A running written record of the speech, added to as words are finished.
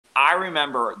I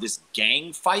remember this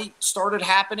gang fight started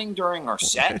happening during our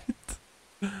set.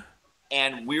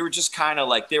 And we were just kind of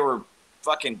like, there were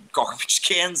fucking garbage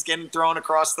cans getting thrown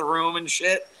across the room and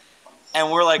shit.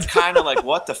 And we're like, kind of like,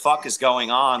 what the fuck is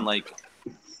going on? Like,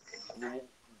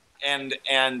 and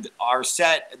our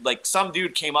set, like, some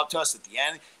dude came up to us at the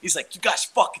end. He's like, you guys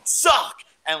fucking suck.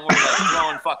 And we're like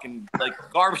throwing fucking like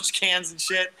garbage cans and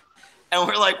shit. And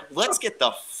we're like, let's get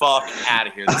the fuck out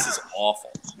of here. This is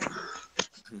awful.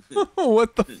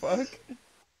 What the fuck?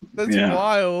 That's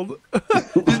wild.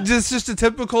 just a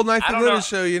typical Night for Glitter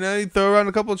show, you know? You throw around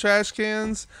a couple trash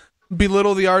cans,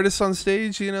 belittle the artists on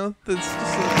stage, you know? That's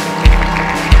just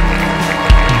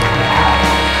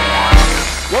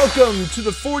Welcome to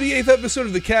the 48th episode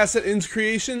of the Cast That Ends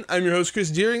Creation. I'm your host, Chris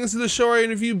Deering. This is the show where I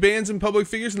interview bands and public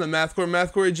figures in the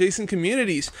mathcore adjacent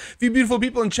communities. If you beautiful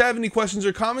people in chat have any questions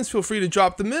or comments, feel free to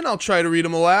drop them in. I'll try to read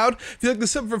them aloud. If you like the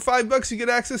sub for $5, you get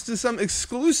access to some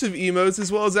exclusive emotes,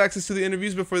 as well as access to the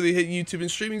interviews before they hit YouTube and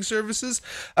streaming services.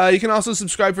 You can also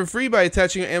subscribe for free by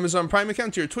attaching your Amazon Prime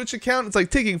account to your Twitch account. It's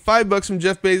like taking $5 from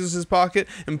Jeff Bezos' pocket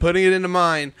and putting it into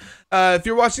mine. If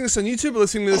you're watching this on YouTube or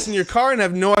listening to this in your car and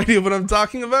have no idea what I'm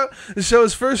talking about, the show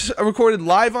is first recorded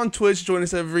live on Twitch. Join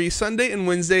us every Sunday and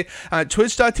Wednesday at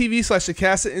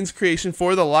twitch.tv/thecastthatinscreation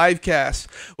for the live cast.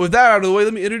 With that out of the way,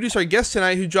 let me introduce our guest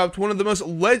tonight, who dropped one of the most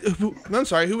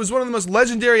who was one of the most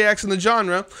legendary acts in the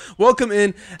genre. Welcome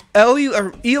in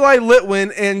Eli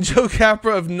Litwin and Joe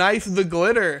Capra of Knife the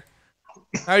Glitter.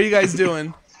 How are you guys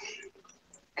doing?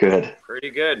 Good. Pretty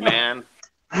good, man.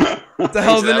 It's a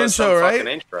hell of an intro, right?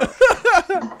 Intro.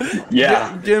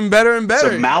 Yeah. Getting better and better.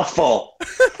 It's a mouthful.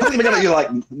 You're like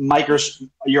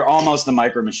you're almost the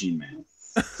Micro Machine Man.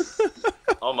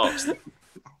 Almost.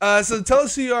 So tell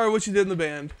us who you are, what you did in the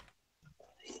band.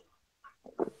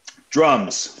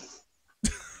 Drums.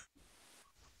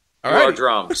 All right.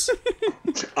 Drums.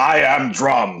 I am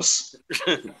drums.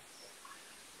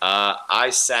 I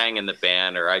sang in the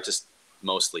band, or I just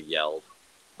mostly yelled.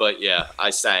 But yeah, I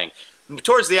sang.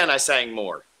 Towards the end, I sang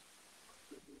more.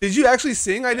 Did you actually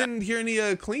sing? I didn't hear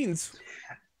any cleans.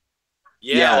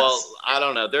 Yeah, yes. Well, I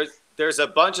don't know. There's a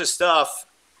bunch of stuff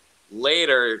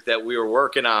later that we were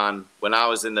working on when I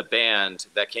was in the band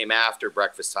that came after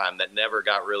Breakfast Time that never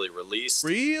got really released.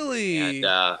 Really?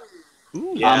 And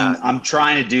yeah, I'm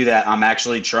trying to do that. I'm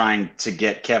actually trying to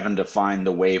get Kevin to find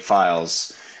the WAV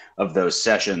files of those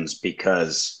sessions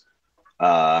because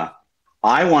I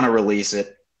want to release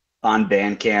it on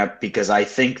Bandcamp because I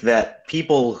think that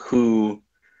people who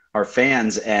are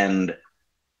fans and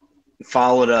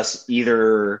followed us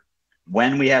either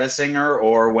when we had a singer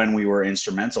or when we were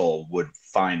instrumental would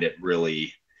find it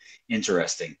really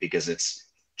interesting because it's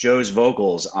Joe's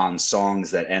vocals on songs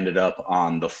that ended up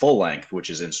on the full length, which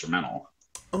is instrumental.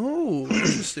 Oh,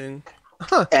 interesting.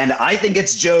 Huh. And I think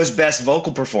it's Joe's best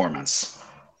vocal performance.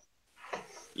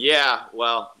 Yeah,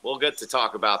 well, we'll get to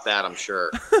talk about that, I'm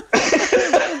sure.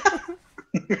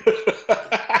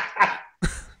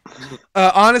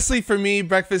 Honestly, for me,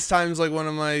 Breakfast Time is like one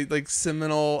of my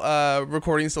seminal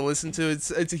recordings to listen to.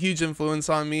 It's a huge influence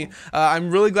on me.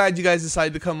 I'm really glad you guys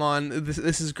decided to come on.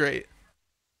 This is great.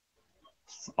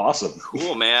 Awesome.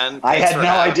 Cool, man. I had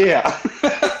no idea.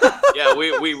 Yeah,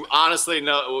 we honestly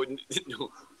know.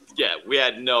 Yeah, we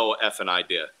had no effing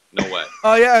idea. No way.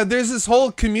 Oh yeah, there's this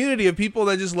whole community of people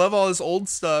that just love all this old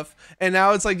stuff, and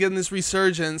now it's like getting this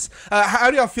resurgence. How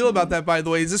do y'all feel about that, by the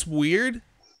way? Is this weird?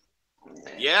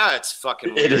 Yeah, it's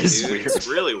fucking weird. It is dude. weird. It's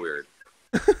really weird.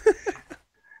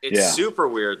 It's super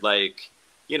weird. Like,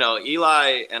 you know,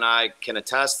 Eli and I can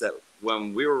attest that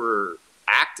when we were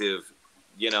active,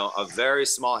 you know, a very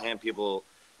small handful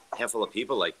of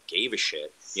people like gave a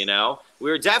shit. You know, we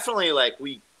were definitely like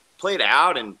we played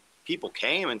out and people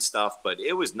came and stuff, but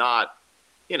it was not,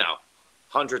 you know,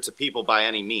 hundreds of people by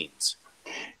any means.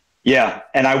 Yeah,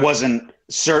 and I wasn't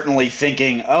certainly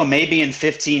thinking, oh, maybe in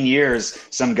 15 years,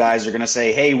 some guys are going to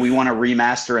say, hey, we want to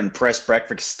remaster and press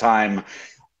Breakfast Time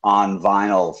on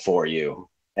vinyl for you,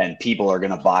 and people are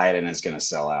going to buy it and it's going to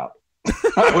sell out.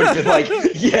 I would have been like,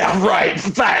 yeah, right,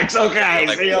 thanks, okay.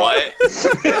 Like, what?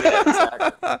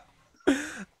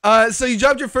 So you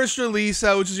dropped your first release,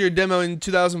 which is your demo in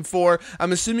 2004.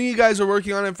 I'm assuming you guys were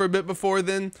working on it for a bit before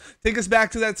then. Take us back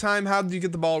to that time. How did you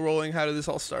get the ball rolling? How did this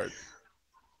all start?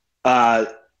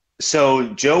 So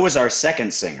Joe was our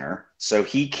second singer. So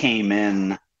he came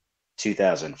in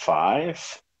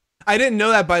 2005. I didn't know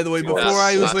that, by the way. Before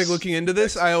I was That's looking into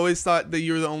this, I always thought that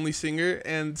you were the only singer,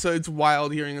 and so it's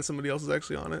wild hearing that somebody else is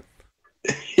actually on it.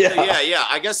 Yeah.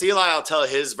 I guess Eli will tell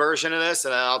his version of this,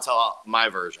 and then I'll tell my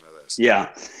version of this. Yeah.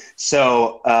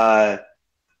 So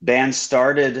band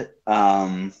started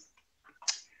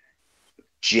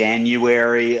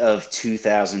January of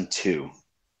 2002.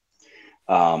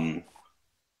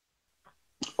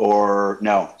 Or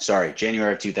no, sorry,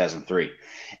 January of 2003.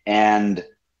 And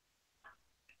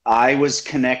I was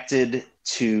connected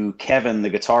to Kevin, the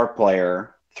guitar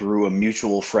player, through a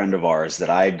mutual friend of ours that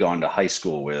I had gone to high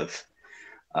school with.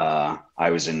 I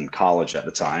was in college at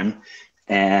the time,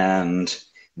 and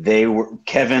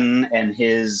Kevin and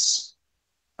his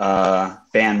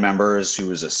band members, who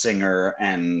was a singer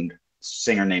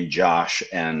named Josh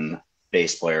and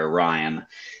bass player Ryan.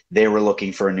 They were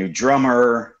looking for a new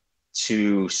drummer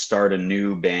to start a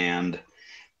new band,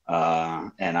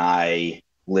 and I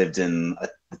lived in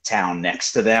the town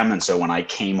next to them. And so when I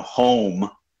came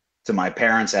home to my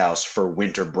parents' house for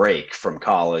winter break from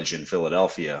college in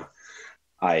Philadelphia,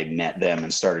 I met them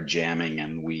and started jamming,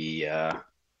 and we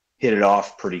hit it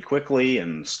off pretty quickly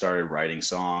and started writing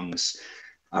songs.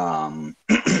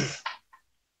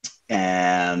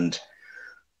 And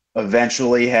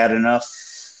eventually had enough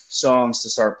songs to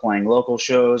start playing local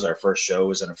shows. Our first show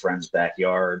was in a friend's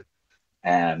backyard.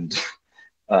 And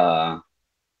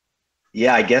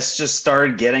yeah, I guess just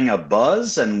started getting a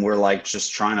buzz, and we're like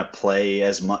just trying to play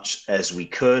as much as we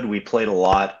could. We played a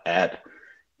lot at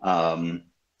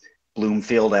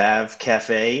Bloomfield Ave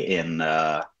Cafe in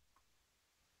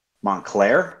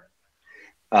Montclair,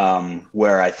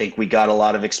 where I think we got a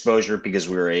lot of exposure because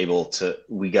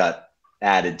we got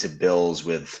added to bills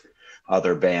with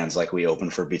other bands. Like we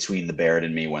opened for Between the Barrett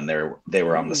and Me when they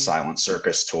were on the Silent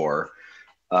Circus tour.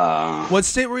 What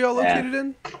state were y'all located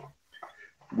in?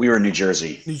 We were in New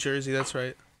Jersey. New Jersey, that's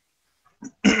right.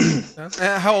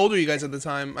 How old were you guys at the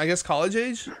time? I guess college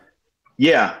age?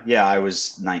 Yeah, I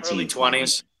was 19. Early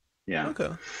 20s. Yeah. Okay.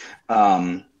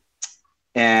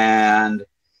 And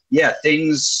yeah,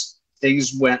 things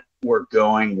were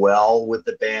going well with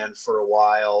the band for a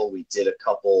while. We did a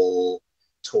couple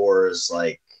tours,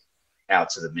 like out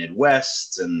to the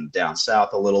Midwest and down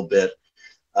south a little bit.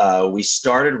 We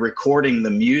started recording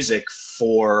the music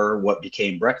for what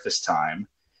became Breakfast Time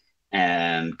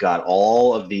and got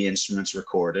all of the instruments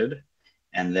recorded.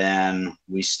 And then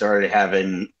we started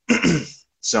having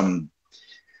some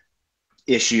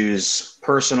issues,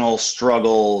 personal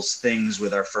struggles, things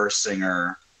with our first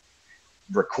singer.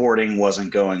 Recording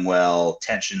wasn't going well.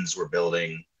 Tensions were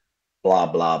building, blah,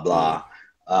 blah, blah.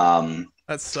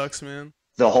 That sucks, man.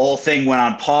 The whole thing went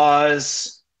on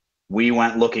pause. We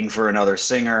went looking for another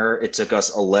singer. It took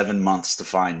us 11 months to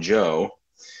find Joe.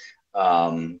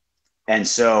 And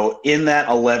so in that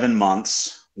 11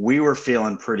 months, we were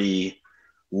feeling pretty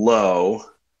low.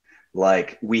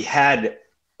 Like we had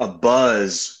a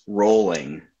buzz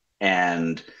rolling,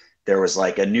 and there was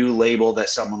like a new label that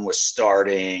someone was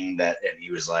starting and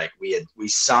he was like, we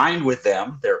signed with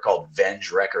them. They're called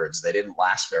Venge Records. They didn't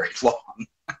last very long,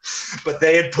 but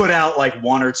they had put out like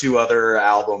one or two other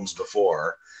albums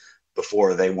before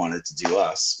they wanted to do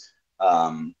us.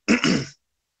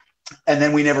 And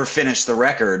then we never finished the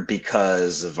record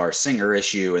because of our singer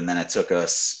issue. And then it took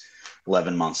us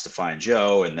 11 months to find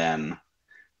Joe. And then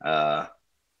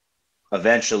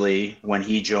eventually when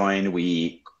he joined,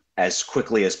 we, as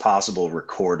quickly as possible,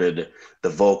 recorded the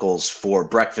vocals for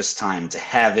Breakfast Time to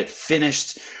have it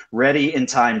finished, ready in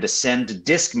time to send to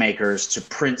disc makers to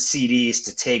print CDs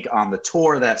to take on the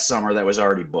tour that summer that was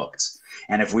already booked.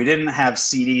 And if we didn't have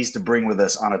CDs to bring with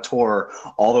us on a tour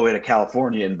all the way to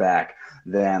California and back,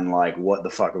 then like, what the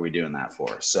fuck are we doing that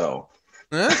for? So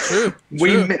true.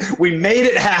 we made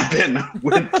it happen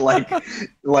with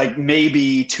like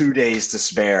maybe 2 days to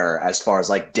spare as far as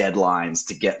like deadlines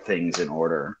to get things in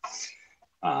order.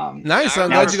 Nice. I'm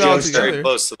glad you got all together. Very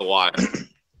close to the wire.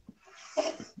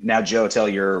 Now, Joe, tell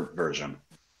your version.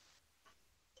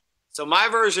 So my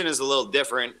version is a little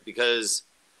different because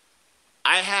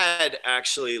I had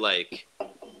actually like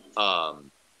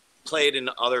played in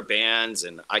other bands,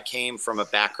 and I came from a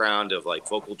background of like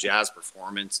vocal jazz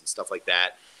performance and stuff like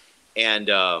that. And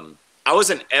I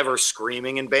wasn't ever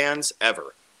screaming in bands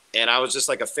ever. And I was just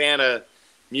like a fan of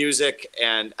music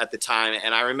and at the time.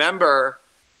 And I remember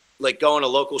like going to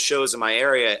local shows in my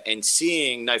area and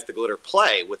seeing Knife to Glitter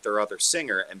play with their other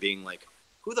singer and being like,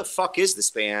 who the fuck is this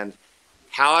band?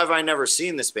 How have I never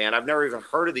seen this band? I've never even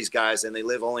heard of these guys, and they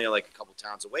live only like a couple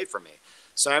towns away from me.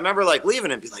 So I remember like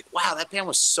leaving and be like, wow, that band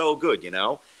was so good, you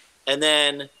know? And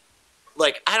then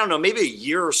like, I don't know, maybe a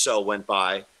year or so went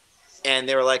by, and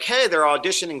they were like, hey, they're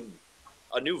auditioning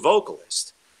a new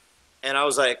vocalist. And I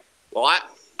was like, well,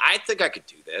 I think I could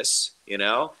do this, you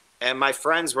know? And my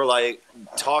friends were like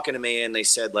talking to me, and they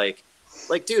said like,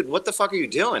 dude, what the fuck are you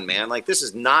doing, man? Like, this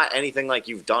is not anything like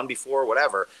you've done before,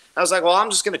 whatever. I was like, well, I'm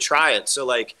just going to try it. So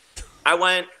like I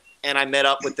went and I met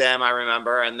up with them, I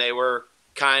remember, and they were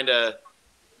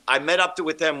I met up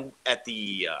with them at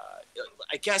the,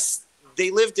 I guess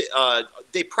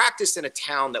they practiced in a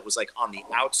town that was like on the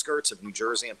outskirts of New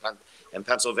Jersey and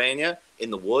Pennsylvania, in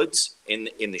the woods,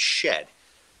 in the shed.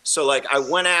 So like I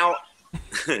went out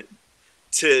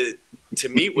to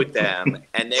meet with them,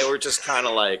 and they were just kind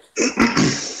of like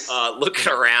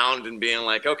looking around and being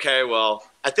like, okay, well,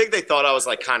 I think they thought I was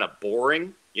like kind of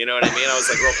boring. You know what I mean? I was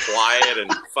like real quiet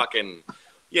and fucking,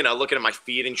 looking at my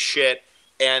feet and shit.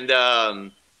 And I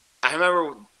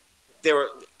remember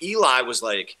Eli was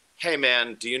like, hey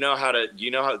man, do you know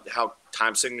how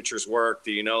time signatures work?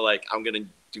 Do you know, like, I'm going to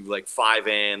do like 5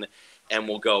 in and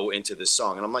we'll go into this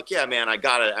song. And I'm like, yeah, man, I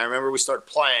got it. I remember we started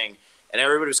playing and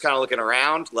everybody was kind of looking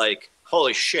around like,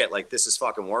 holy shit, like this is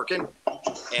fucking working.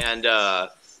 And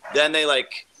then they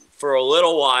like, for a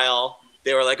little while,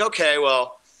 they were like, okay,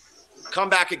 well, come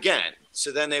back again.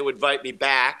 So then they would invite me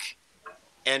back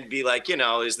and be like,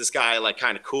 is this guy like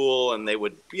kind of cool? And they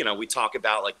would, we talk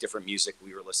about like different music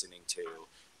we were listening to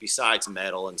besides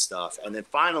metal and stuff. And then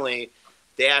finally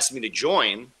they asked me to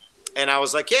join and I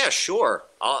was like, yeah, sure.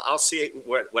 I'll see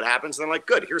what happens. And they're like,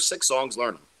 good, here's 6 songs,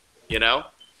 learn them,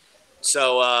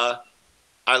 So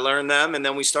I learned them and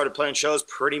then we started playing shows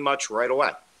pretty much right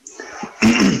away.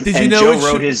 Did you know Joe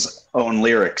wrote his own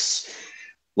lyrics,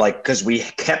 like, because we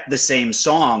kept the same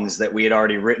songs that we had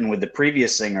already written with the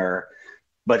previous singer,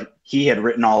 but he had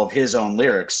written all of his own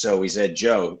lyrics. So we said,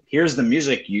 Joe, here's the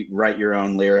music. You write your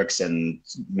own lyrics and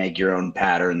make your own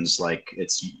patterns. Like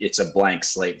it's a blank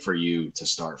slate for you to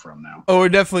start from now. Oh, we're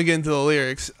definitely getting to the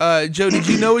lyrics. Joe, did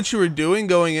you know what you were doing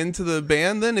going into the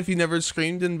band then, if you never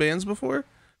screamed in bands before?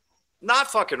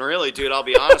 Not fucking really, dude. I'll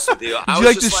be honest with you. Did you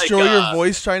like destroy your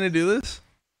voice trying to do this?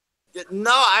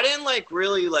 No, I didn't like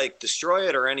really like destroy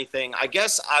it or anything. I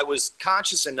guess I was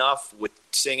conscious enough with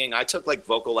singing. I took like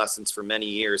vocal lessons for many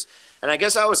years. And I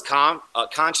guess I was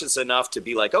conscious enough to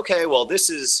be like, okay, well, this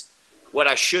is what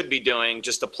I should be doing,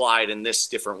 just applied in this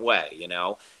different way,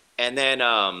 And then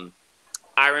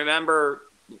I remember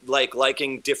like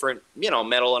liking different,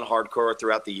 metal and hardcore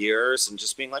throughout the years and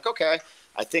just being like, okay,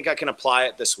 I think I can apply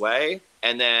it this way.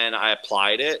 And then I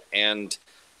applied it and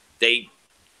they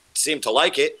seemed to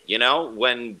like it,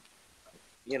 when,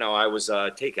 I was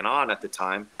taken on at the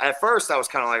time. At first, I was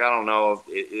kind of like, I don't know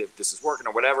if this is working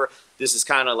or whatever. This is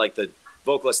kind of like the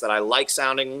vocalist that I like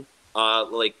sounding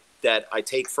like that I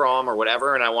take from or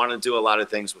whatever. And I wanted to do a lot of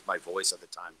things with my voice at the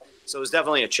time. So it was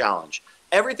definitely a challenge.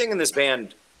 Everything in this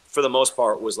band, for the most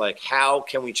part, was like, how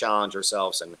can we challenge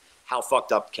ourselves and how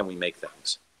fucked up can we make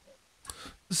things?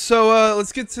 So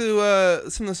let's get to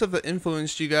some of the stuff that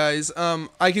influenced you guys.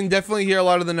 I can definitely hear a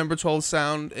lot of the Number 12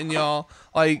 sound in y'all.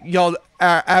 Like, y'all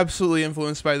are absolutely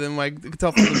influenced by them. Like, you can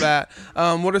tell from the bat.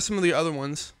 What are some of the other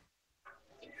ones?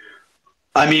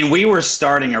 I mean, we were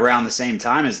starting around the same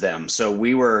time as them, so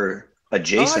we were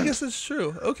adjacent. Oh, I guess that's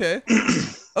true. Okay.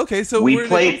 Okay, so where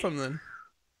did they come from then?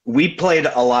 We played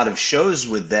a lot of shows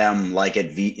with them, like in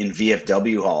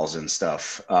VFW halls and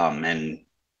stuff, and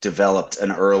developed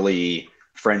an early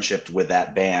friendship with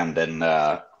that band, and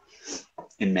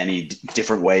in many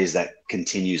different ways that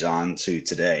continues on to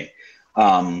today.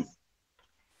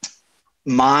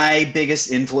 My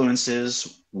biggest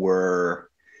influences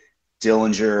were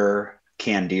Dillinger,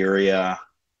 Candiria,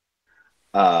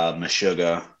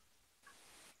 Meshuggah,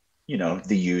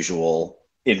 the usual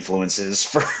influences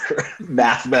for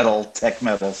math metal, tech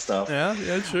metal stuff. Yeah,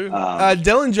 true.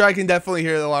 Dillinger, I can definitely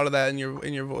hear a lot of that in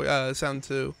your voice, sound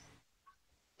too.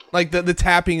 Like the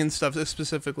tapping and stuff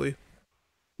specifically.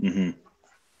 Mm-hmm.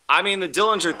 I mean, the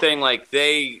Dillinger thing, like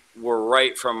they were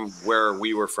right from where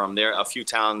we were from. There, a few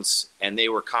towns, and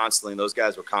those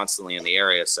guys were constantly in the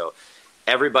area. So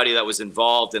everybody that was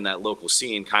involved in that local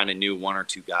scene kind of knew 1 or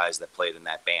 2 guys that played in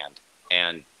that band.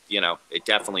 And, it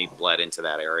definitely bled into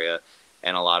that area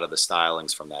and a lot of the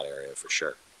stylings from that area for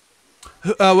sure.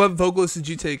 What vocalists did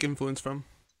you take influence from?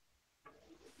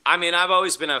 I mean, I've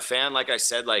always been a fan. Like I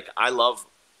said, like I love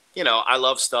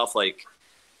stuff like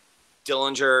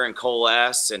Dillinger and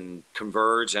Coalesce and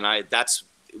Converge. And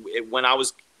when I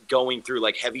was going through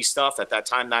like heavy stuff at that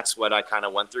time, that's what I kind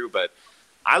of went through. But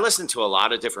I listen to a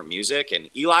lot of different music, and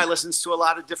Eli listens to a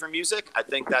lot of different music. I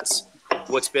think that's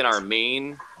what's been our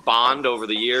main bond over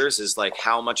the years, is like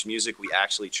how much music we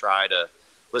actually try to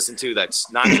listen to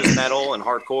that's not just metal and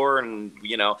hardcore. And,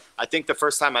 I think the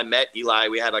first time I met Eli,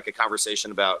 we had like a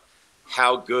conversation about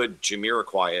how good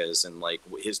Jamiroquai is and like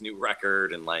his new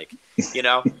record and like,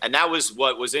 and that was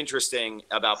what was interesting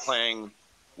about playing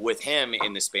with him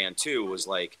in this band too, was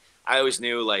like, I always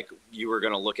knew like you were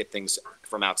going to look at things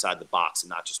from outside the box and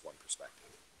not just one perspective.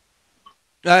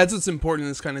 That's what's important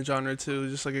in this kind of genre too,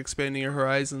 just like expanding your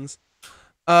horizons.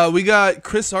 We got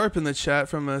Chris Arp in the chat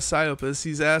from Psyopus.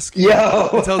 He's asking. Yo!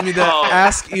 He tells me to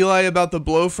ask Eli about the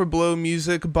blow for blow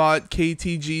music bot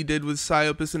KTG did with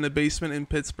Psyopus in the basement in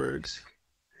Pittsburgh.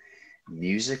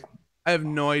 Music? I have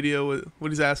no idea what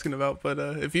he's asking about, but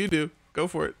if you do, go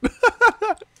for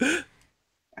it.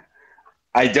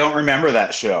 I don't remember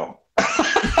that show.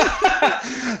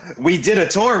 We did a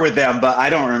tour with them, but I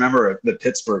don't remember the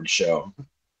Pittsburgh show.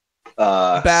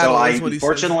 Battle so is what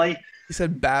unfortunately, he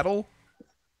said battle.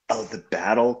 Oh, the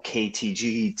battle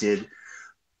KTG did.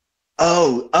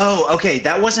 Oh, okay.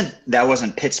 That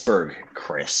wasn't Pittsburgh,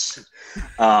 Chris.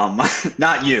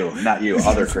 Not you,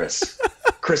 other Chris.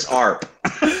 Chris Arp.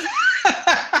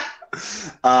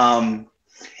 That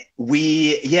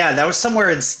was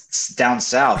somewhere down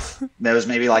south. That was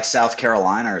maybe like South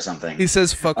Carolina or something. He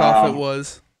says fuck off it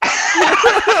was.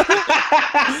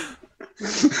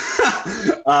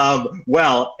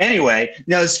 Well, anyway,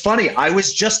 no, it's funny. I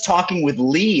was just talking with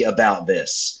Lee about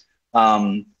this.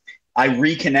 I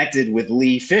reconnected with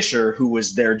Lee Fisher, who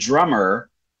was their drummer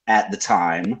at the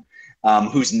time,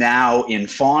 who's now in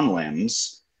Fawn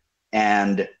Limbs.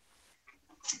 And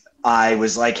I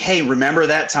was like, hey, remember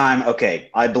that time? Okay,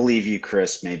 I believe you,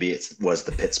 Chris. Maybe it was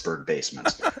the Pittsburgh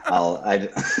basement.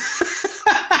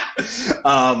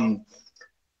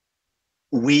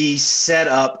 We set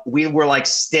up, we were like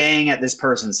staying at this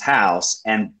person's house,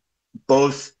 and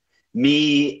both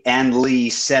me and Lee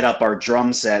set up our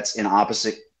drum sets in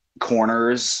opposite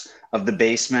corners of the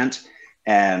basement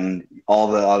and all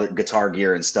the other guitar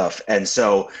gear and stuff. And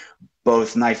so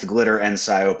both Knife Glitter and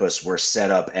Psyopus were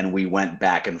set up, and we went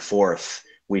back and forth.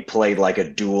 We played like a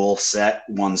dual set,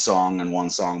 one song and one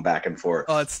song back and forth.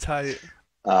 Oh, that's tight.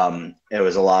 It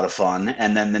was a lot of fun.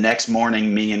 And then the next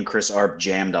morning, me and Chris Arp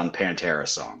jammed on Pantera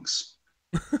songs.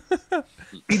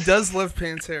 He does love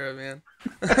Pantera, man.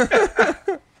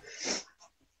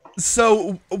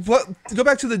 So, go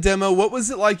back to the demo. What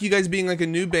was it like, you guys being like a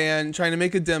new band, trying to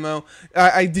make a demo?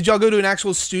 Did y'all go to an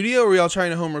actual studio, or were y'all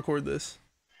trying to home record this?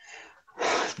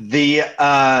 The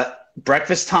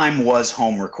Breakfast Time was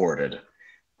home recorded.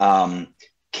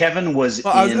 Kevin was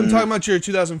I'm talking about your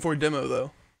 2004 demo,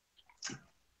 though.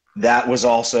 That was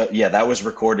also, that was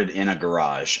recorded in a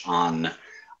garage on,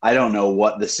 I don't know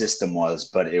what the system was,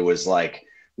 but it was like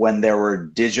when there were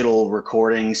digital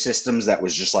recording systems that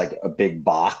was just like a big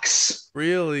box.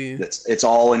 Really? It's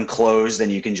all enclosed,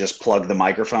 and you can just plug the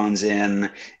microphones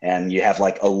in, and you have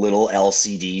like a little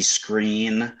LCD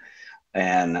screen.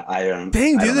 And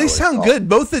Dang, dude, they sound good.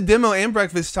 Both the demo and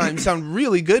Breakfast Time sound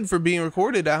really good for being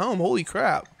recorded at home. Holy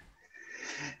crap.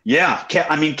 Yeah,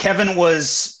 I mean, Kevin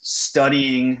was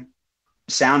studying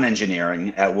sound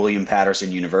engineering at William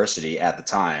Patterson University at the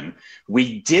time.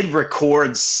 We did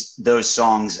record those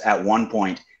songs at one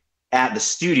point at the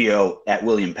studio at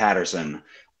William Patterson,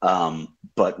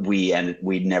 but we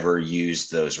never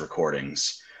used those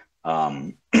recordings.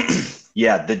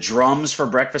 Yeah, the drums for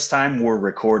Breakfast Time were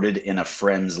recorded in a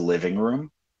friend's living room.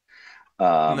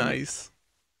 Nice.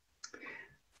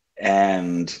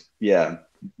 And yeah,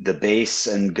 the bass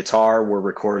and guitar were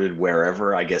recorded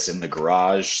wherever, I guess in the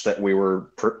garage that we were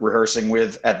rehearsing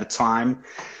with at the time.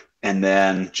 And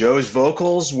then Joe's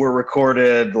vocals were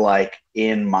recorded like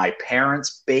in my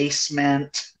parents'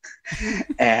 basement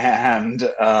and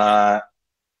the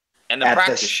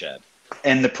practice shed.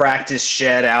 And the practice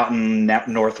shed out in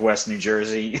Northwest New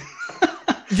Jersey.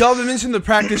 Y'all have mentioned the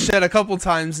practice shed a couple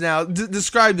times now.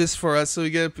 Describe this for us so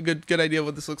we get a good idea of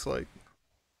what this looks like.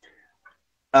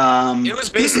 It was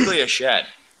basically a shed.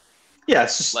 Yeah,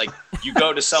 it's just like you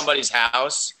go to somebody's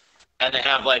house and they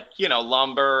have like,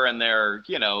 lumber and their,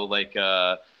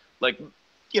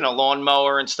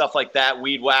 lawnmower and stuff like that,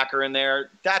 weed whacker in there.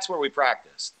 That's where we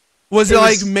practiced. Was it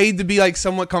like made to be like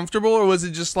somewhat comfortable, or was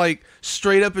it just like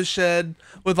straight up a shed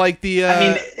with like the I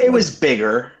mean, it was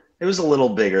bigger. It was a little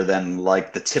bigger than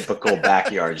like the typical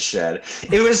backyard shed.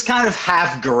 It was kind of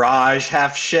half garage,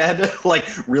 half shed, like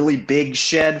really big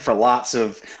shed for lots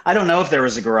of, I don't know if there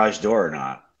was a garage door or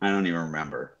not. I don't even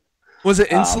remember. Was it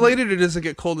insulated or does it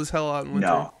get cold as hell out in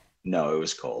winter? No, it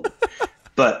was cold.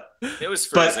 But it was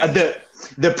freezing. But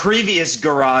the previous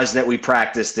garage that we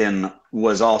practiced in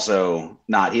was also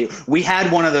not. We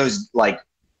had one of those like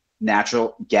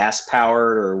natural gas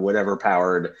powered or whatever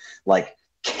powered like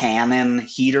Canon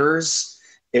heaters.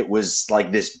 It was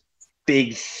like this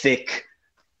big, thick,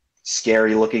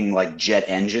 scary looking like jet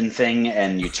engine thing,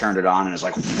 and you turned it on and it was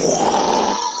like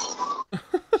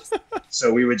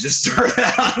so we would just turn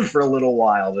it on for a little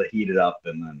while to heat it up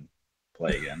and then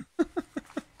play again.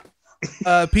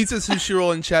 Pizza Sushi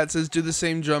Roll in chat says do the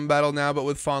same drum battle now but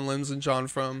with Fawn Limbs and John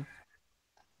From.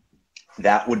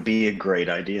 That would be a great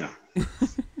idea.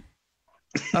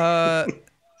 Uh,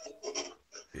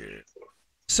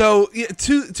 so yeah,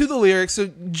 to the lyrics. So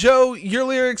Joe, your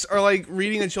lyrics are like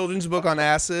reading a children's book on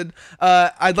acid.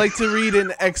 I'd like to read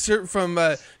an excerpt from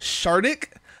Shardik.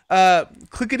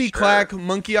 Clickety clack,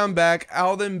 monkey on back,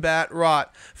 owl then bat,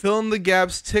 rot. Fill in the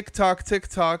gaps, tick tock, tick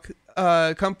tock.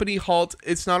 Company halt.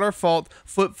 It's not our fault.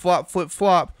 Flip flop, flip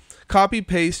flop. Copy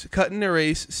paste, cut and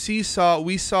erase, seesaw,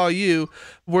 we saw you.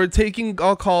 We're taking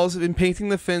all calls and painting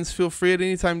the fence. Feel free at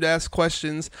any time to ask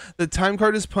questions. The time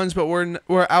card is punched, but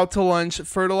we're out to lunch.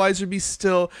 Fertilizer be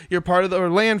still. You're part of our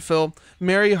landfill.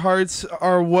 Merry hearts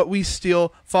are what we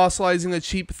steal. Fossilizing a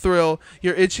cheap thrill.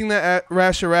 You're itching the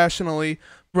rash irrationally.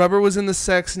 Rubber was in the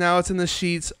sex, now it's in the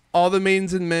sheets. All the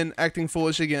maidens and men acting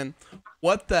foolish again.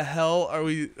 What the hell are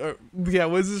we? Yeah,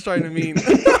 what is this trying to mean?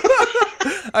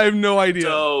 I have no idea.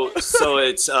 So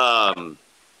it's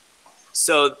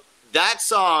so that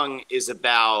song is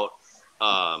about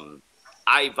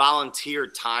I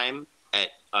volunteered time at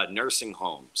nursing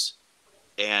homes,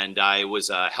 and I was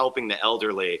helping the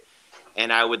elderly,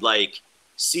 and I would like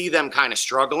see them kind of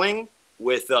struggling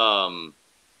with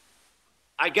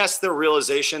I guess the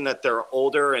realization that they're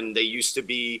older and they used to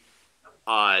be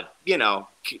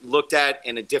looked at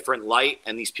in a different light,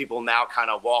 and these people now kind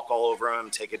of walk all over them,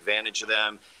 take advantage of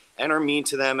them, and are mean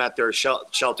to them at their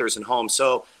shelters and homes.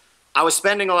 So I was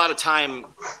spending a lot of time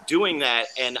doing that,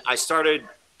 and I started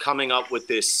coming up with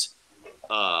this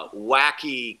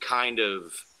wacky kind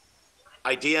of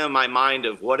idea in my mind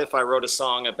of what if I wrote a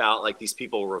song about like these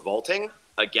people revolting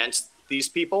against these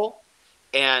people.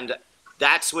 And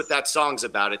that's what that song's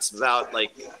about. It's about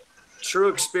like true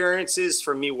experiences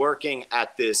from me working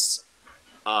at this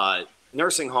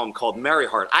nursing home called Merry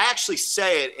Heart. I actually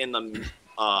say it in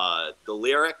the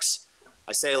lyrics.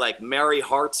 I say like merry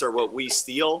hearts are what we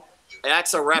steal.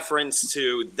 That's a reference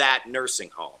to that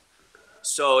nursing home.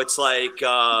 So it's like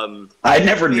I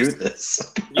never knew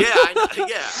this. Yeah, all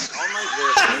my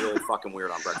lyrics are really fucking weird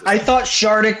on Breakfast. I thought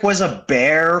Shardik was a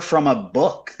bear from a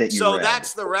book that you read. So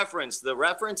that's the reference. The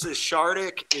reference is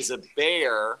Shardik is a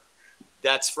bear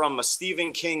that's from a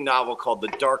Stephen King novel called The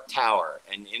Dark Tower.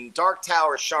 And in Dark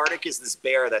Tower, Shardik is this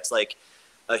bear that's like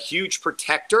a huge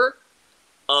protector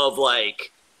of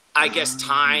like, I guess,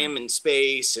 time and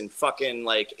space and fucking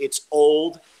like it's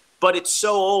old, but it's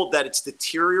so old that it's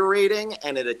deteriorating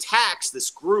and it attacks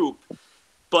this group,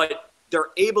 but they're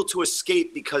able to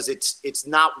escape because it's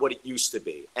not what it used to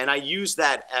be. And I use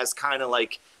that as kind of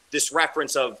like this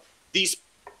reference of these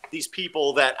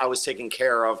people that I was taking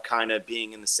care of kind of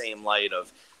being in the same light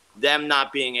of them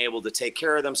not being able to take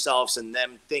care of themselves and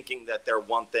them thinking that they're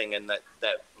one thing and that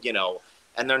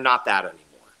and they're not that anymore.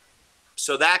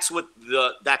 So that's what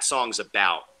that song's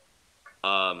about.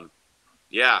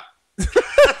 Yeah.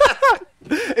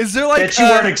 Is there like bet you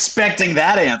weren't expecting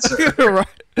that answer? Right.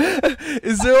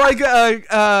 Is there like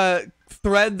a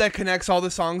thread that connects all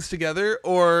the songs together,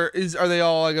 or are they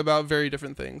all like about very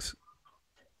different things?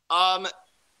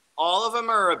 All of them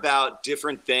are about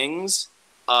different things,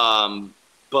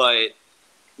 but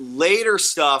later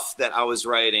stuff that I was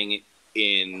writing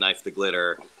in Knife the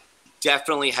Glitter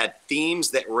definitely had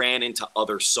themes that ran into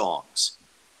other songs.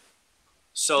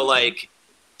 So like,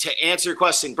 to answer your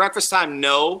question, Breakfast Time,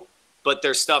 no, but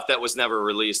there's stuff that was never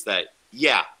released that,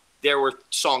 yeah, there were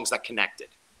songs that connected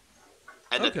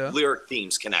and the lyric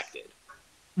themes connected.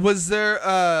 Was there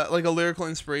like a lyrical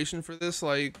inspiration for this,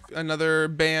 like another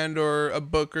band or a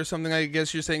book or something? I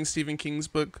guess you're saying Stephen King's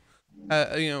book,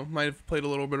 might have played a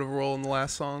little bit of a role in the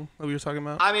last song that we were talking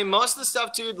about. I mean, most of the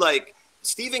stuff, dude, like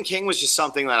Stephen King was just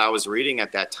something that I was reading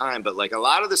at that time, but like a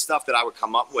lot of the stuff that I would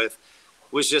come up with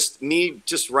was just me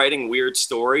just writing weird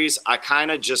stories. I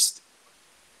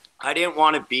didn't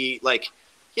want to be like,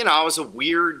 I was a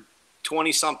weird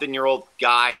 20-something-year-old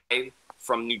guy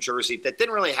from New Jersey that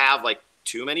didn't really have like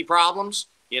too many problems,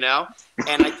 and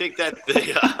I think that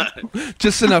the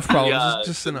just enough problems,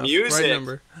 just enough. Music, right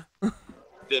number.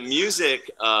 The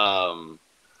music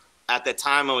at the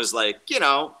time, I was like,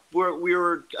 we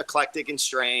were eclectic and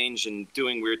strange and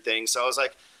doing weird things. So I was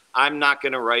like, I'm not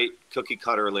going to write cookie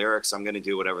cutter lyrics. I'm going to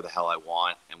do whatever the hell I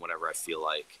want and whatever I feel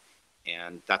like.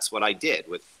 And that's what I did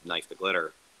with Knife the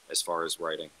Glitter as far as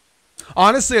writing.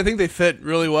 Honestly, I think they fit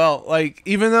really well. Like,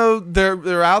 even though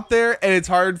they're out there and it's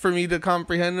hard for me to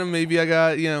comprehend them, maybe I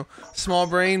got, small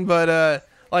brain, but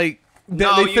they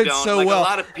fit so like, well. A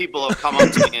lot of people have come up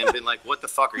to me and been like, what the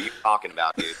fuck are you talking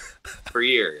about, dude? For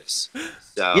years.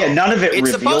 So yeah, none of it reveals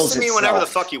itself. It's supposed to mean whatever the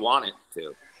fuck you want it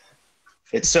to.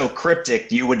 It's so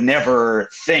cryptic, you would never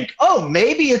think, oh,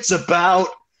 maybe it's about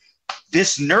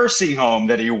this nursing home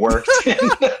that he worked in.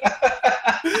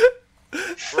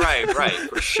 Right,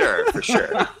 for sure.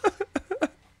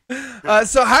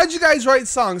 So how did you guys write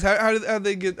songs? How did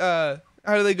they get?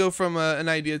 How do they go from an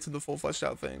idea to the full fleshed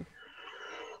out thing?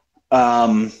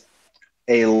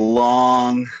 A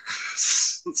long,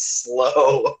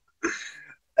 slow,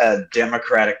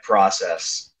 democratic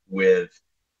process with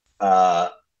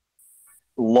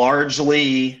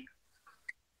largely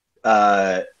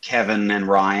Kevin and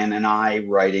Ryan and I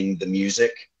writing the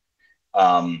music.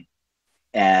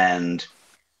 And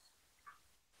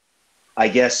I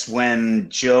guess when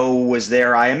Joe was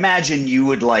there, I imagine you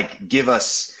would like give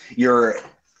us your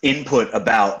input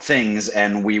about things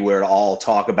and we would all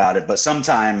talk about it. But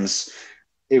sometimes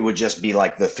it would just be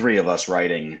like the three of us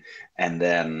writing, and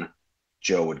then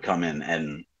Joe would come in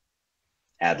and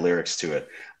add lyrics to it.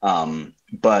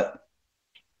 But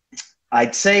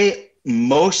I'd say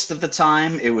most of the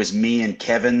time it was me and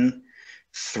Kevin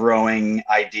throwing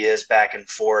ideas back and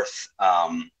forth.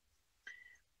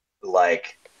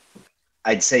 Like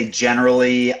I'd say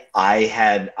generally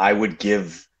I would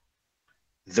give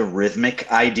the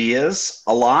rhythmic ideas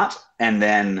a lot, and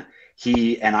then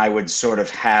he and I would sort of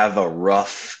have a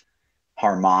rough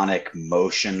harmonic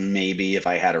motion maybe if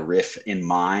I had a riff in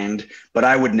mind, but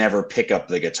I would never pick up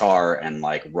the guitar and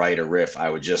like write a riff.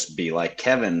 I would just be like,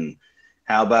 Kevin,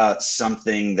 how about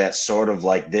something that's sort of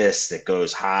like this that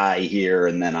goes high here,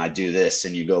 and then I do this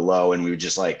and you go low, and we would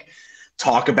just like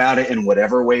talk about it in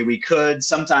whatever way we could.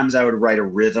 Sometimes I would write a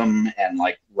rhythm and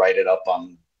like write it up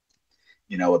on,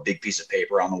 you know, a big piece of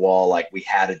paper on the wall. Like we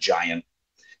had a giant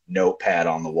notepad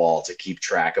on the wall to keep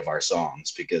track of our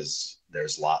songs because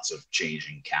there's lots of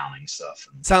changing, counting stuff.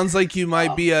 And, sounds like you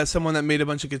might be someone that made a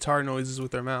bunch of guitar noises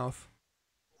with their mouth.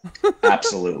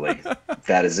 Absolutely.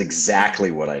 That is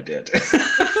exactly what I did.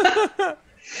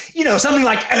 You know, something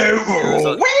like,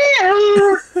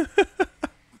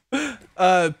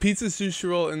 Pizza Sushi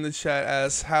Roll in the chat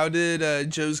asks, how did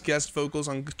Joe's guest vocals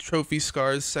on Trophy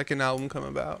Scar's second album come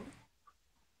about?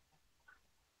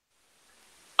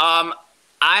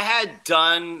 I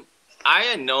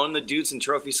had known the dudes in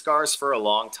Trophy Scars for a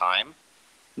long time.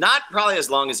 Not probably as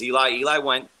long as Eli. Eli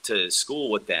went to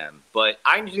school with them, but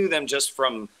I knew them just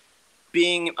from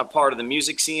being a part of the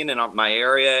music scene in my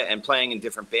area and playing in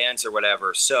different bands or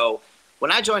whatever. So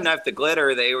when I joined Knife to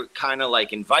Glitter, they were kind of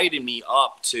like invited me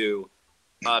up to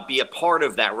be a part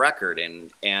of that record,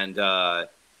 and I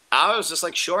was just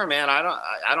like, sure, man,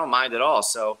 I don't mind at all.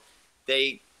 So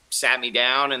they sat me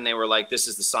down and they were like, this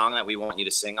is the song that we want you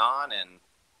to sing on, and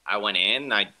I went in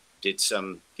and I did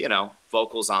some, you know,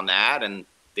 vocals on that, and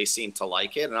they seemed to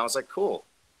like it, and I was like, cool.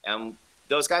 And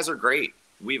those guys are great.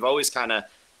 We've always kind of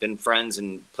been friends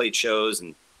and played shows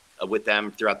and with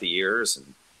them throughout the years,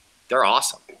 and they're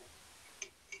awesome.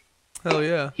 Hell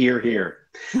yeah. Here, here.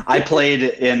 I played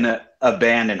in a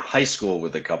band in high school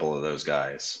with a couple of those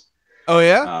guys. Oh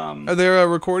yeah? Are there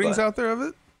recordings out there of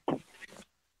it?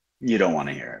 You don't want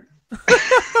to hear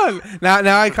it.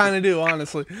 now I kind of do,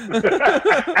 honestly.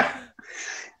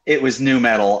 It was nu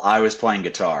metal. I was playing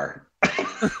guitar.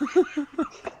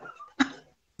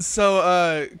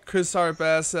 So, Chris Harp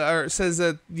says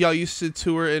that y'all used to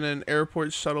tour in an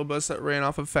airport shuttle bus that ran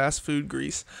off of fast food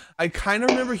grease. I kind of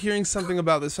remember hearing something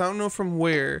about this. I don't know from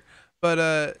where,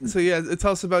 but so yeah,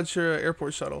 tell us about your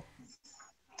airport shuttle.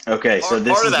 Okay, so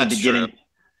this is the beginning.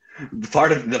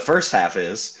 Part of the first half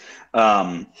is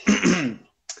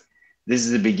this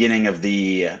is the beginning of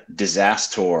the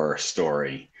disaster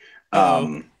story.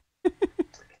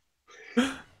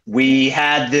 We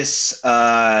had this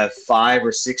 5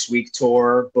 or 6 week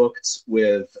tour booked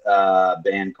with a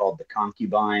band called The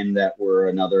Concubine that were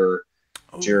another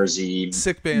Jersey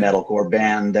metalcore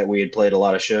band that we had played a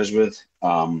lot of shows with.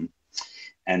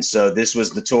 And so this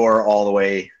was the tour all the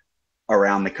way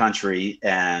around the country,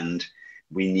 and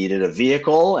we needed a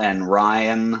vehicle, and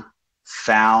Ryan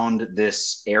found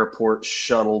this airport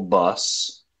shuttle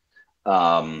bus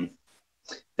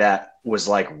that was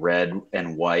like red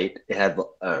and white. It had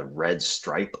a red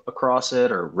stripe across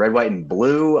it, or red, white, and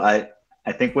blue. I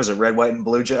think, was it red, white, and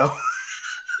blue, Joe?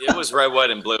 It was red, white,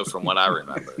 and blue from what I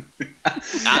remember.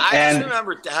 I just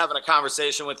remember having a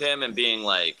conversation with him and being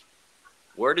like,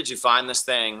 where did you find this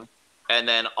thing? And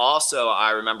then also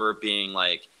I remember being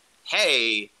like,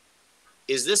 hey,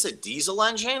 is this a diesel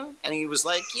engine? And he was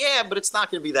like, yeah, but it's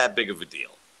not going to be that big of a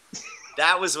deal.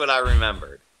 That was what I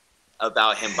remembered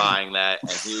about him buying that.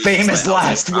 And he was famous like,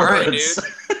 last words.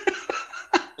 Right,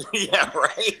 yeah,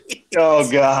 right. Oh,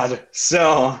 God.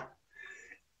 So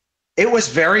it was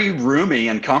very roomy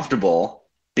and comfortable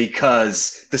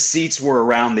because the seats were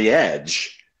around the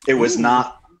edge. It was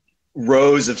not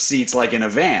rows of seats like in a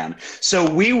van. So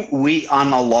we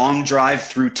on a long drive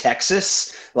through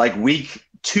Texas, like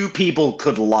 2 people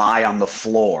could lie on the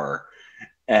floor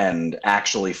and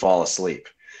actually fall asleep.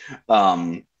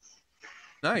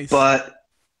 Nice. But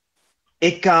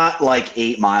it got like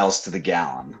 8 miles to the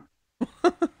gallon.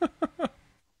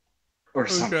 Or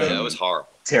something. Yeah, it was horrible.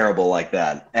 Terrible like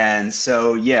that. And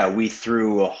so, yeah, we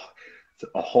threw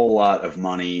a whole lot of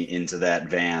money into that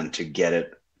van to get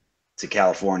it to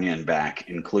California and back,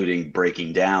 including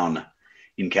breaking down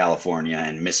in California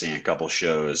and missing a couple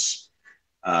shows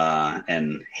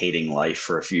and hating life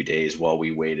for a few days while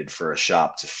we waited for a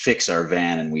shop to fix our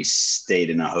van. And we stayed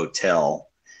in a hotel.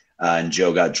 And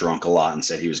Joe got drunk a lot and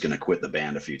said he was going to quit the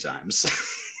band a few times.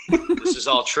 This is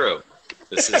all true.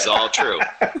 This is all true.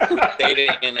 We stayed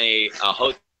in a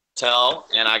hotel,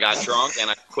 and I got drunk, and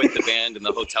I quit the band in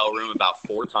the hotel room about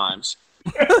 4 times.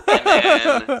 And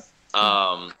then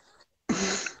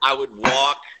I would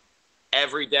walk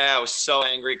every day. I was so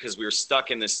angry because we were stuck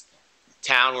in this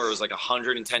town where it was like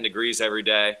 110 degrees every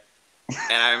day.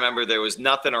 And I remember there was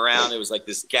nothing around. It was like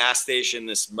this gas station,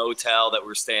 this motel that we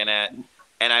were staying at.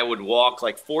 And I would walk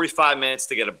like 45 minutes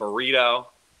to get a burrito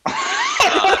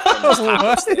from this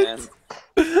taco stand.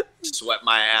 Sweat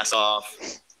my ass off.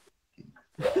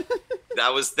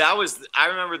 That was. I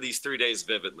remember these 3 days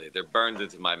vividly. They're burned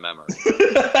into my memory.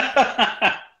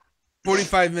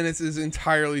 45 minutes is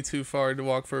entirely too far to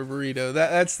walk for a burrito.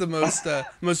 That's the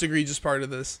most egregious part of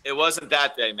this. It wasn't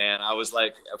that day, man. I was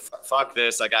like, fuck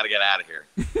this. I got to get out of here.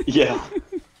 Yeah.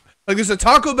 Like, there's a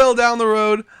Taco Bell down the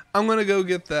road. I'm going to go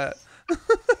get that.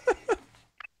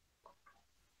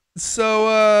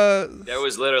 So, there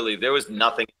was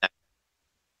nothing.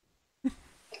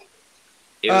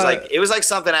 It was like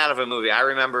something out of a movie. I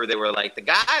remember they were like, the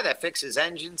guy that fixes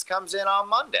engines comes in on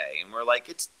Monday, and we're like,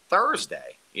 it's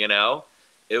Thursday, you know?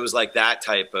 It was like that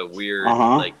type of weird,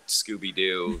 like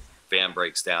Scooby-Doo van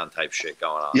breaks down type shit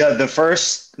going on. Yeah, the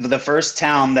first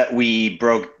town that we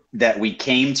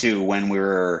came to when we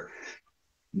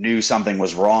knew something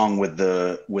was wrong with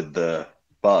the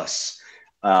bus.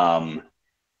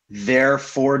 Their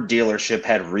Ford dealership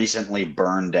had recently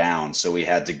burned down, so we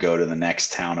had to go to the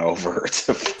next town over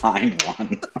to find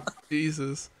one.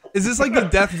 Jesus. Is this like the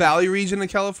Death Valley region of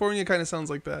California? It kind of sounds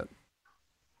like that.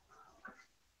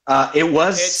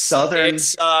 It's southern.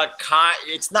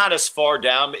 It's not as far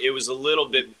down. It was a little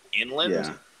bit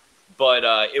inland, but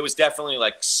it was definitely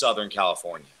like Southern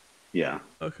California. Yeah.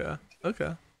 Okay.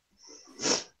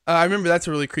 I remember that's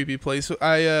a really creepy place.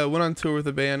 I went on tour with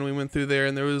a band. We went through there,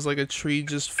 and there was like a tree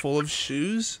just full of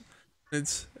shoes.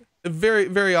 It's a very,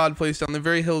 very odd place down there.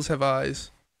 Very hills have eyes.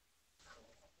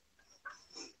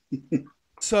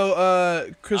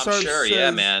 So, Chris Arp sure, says,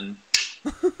 yeah, man.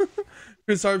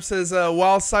 Chris Arp says,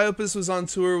 while Psyopus was on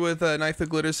tour with Knife the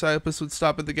Glitter, Psyopus would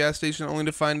stop at the gas station only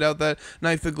to find out that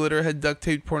Knife the Glitter had duct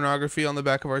taped pornography on the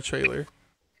back of our trailer.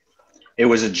 It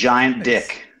was a giant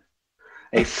dick.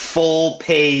 A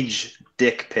full-page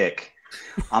dick pic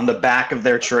on the back of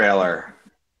their trailer.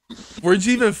 Where'd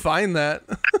you even find that?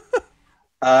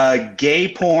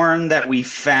 Gay porn that we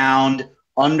found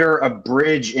under a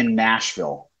bridge in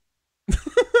Nashville.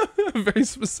 Very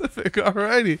specific.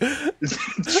 Alrighty.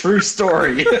 True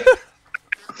story.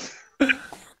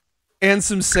 And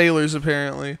some sailors,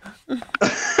 apparently.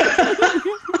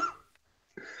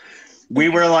 We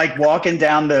were like walking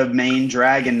down the main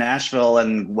drag in Nashville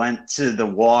and went to the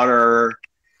water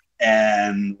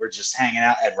and we're just hanging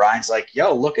out. And Ryan's like,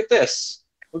 yo, look at this.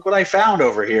 Look what I found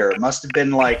over here. It must have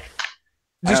been like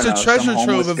just a treasure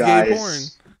trove of gay porn.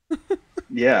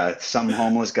 Yeah, some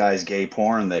homeless guy's gay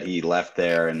porn that he left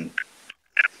there, and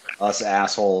us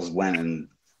assholes went and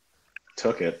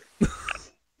took it.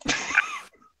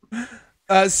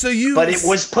 But it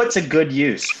was put to good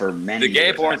use for many years. The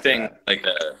gay porn thing,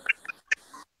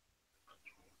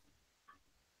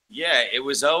 yeah, it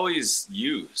was always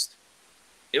used.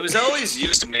 It was always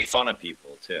used to make fun of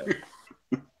people, too.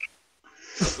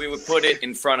 We would put it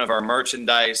in front of our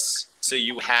merchandise, so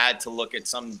you had to look at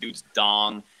some dude's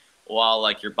dong while,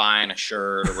 like, you're buying a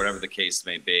shirt or whatever the case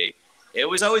may be. It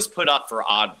was always put up for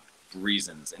odd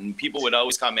reasons, and people would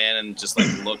always come in and just,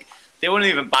 like, look. They wouldn't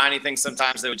even buy anything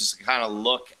sometimes. They would just kind of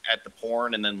look at the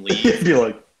porn and then leave. Be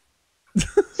like...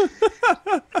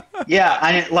 Yeah,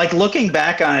 I like looking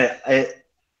back on it,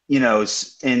 you know,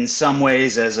 in some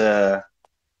ways as a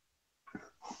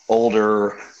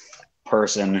older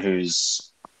person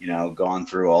who's, you know, gone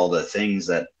through all the things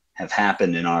that have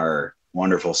happened in our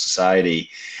wonderful society,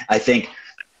 I think,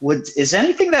 is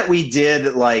anything that we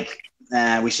did like,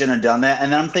 we shouldn't have done that?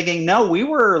 And then I'm thinking, no, we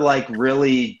were like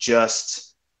really just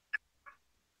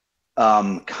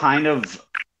kind of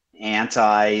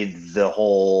anti the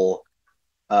whole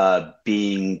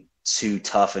being too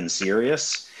tough and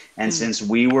serious. And since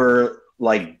we were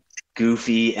like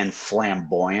goofy and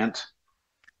flamboyant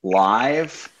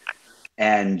live,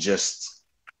 and just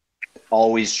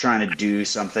always trying to do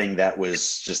something that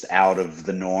was just out of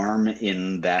the norm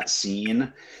in that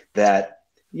scene. That,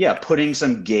 yeah, putting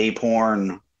some gay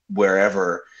porn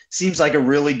wherever seems like a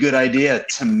really good idea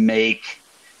to make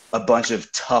a bunch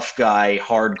of tough guy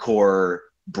hardcore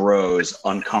bros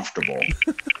uncomfortable.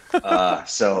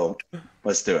 So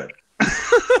let's do it.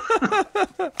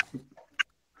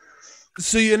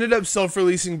 So you ended up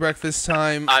self-releasing Breakfast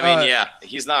Time. I mean, yeah,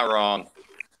 he's not wrong.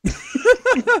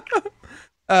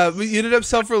 But you ended up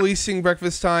self-releasing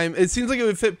Breakfast Time. It seems like it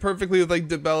would fit perfectly with like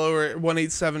DeBello or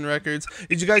 187 Records.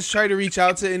 Did you guys try to reach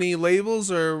out to any labels,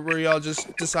 or were y'all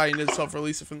just deciding to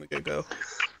self-release it from the get-go?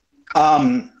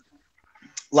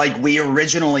 Like, we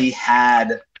originally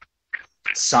had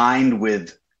signed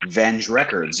with Venge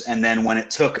Records, and then when it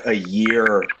took a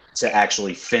year to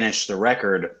actually finish the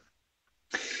record,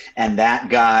 and that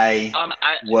guy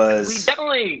we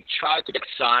definitely tried to get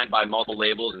signed by multiple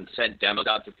labels and sent demos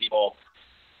out to people.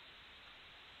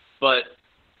 But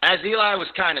as Eli was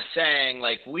kind of saying,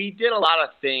 like, we did a lot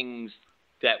of things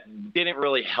that didn't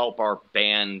really help our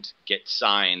band get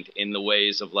signed in the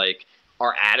ways of, like,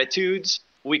 our attitudes.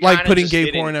 We like putting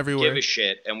gay porn everywhere. Give a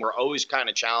shit, and we're always kind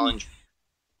of challenging.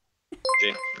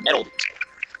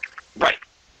 Right.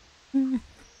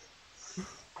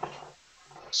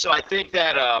 So I think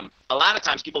that a lot of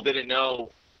times people didn't know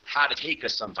how to take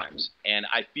us sometimes, and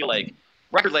I feel like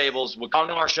record labels would come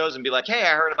to our shows and be like, "Hey,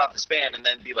 I heard about this band," and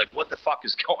then be like, "What the fuck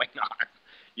is going on?"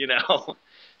 You know?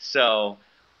 So,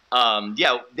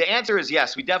 yeah, the answer is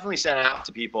yes. We definitely sent it out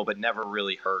to people, but never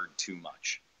really heard too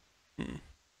much.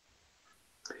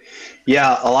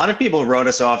 Yeah, a lot of people wrote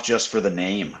us off just for the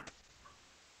name.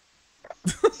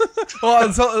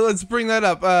 Well, so let's bring that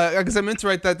up, because I meant to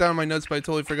write that down in my notes, but I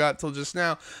totally forgot till just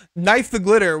now. Knife the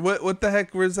Glitter. What the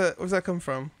heck? Where's that come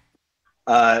from?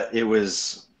 It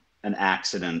was an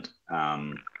accident.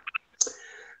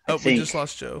 We just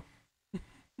lost Joe.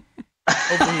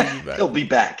 Hopefully he'll be back. He'll be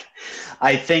back.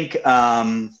 I think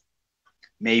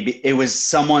maybe it was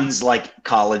someone's like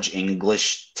college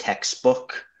English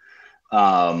textbook.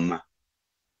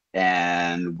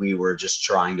 And we were just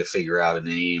trying to figure out a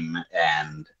name,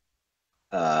 and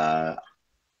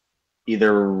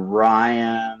either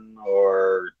Ryan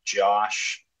or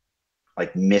Josh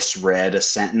like misread a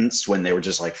sentence when they were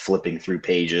just like flipping through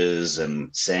pages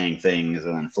and saying things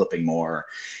and then flipping more,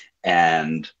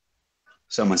 and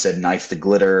someone said "Knife the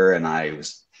Glitter," and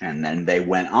then they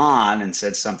went on and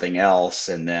said something else,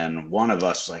 and then one of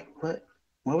us was like,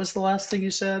 what was the last thing you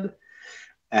said?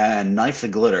 And "Knife the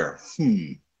Glitter.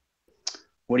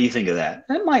 What do you think of that?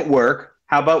 That might work.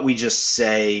 How about we just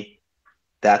say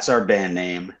that's our band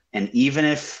name, and even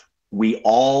if we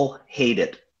all hate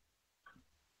it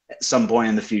at some point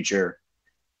in the future,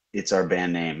 it's our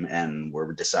band name, and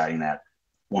we're deciding that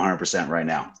 100% right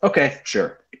now. Okay,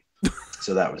 sure.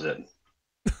 So that was it.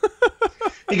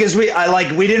 Because we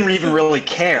didn't even really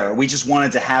care. We just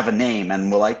wanted to have a name,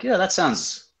 and we're like, yeah, that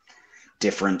sounds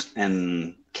different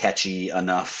and catchy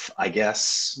enough, I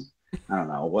don't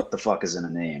know. What the fuck is in a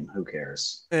name? Who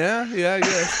cares? Yeah, I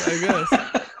guess.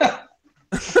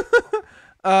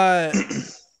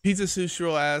 Pizza Sushi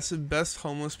Roll asks, best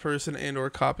homeless person and or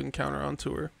cop encounter on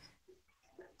tour.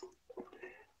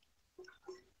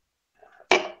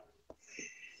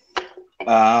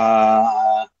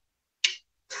 I'll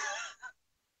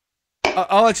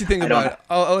let you think about it.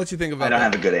 I'll let you think about it. I don't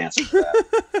have a good answer for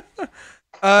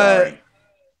that.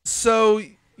 So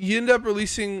you end up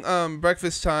releasing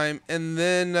Breakfast Time, and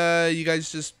then you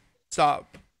guys just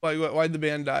stop. Why'd the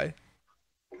band die?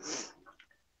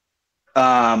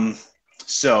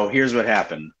 So here's what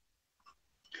happened.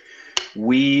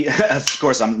 We, of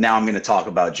course, I'm going to talk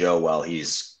about Joe while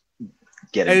he's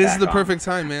getting. Hey, this back is the on. perfect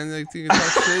time, man. Like, you can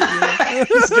talk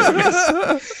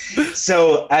straight,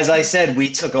 So, as I said,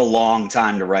 we took a long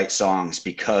time to write songs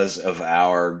because of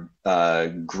our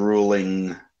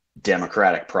grueling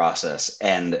democratic process,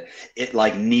 and it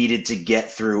like needed to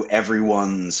get through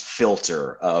everyone's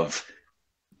filter of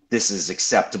this is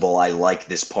acceptable. I like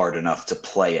this part enough to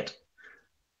play it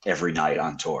every night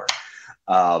on tour.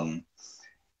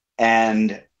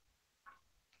 And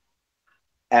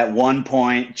at one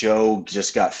point, Joe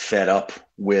just got fed up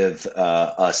with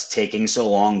us taking so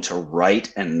long to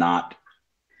write and not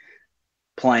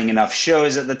playing enough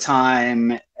shows at the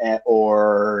time,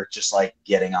 or just like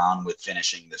getting on with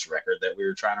finishing this record that we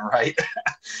were trying to write.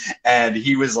 And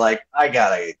he was like, I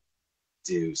gotta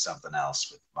do something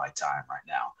else with my time right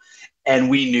now.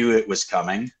 And we knew it was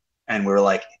coming. And we were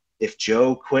like, if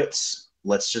Joe quits,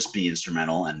 let's just be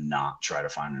instrumental and not try to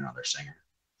find another singer.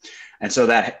 And so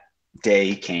that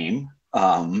day came,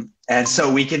 and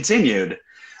so we continued.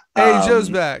 Hey, Joe's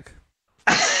back.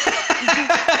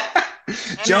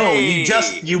 Joe,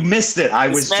 you missed it. I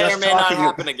was may just or may talking.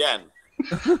 not happen again.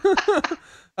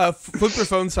 Flip your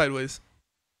phone sideways.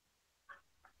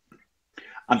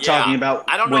 I'm talking about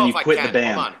I don't know when if you quit I can. the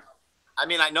band. Hold on. I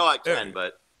mean, I know I can,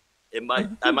 but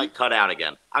I might cut out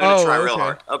again. I'm gonna try real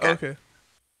hard. Okay.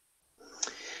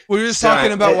 We were just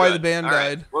talking about why the band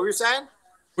died. What were you saying?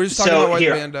 We're just talking about why the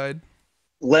band died.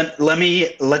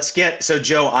 Let's get, so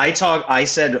Joe, I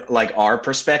said like our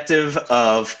perspective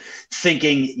of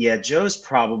thinking, yeah, Joe's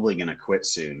probably going to quit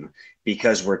soon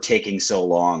because we're taking so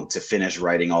long to finish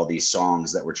writing all these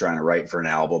songs that we're trying to write for an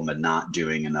album and not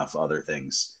doing enough other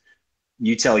things.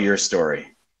 You tell your story,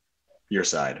 your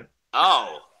side.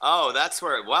 Oh, that's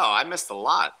where, wow, I missed a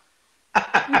lot.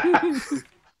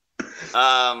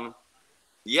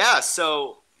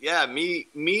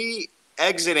 Me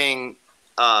exiting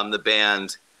the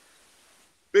band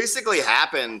basically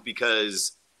happened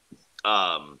because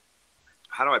how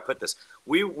do I put this?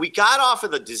 We got off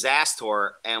of the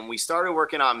Disaster and we started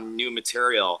working on new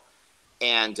material,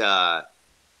 and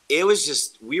it was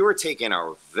just, we were taking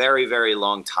a very, very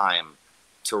long time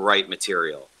to write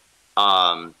material.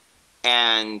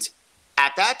 And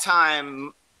at that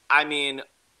time, I mean,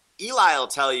 Eli will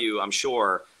tell you, I'm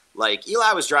sure, like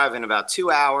Eli was driving about 2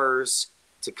 hours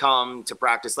to come to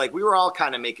practice. Like we were all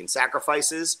kind of making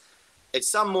sacrifices. It's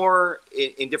some more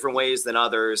in different ways than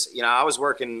others. You know, I was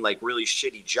working like really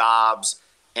shitty jobs,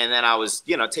 and then I was,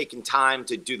 you know, taking time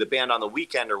to do the band on the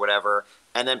weekend or whatever,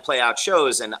 and then play out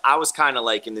shows. And I was kind of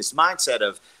like in this mindset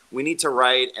of we need to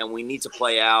write and we need to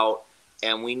play out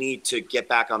and we need to get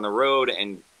back on the road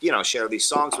and, you know, share these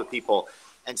songs with people.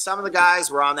 And some of the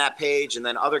guys were on that page, and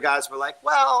then other guys were like,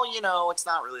 well, you know, it's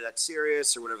not really that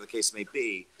serious or whatever the case may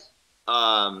be.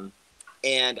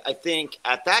 And I think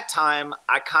at that time,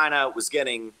 I kind of was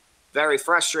getting very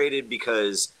frustrated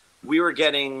because we were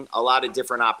getting a lot of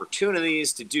different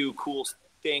opportunities to do cool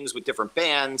things with different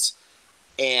bands.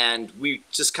 And we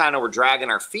just kind of were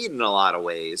dragging our feet in a lot of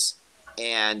ways.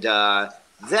 And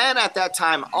then at that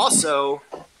time also,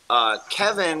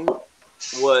 Kevin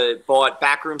bought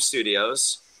Backroom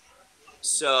Studios.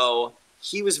 So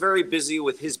he was very busy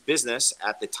with his business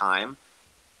at the time.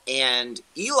 And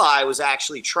Eli was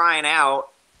actually trying out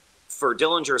for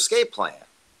Dillinger Escape Plan.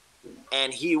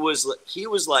 And he was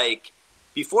like,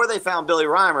 before they found Billy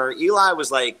Reimer, Eli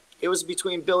was like, it was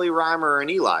between Billy Reimer and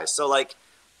Eli. So like,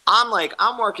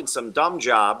 I'm working some dumb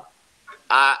job.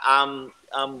 I'm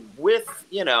with,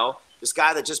 you know, this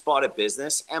guy that just bought a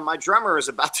business, and my drummer is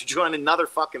about to join another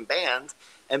fucking band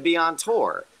and be on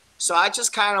tour. So I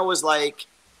just kind of was like,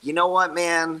 you know what,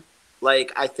 man?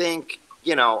 Like, I think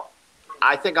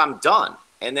I'm done.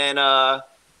 And then I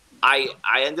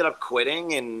ended up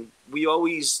quitting, and we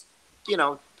always, you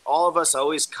know, all of us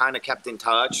always kind of kept in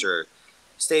touch or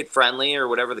stayed friendly or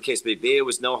whatever the case may be. It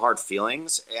was no hard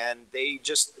feelings, and they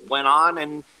just went on,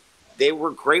 and they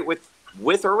were great with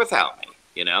or without me,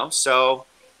 you know? So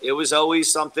it was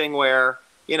always something where,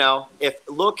 you know, if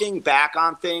looking back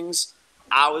on things,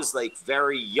 I was like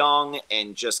very young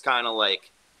and just kind of like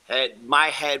my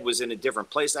head was in a different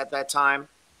place at that time.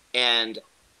 And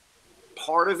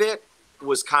part of it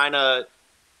was kind of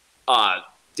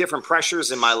different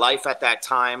pressures in my life at that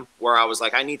time where I was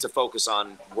like, I need to focus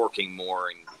on working more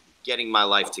and getting my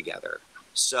life together.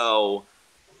 So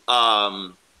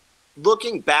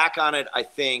looking back on it, I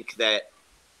think that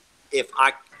if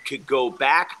I could go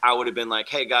back, I would have been like,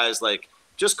 hey guys, like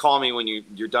just call me when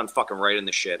you're done fucking writing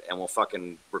the shit and we'll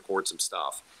fucking record some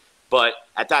stuff. But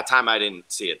at that time, I didn't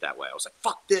see it that way. I was like,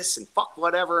 fuck this and fuck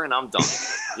whatever, and I'm done,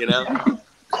 you know?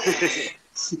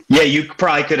 Yeah, you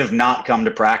probably could have not come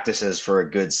to practices for a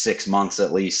good 6 months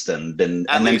at least and then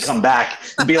come back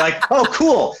and be like, oh,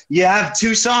 cool, you have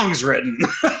 2 songs written.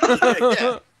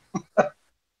 Yeah.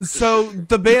 So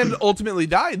the band ultimately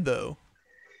died, though.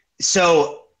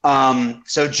 So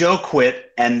Joe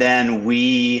quit, and then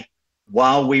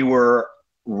while we were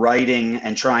writing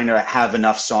and trying to have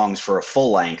enough songs for a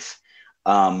full length,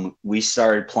 we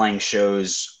started playing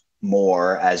shows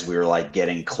more as we were like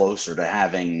getting closer to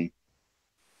having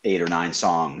 8 or 9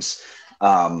 songs.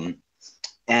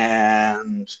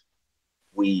 And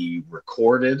we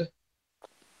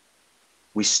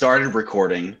started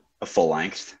recording a full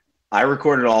length. I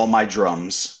recorded all my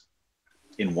drums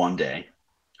in one day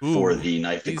for the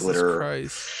Knife to Glitter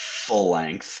full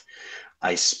length.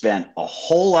 I spent a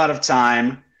whole lot of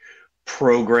time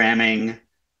programming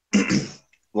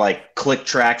like click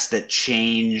tracks that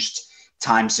changed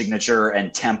time signature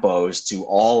and tempos to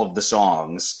all of the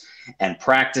songs. and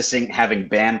practicing, having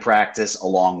band practice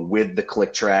along with the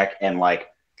click track. And like,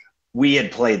 we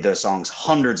had played those songs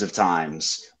hundreds of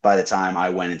times by the time I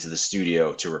went into the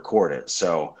studio to record it.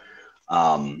 So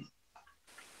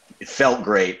it felt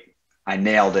great. I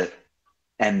nailed it.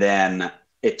 And then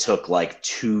it took like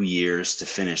 2 years to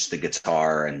finish the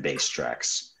guitar and bass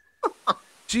tracks.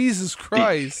 Jesus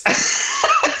Christ.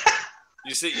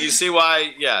 You see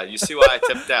why I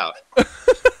tipped out.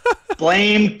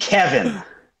 Blame Kevin.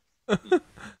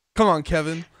 Come on,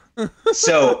 Kevin.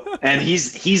 So, and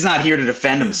he's not here to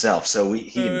defend himself, so he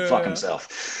can fuck himself.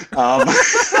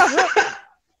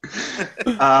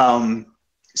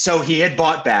 So he had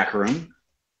bought Backroom.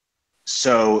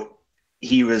 So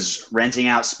he was renting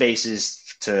out spaces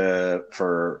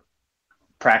for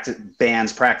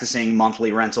bands practicing,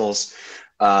 monthly rentals.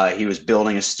 He was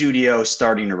building a studio,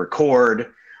 starting to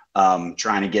record,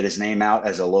 trying to get his name out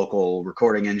as a local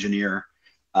recording engineer.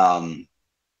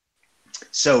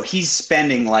 So he's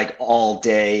spending like all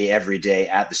day, every day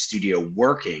at the studio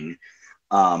working.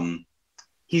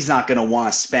 He's not going to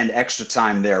want to spend extra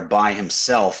time there by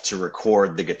himself to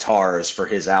record the guitars for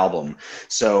his album.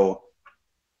 So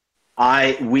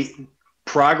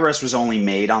progress was only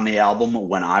made on the album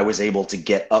when I was able to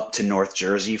get up to North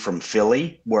Jersey from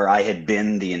Philly, where I had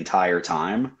been the entire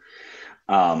time.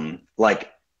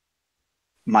 Like,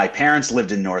 my parents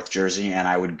lived in North Jersey, and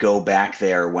I would go back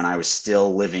there when I was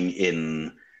still living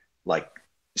in like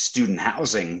student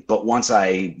housing. But once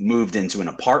I moved into an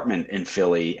apartment in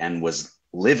Philly and was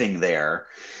living there,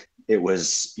 it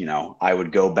was, I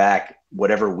would go back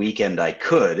whatever weekend I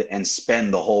could and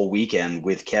spend the whole weekend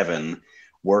with Kevin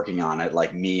working on it,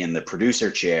 like me in the producer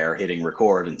chair hitting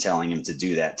record and telling him to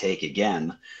do that take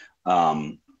again.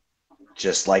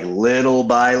 Just like little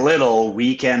by little,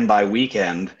 weekend by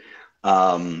weekend,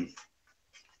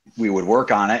 we would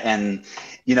work on it. And,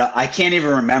 I can't even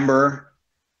remember.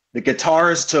 The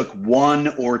guitars took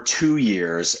 1 or 2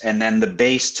 years, and then the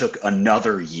bass took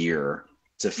another year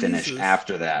to finish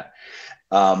after that.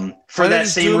 For that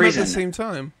same reason. At the same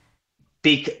time.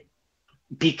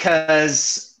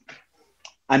 Because,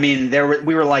 I mean,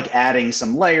 we were like adding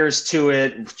some layers to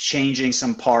it, changing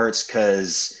some parts,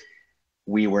 because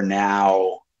we were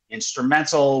now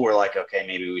instrumental. We're like, okay,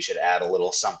 maybe we should add a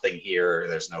little something here.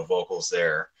 There's no vocals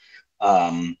there.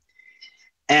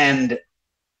 And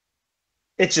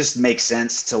it just makes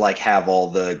sense to like have all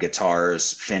the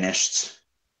guitars finished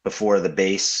before the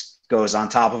bass goes on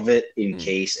top of it in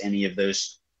case any of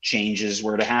those changes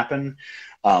were to happen,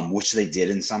 which they did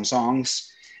in some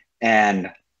songs.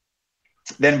 And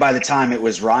then by the time it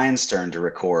was Ryan's turn to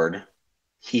record,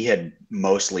 he had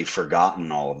mostly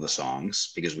forgotten all of the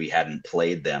songs because we hadn't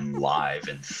played them live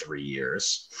in 3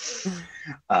 years.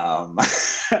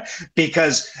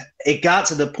 Because it got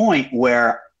to the point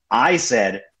where I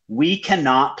said, we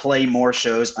cannot play more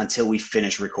shows until we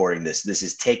finish recording this. This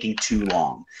is taking too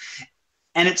long.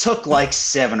 And it took like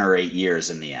 7 or 8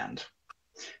 years in the end.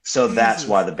 So that's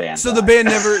why the band died. The band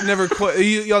never quit.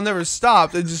 Y'all never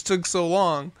stopped. It just took so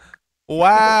long.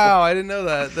 Wow, I didn't know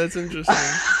that. That's interesting.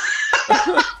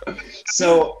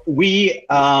 So we,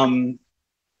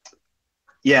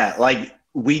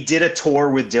 we did a tour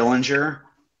with Dillinger.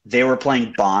 They were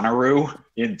playing Bonnaroo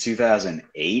in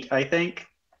 2008, I think,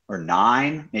 or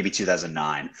 9, maybe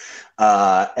 2009.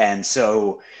 And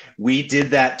so we did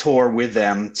that tour with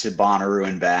them to Bonnaroo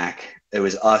and back. It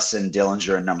was us and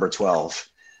Dillinger and Number 12.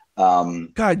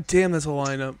 God damn, that's a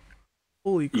lineup.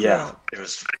 Holy crap. Yeah, it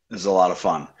was a lot of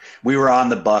fun. We were on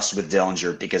the bus with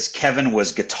Dillinger because Kevin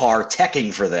was guitar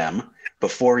teching for them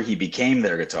before he became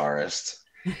their guitarist,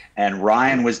 and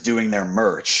Ryan was doing their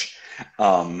merch.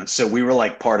 So we were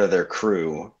like part of their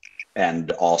crew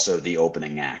and also the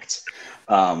opening act.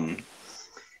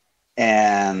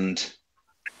 And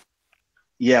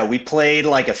yeah, we played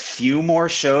like a few more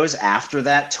shows after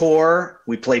that tour.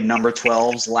 We played Number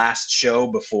 12's last show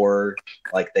before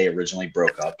like they originally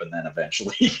broke up and then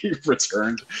eventually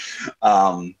returned,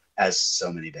 as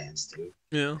so many bands do.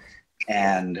 Yeah.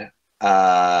 And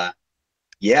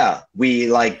we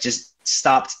like just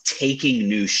stopped taking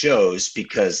new shows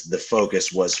because the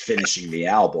focus was finishing the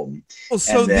album. Well,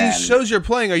 so these shows you're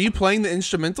playing, are you playing the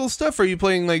instrumental stuff, or are you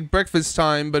playing like Breakfast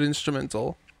Time but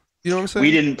instrumental? You know what I'm saying? We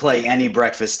didn't play any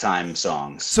Breakfast Time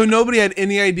songs. So nobody had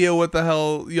any idea what the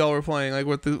hell y'all were playing, like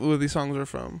what these songs were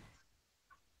from.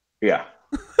 Yeah.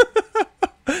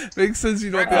 Makes sense. You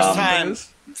don't Breakfast Time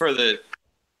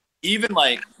even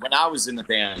like when I was in the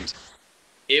band,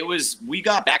 we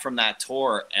got back from that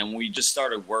tour and we just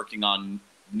started working on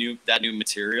new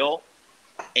material,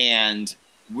 and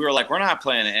we were like, we're not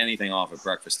playing anything off of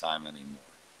Breakfast Time anymore.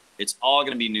 It's all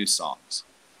going to be new songs.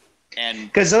 And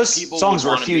because those songs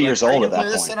were a few years old at that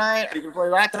point. Tonight? Are you gonna play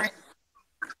that tonight?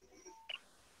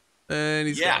 And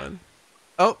he's gone.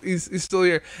 Oh, he's still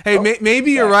here. Hey,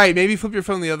 maybe you're right. Maybe flip your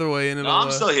phone the other way and it'll. No,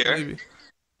 I'm still here. Maybe.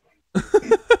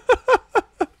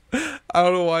 I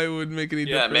don't know why it would make any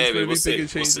difference. Yeah, maybe. We'll see. We'll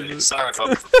see. Sorry if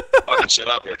I'm fucking shit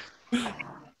up here.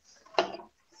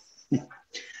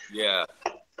 Yeah.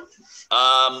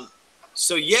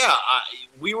 So yeah,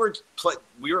 we were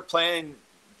playing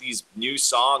these new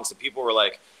songs, and people were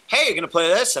like, "Hey, you're gonna play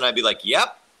this?" And I'd be like,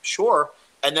 "Yep, sure."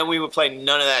 And then we would play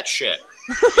none of that shit,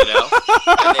 you know.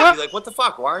 And they'd be like, "What the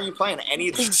fuck? Why aren't you playing any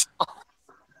of these songs?"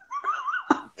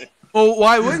 Well,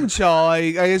 why wouldn't y'all?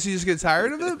 I guess you just get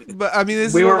tired of it. But I mean,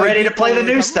 we were ready to play the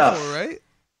new stuff, right?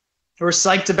 We're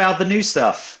psyched about the new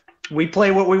stuff. We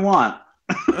play what we want.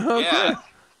 Okay. Yeah.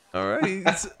 All right.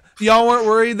 Y'all weren't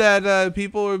worried that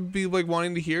people would be like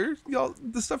wanting to hear y'all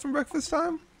the stuff from Breakfast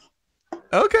Time?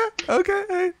 Okay.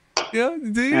 Hey. Yeah.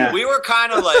 Yeah. We were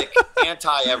kind of like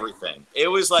anti everything. It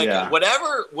was like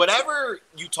whatever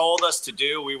you told us to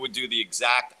do, we would do the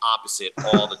exact opposite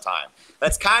all the time.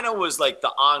 That's kind of was like the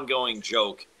ongoing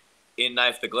joke in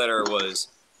Knife the Glitter was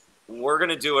we're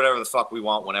gonna do whatever the fuck we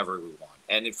want whenever we want,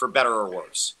 and for better or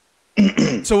worse.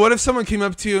 So what if someone came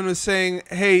up to you and was saying,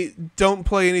 "Hey, don't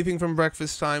play anything from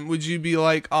Breakfast Time"? Would you be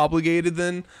like obligated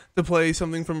then to play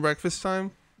something from Breakfast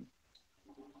Time?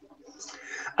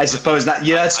 I suppose not.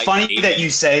 Yeah, it's funny that you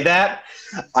say that.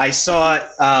 I saw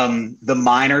the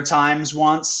Minor Times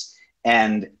once,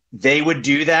 and they would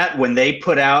do that when they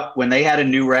had a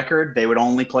new record. They would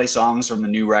only play songs from the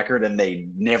new record, and they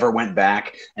never went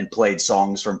back and played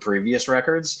songs from previous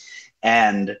records.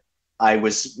 And I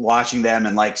was watching them,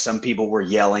 and like some people were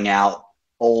yelling out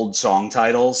old song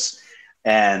titles,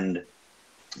 and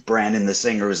Brandon, the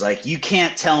singer, was like, "You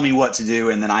can't tell me what to do."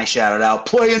 And then I shouted out,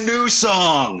 "Play a new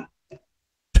song."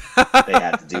 They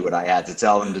had to do what I had to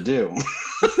tell them to do.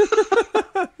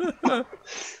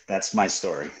 That's my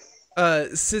story.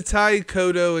 Sitai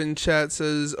Kodo in chat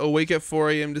says, "Awake at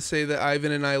 4 a.m. to say that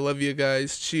Ivan and I love you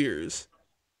guys. Cheers."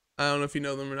 I don't know if you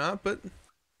know them or not, but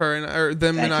her and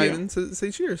them Thank and you. Ivan say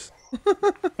cheers.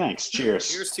 Thanks. Cheers.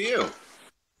 Cheers to you.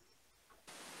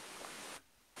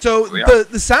 So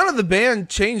the sound of the band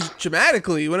changed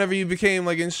dramatically whenever you became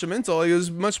like instrumental. It was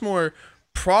much more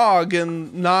prog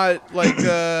and not like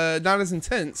not as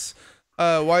intense.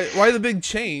 Why the big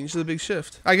change, the big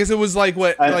shift? I guess it was like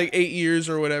like 8 years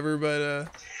or whatever, but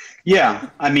yeah,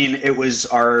 I mean, it was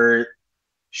our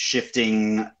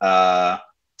shifting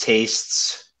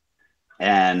tastes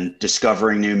and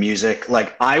discovering new music.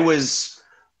 Like I was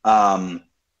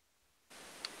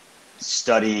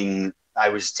studying, I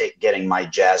was getting my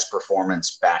jazz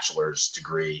performance bachelor's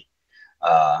degree,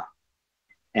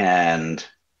 and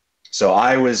so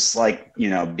I was like,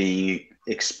 being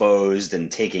exposed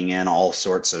and taking in all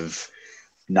sorts of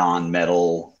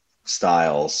non-metal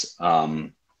styles,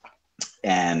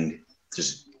 and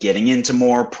just getting into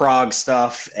more prog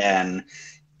stuff and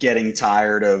getting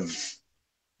tired of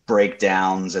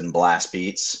breakdowns and blast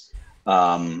beats.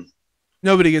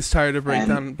 nobody gets tired of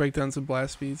breakdowns and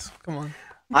blast beats. Come on.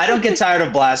 I don't get tired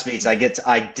of blast beats. I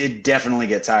did definitely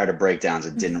get tired of breakdowns.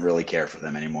 I didn't really care for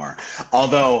them anymore.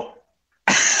 Although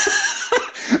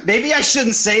maybe I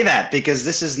shouldn't say that because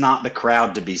this is not the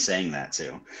crowd to be saying that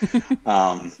to.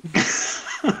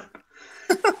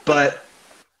 But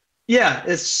yeah,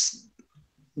 it's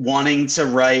wanting to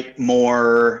write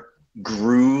more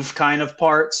groove kind of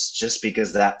parts just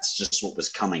because that's just what was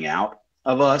coming out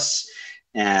of us,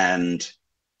 and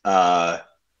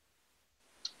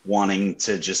wanting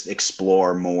to just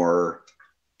explore more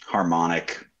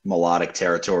harmonic melodic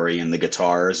territory in the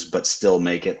guitars, but still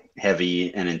make it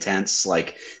heavy and intense.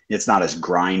 Like it's not as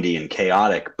grindy and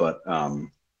chaotic, but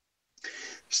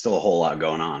still a whole lot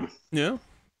going on. Yeah.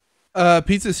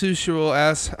 Pizza Sushi will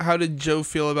ask, how did Joe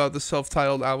feel about the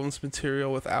self-titled album's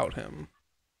material without him?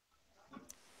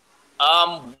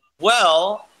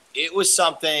 Well, it was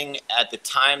something at the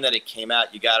time that it came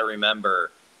out. You got to remember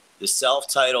the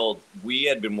self-titled, we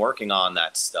had been working on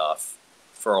that stuff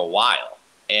for a while,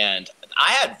 and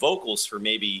I had vocals for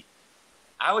maybe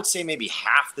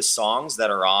half the songs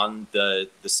that are on the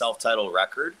self-titled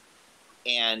record.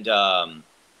 And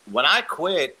when I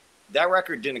quit, that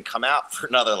record didn't come out for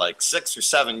another like 6 or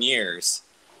 7 years.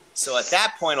 So at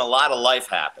that point, a lot of life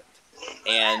happened.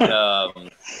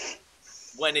 And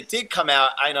when it did come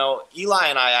out, I know Eli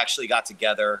and I actually got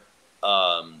together,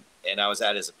 and I was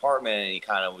at his apartment, and he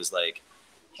kind of was like,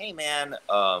 "Hey man,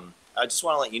 I just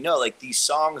want to let you know, like, these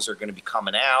songs are going to be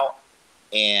coming out."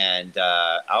 And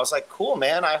I was like, "Cool,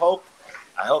 man. I hope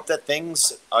that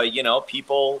things,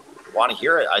 people want to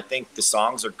hear it. I think the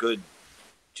songs are good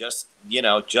just, you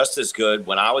know, just as good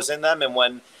when I was in them and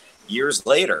when years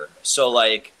later. So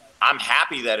like, I'm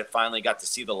happy that it finally got to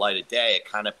see the light of day. It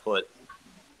kind of put,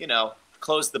 you know,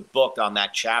 closed the book on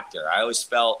that chapter. I always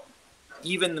felt,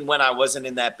 even when I wasn't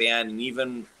in that band and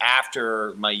even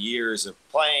after my years of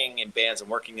playing in bands and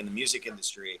working in the music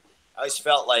industry, I always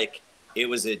felt like it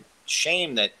was a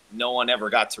shame that no one ever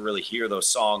got to really hear those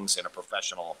songs in a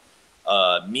professional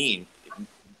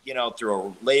you know, through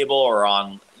a label or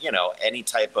on, you know, any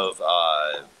type of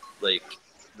like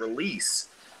release.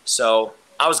 So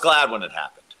I was glad when it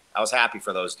happened. I was happy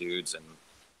for those dudes. And,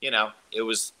 you know, it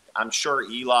was, I'm sure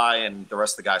Eli and the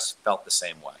rest of the guys felt the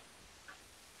same way.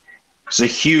 It's a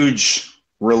huge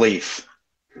relief.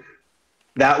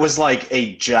 That was like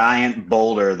a giant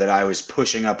boulder that I was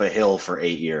pushing up a hill for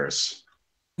 8 years.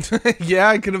 Yeah,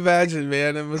 I can imagine,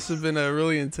 man. It must have been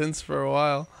really intense for a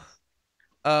while.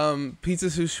 Pizza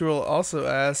Sushroll also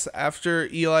asks, after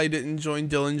Eli didn't join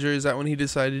Dillinger, is that when he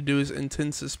decided to do his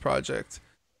Intensis project?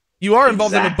 You are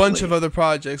involved in a bunch of other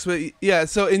projects, but yeah,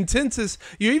 so Intensis,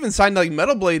 you're even signed to like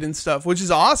Metal Blade and stuff, which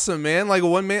is awesome, man. Like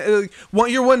a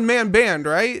your one-man band,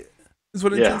 right? Is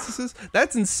what Intensis is?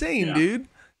 That's insane, dude.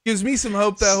 Gives me some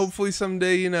hope that hopefully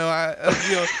someday, you know,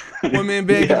 one-man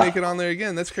band can make it on there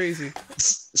again. That's crazy.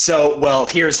 So, well,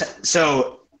 that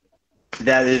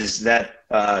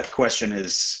question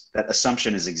is, that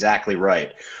assumption is exactly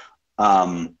right.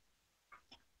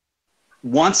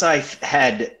 Once I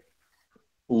had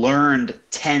learned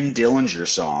 10 Dillinger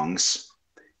songs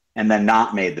and then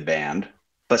not made the band,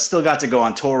 but still got to go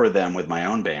on tour with them with my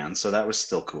own band, so that was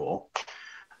still cool.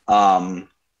 I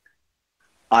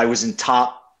was in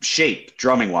top shape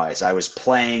drumming wise. I was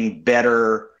playing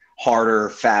better, harder,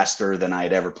 faster than I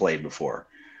had ever played before.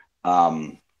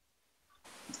 I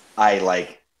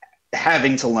like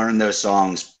having to learn those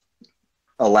songs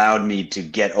allowed me to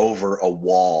get over a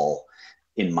wall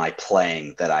in my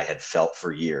playing that I had felt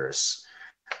for years.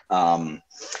 And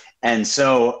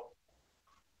so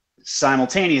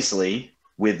simultaneously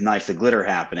with Knife the Glitter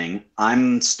happening,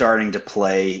 I'm starting to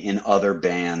play in other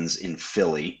bands in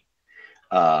Philly,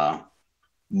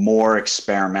 more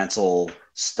experimental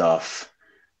stuff.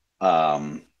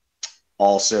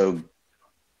 Also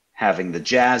having the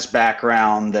jazz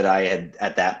background that I had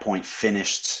at that point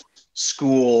finished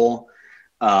school.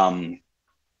 I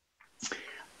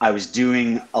was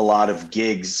doing a lot of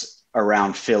gigs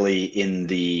around Philly in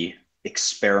the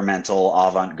experimental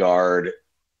avant-garde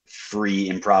free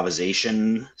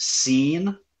improvisation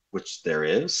scene, which there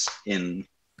is in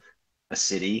a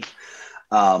city.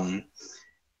 And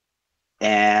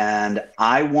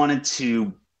I wanted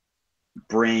to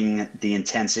bring the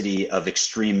intensity of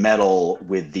extreme metal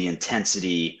with the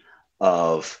intensity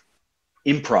of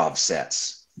improv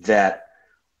sets that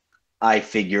I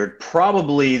figured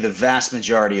probably the vast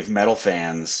majority of metal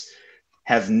fans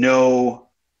have no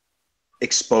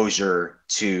exposure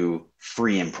to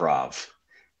free improv,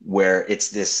 where it's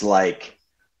this like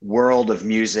world of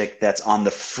music that's on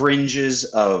the fringes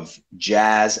of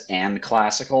jazz and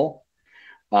classical.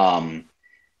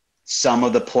 Some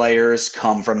of the players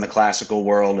come from the classical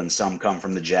world and some come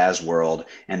from the jazz world,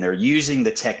 and they're using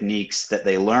the techniques that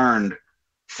they learned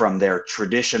from their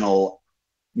traditional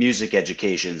music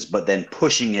educations, but then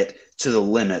pushing it to the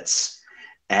limits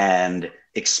and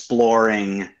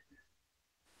exploring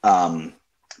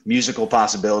musical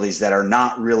possibilities that are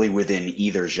not really within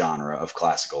either genre of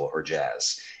classical or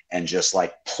jazz, and just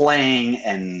like playing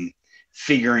and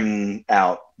figuring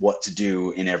out what to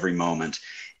do in every moment.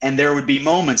 And there would be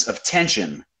moments of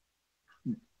tension,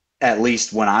 at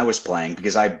least when I was playing,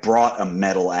 because I brought a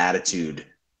metal attitude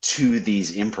to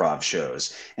these improv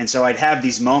shows. And so I'd have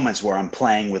these moments where I'm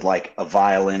playing with like a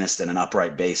violinist and an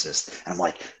upright bassist, and I'm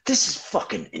like, this is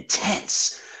fucking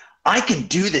intense. I can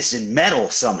do this in metal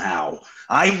somehow.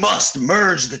 I must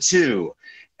merge the two.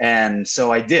 And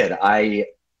so I did. I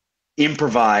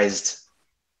improvised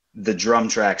the drum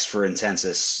tracks for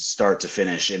Intensis start to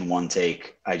finish in one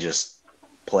take. I just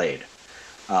played.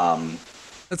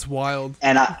 That's wild.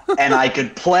 And I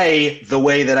could play the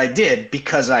way that I did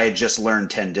because I had just learned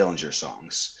 10 Dillinger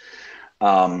songs.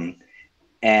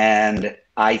 And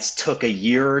I took a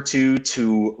year or two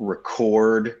to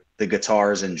record the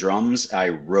guitars and drums. I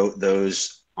wrote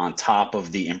those on top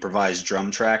of the improvised drum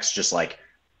tracks, just like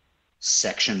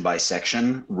section by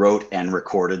section, wrote and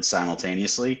recorded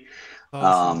simultaneously.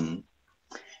 Awesome.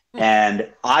 And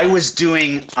I was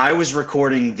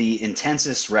recording the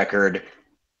Intensis record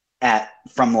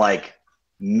from like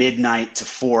midnight to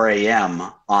 4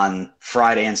 a.m. on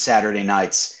Friday and Saturday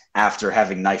nights after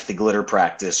having Knife the Glitter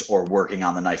practice or working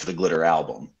on the Knife the Glitter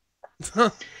album.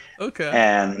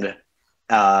 Okay.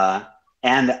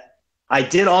 And I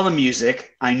did all the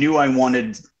music. I knew I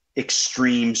wanted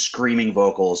extreme screaming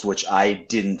vocals, which I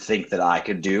didn't think that I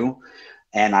could do.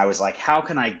 And I was like, how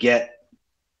can I get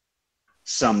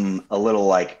a little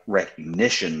like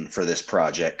recognition for this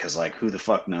project? Because like, who the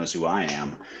fuck knows who I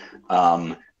am?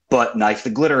 But Knife the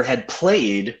Glitter had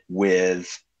played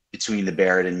with Between the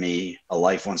Barrett and Me, A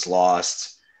Life Once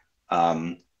Lost,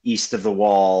 East of the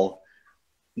Wall,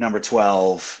 Number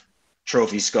 12,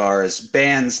 Trophy Scars,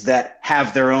 bands that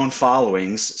have their own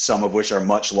followings, some of which are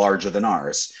much larger than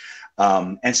ours.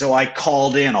 And so I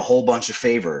called in a whole bunch of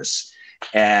favors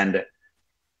and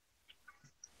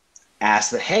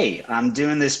asked that, hey, I'm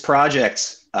doing this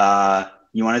project.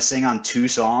 You want to sing on 2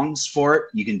 songs for it?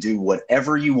 You can do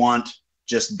whatever you want,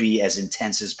 just be as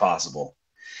intense as possible.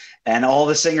 And all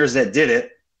the singers that did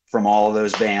it from all of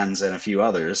those bands and a few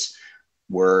others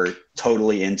were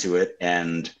totally into it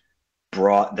and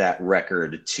brought that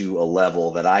record to a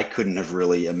level that I couldn't have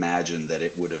really imagined that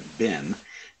it would have been.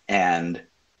 And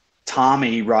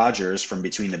Tommy Rogers from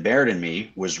Between the Barrett and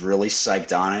Me was really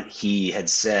psyched on it. He had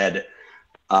said,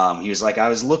 he was like, I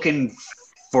was looking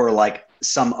for like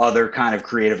some other kind of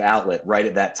creative outlet right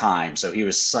at that time. So he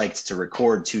was psyched to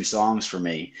record 2 songs for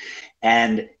me.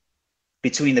 And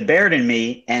Between the Barrett and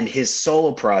Me and his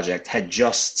solo project had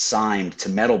just signed to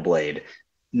Metal Blade.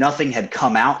 Nothing had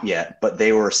come out yet, but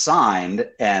they were signed,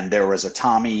 and there was a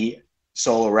Tommy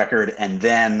solo record, and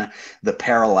then the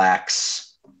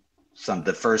Parallax,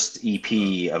 the first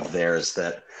EP of theirs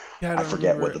that I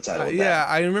forget what the title of that. Yeah,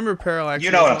 I remember Parallax.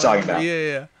 You know what I'm talking about.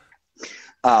 Yeah.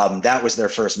 That was their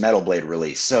first Metal Blade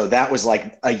release. So that was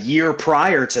like a year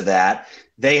prior to that.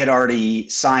 They had already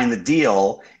signed the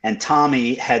deal, and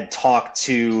Tommy had talked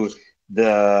to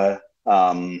the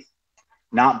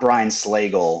not Brian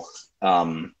Slagle,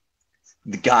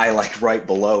 the guy like right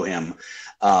below him,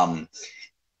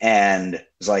 and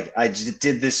was like, I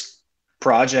did this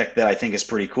project that I think is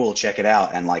pretty cool. Check it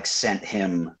out, and like sent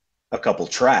him a couple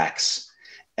tracks.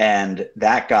 And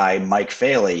that guy, Mike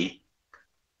Faley,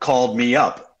 called me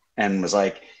up and was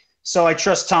like, so I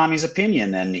trust Tommy's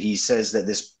opinion, and he says that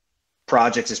this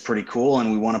project is pretty cool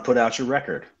and we want to put out your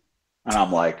record. And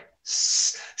I'm like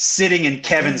sitting in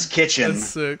Kevin's kitchen. That's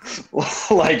sick.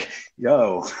 Like,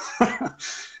 yo.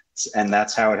 And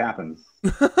that's how it happened.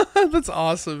 That's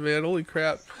awesome, man. Holy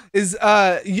crap.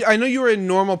 I know you were in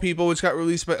Normal People, which got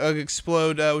released by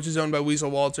Explode, which is owned by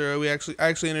Weasel Walter. I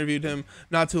actually interviewed him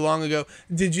not too long ago.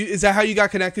 Is that how you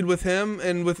got connected with him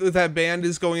and with that band,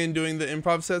 is going and doing the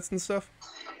improv sets and stuff?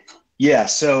 Yeah,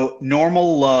 so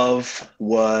Normal Love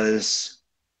was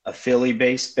a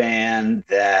Philly-based band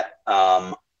that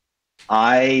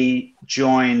I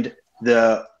joined.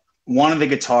 One of the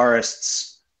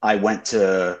guitarists I went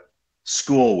to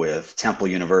school with, Temple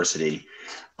University,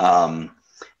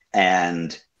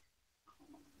 and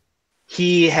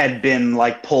he had been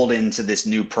like pulled into this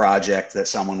new project that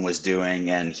someone was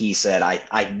doing, and he said,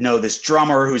 I know this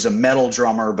drummer who's a metal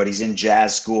drummer, but he's in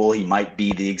jazz school. He might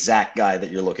be the exact guy that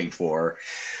you're looking for.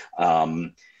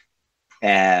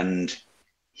 And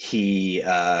he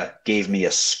gave me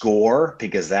a score,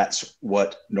 because that's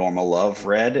what Normal Love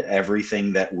read.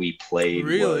 Everything that we played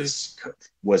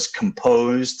was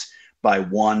composed by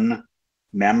one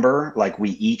member. Like,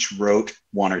 we each wrote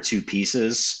 1 or 2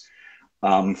 pieces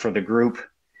for the group,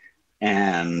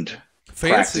 and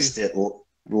practiced it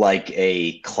like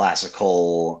a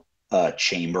classical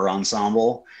chamber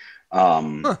ensemble.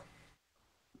 But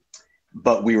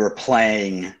we were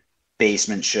playing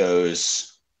basement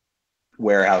shows,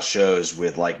 warehouse shows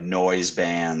with like noise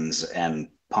bands and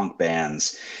punk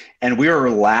bands, and we were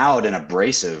loud and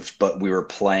abrasive, but we were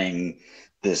playing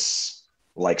this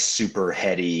like super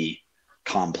heady,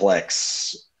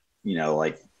 complex,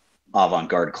 like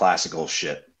avant-garde classical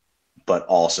shit, but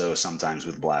also sometimes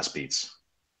with blast beats.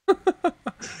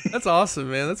 That's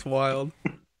awesome, man. That's wild.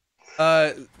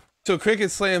 So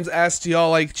Cricket Slams asked, do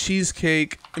y'all like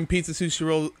cheesecake and pizza sushi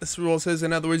roll? Says,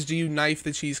 in other words, do you knife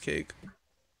the cheesecake?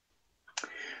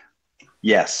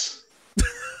 Yes.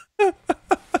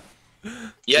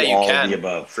 Yeah, you all can. Of the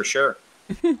above. For sure.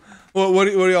 Well, what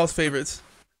are y'all's favorites?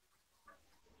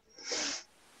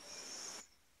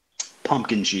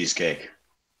 Pumpkin cheesecake.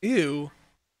 Ew.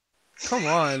 Come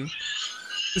on.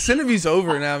 This interview's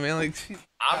over now, man. Like,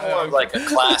 I'm more of like a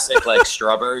classic like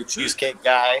strawberry cheesecake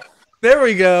guy. There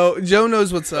we go. Joe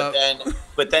knows what's up.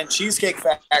 But then Cheesecake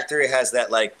Factory has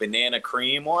that like banana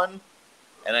cream one,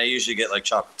 and I usually get like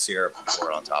chocolate syrup and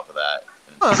pour it on top of that.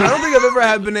 I don't think I've ever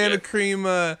had banana cream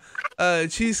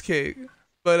cheesecake,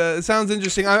 but it sounds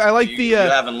interesting. I like you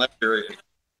haven't lived through it.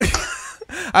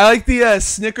 I like the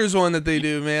Snickers one that they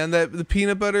do, man. The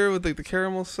peanut butter with like the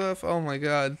caramel stuff. Oh my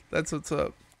god, that's what's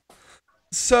up.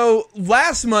 So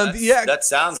last month, that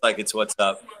sounds like it's what's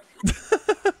up.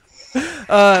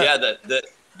 The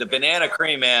banana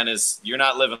cream, man, is you're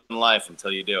not living life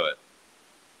until you do it.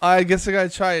 I guess I gotta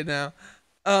try it now.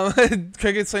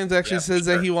 Cricket Slams actually says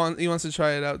that he wants to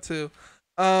try it out too.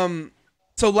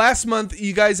 So last month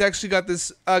you guys actually got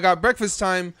this got Breakfast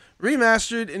Time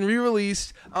remastered and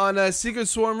re-released on Secret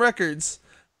Swarm Records.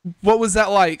 What was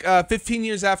that like? 15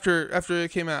 years after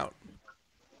it came out.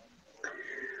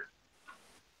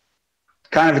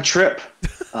 Kind of a trip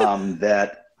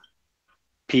that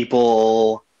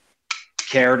people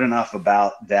cared enough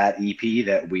about that EP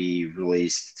that we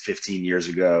released 15 years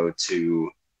ago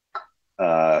to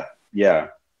put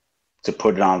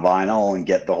it on vinyl and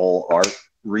get the whole art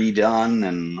redone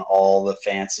and all the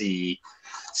fancy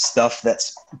stuff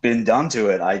that's been done to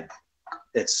it.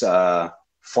 It's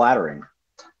flattering,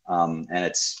 and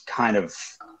it's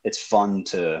fun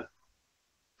to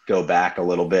go back a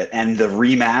little bit. And the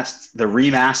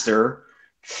remaster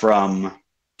from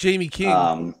Jamie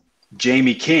King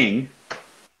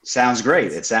sounds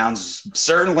great. It sounds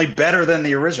certainly better than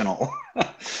the original.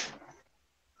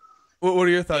 What are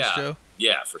your thoughts, Joe?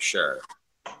 Yeah, for sure.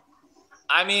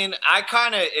 I mean,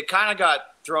 it kind of got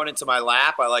thrown into my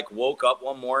lap. I woke up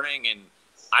one morning and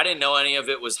I didn't know any of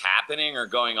it was happening or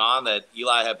going on, that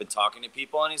Eli had been talking to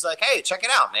people, and he's like, "Hey, check it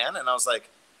out, man." And I was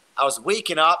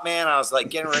waking up, man. I was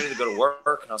getting ready to go to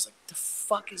work, and I was like, "The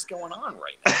fuck is going on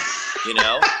right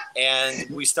now?" And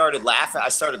we started laughing. I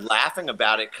started laughing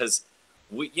about it because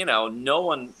no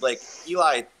one,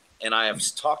 Eli and I have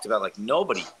talked about,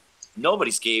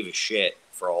 nobody's gave a shit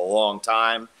for a long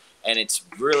time. And it's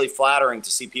really flattering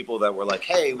to see people that were like,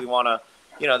 "Hey, we want to,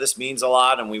 this means a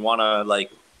lot, and we want to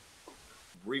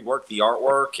rework the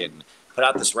artwork and put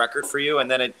out this record for you." And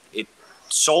then it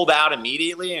sold out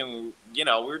immediately, and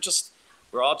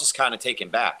we're all just kind of taken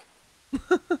back.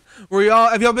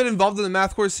 Have y'all been involved in the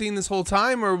mathcore scene this whole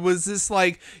time, or was this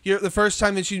the first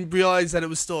time that you realized that it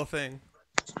was still a thing?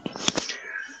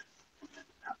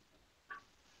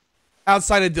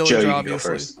 Outside of Dillinger, Joe, you obviously.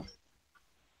 go first.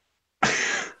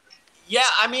 Yeah,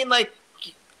 I mean,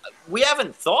 we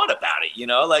haven't thought about it,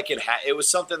 it was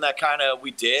something that kind of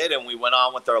we did, and we went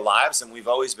on with our lives, and we've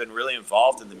always been really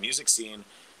involved in the music scene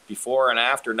before and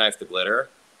after Knife to Glitter,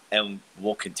 and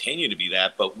we'll continue to be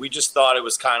that. But we just thought it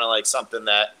was kind of something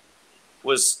that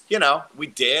was, we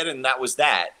did, and that was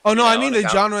that. Oh no, I mean the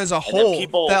genre as a whole.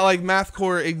 People, that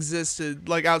mathcore existed,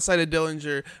 outside of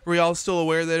Dillinger. Were y'all still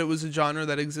aware that it was a genre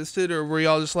that existed, or were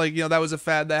y'all just that was a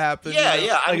fad that happened?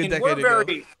 Yeah. I mean, we're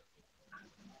very.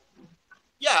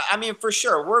 Yeah, I mean, for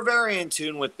sure, we're very in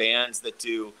tune with bands that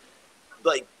do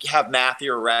have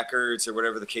mathier records or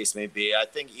whatever the case may be. I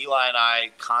think Eli and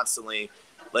I constantly,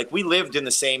 we lived in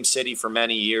the same city for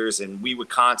many years, and we would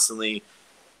constantly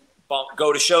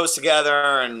go to shows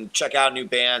together and check out new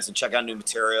bands and check out new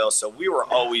material. So we were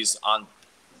always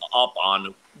up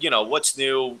on what's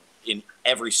new in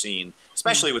every scene,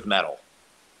 especially with metal.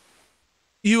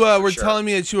 You were telling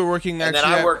me that you were working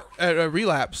actually at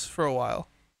Relapse for a while.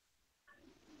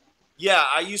 Yeah,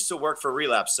 I used to work for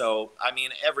Relapse. So, I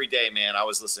mean, every day, man, I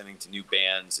was listening to new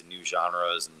bands and new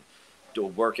genres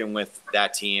and working with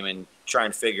that team and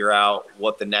trying to figure out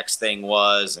what the next thing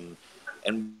was. And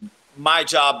my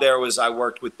job there was I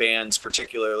worked with bands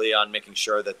particularly on making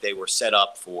sure that they were set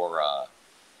up for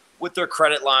with their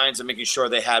credit lines and making sure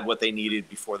they had what they needed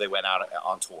before they went out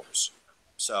on tours.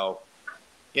 So,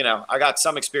 I got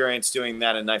some experience doing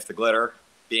that in Knife to Glitter,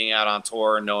 being out on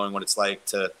tour and knowing what it's like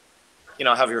to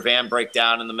have your van break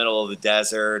down in the middle of the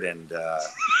desert and,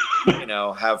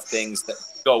 have things that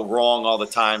go wrong all the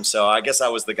time. So I guess I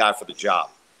was the guy for the job.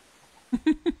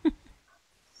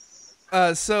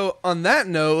 So on that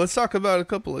note, let's talk about a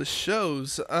couple of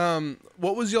shows.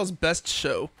 What was y'all's best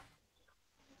show?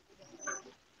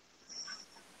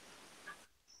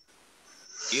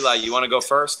 Eli, you want to go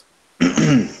first?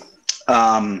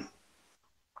 I'm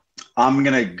going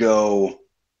to go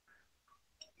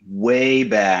way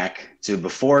back to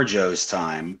before Joe's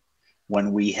time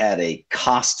when we had a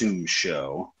costume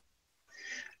show.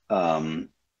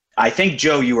 I think,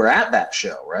 Joe, you were at that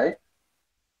show, right?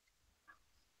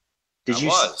 I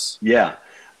was. Yeah.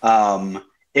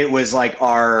 It was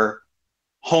our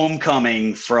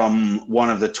homecoming from one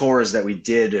of the tours that we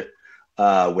did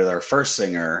with our first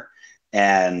singer,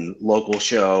 and local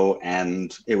show,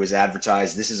 and it was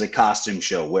advertised, "This is a costume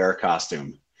show, wear a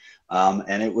costume."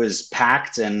 And it was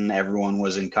packed and everyone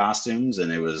was in costumes,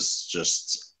 and it was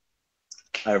just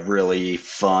a really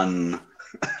fun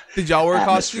Did y'all wear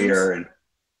atmosphere. costumes? And,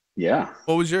 yeah.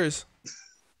 What was yours?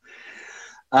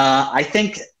 I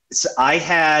think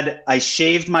I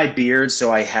shaved my beard,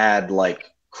 so I had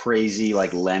crazy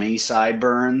like Lenny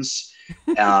sideburns.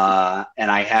 And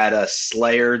I had a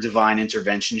Slayer Divine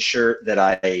Intervention shirt that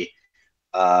I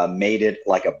made it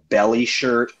like a belly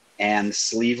shirt and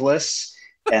sleeveless.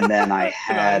 And then I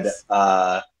had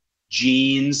Nice.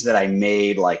 jeans that I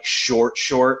made like short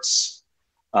shorts.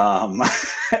 And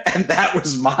that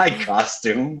was my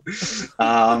costume.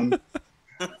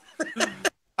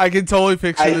 I can totally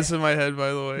picture this in my head, by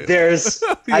the way. There's,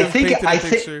 You I just think, painted a I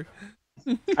think, picture.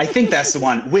 I think that's the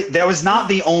one. That was not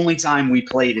the only time we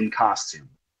played in costume.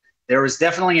 There was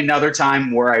definitely another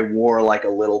time where I wore like a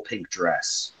little pink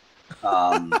dress.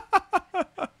 And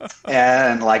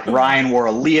like Ryan wore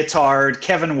a leotard.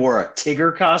 Kevin wore a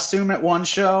Tigger costume at one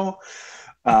show.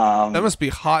 That must be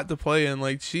hot to play in.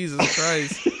 Like, Jesus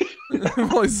Christ.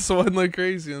 I'm always sweating like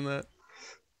crazy in that.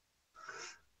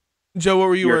 Joe, what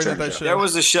were you wearing at that show? There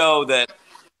was a show that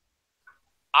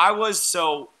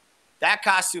that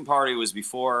costume party was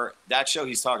before, that show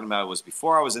he's talking about was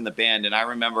before I was in the band, and I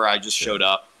remember I just showed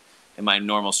up in my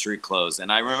normal street clothes,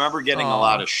 and I remember getting a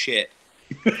lot of shit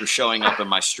for showing up in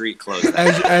my street clothes.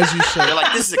 As you should. They're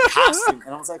like, this is a costume.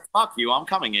 And I was like, fuck you, I'm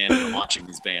coming in and watching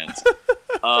these bands.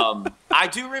 I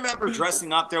do remember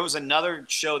dressing up. There was another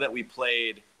show that we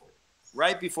played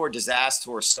right before Disaster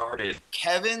Tour started.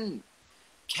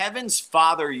 Kevin's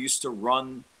father used to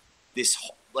run this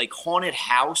like haunted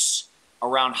house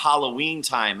around Halloween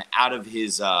time out of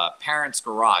his parents'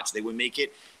 garage. They would make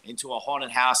it into a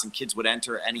haunted house and kids would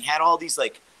enter. And he had all these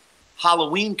like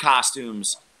Halloween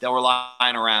costumes that were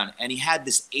lying around. And he had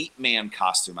this 8-man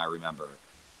costume, I remember.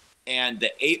 And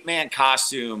the 8-man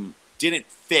costume didn't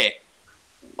fit.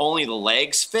 Only the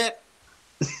legs fit.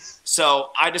 So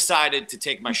I decided to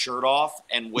take my shirt off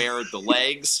and wear the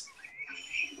legs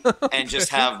and just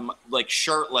have like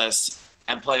shirtless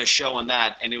and play a show on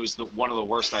that. And it was one of the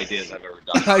worst ideas I've ever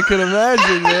done. I could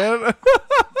imagine, man.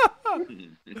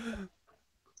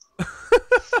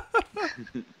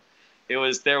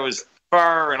 There was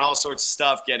fur and all sorts of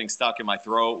stuff getting stuck in my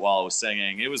throat while I was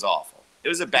singing. It was awful. It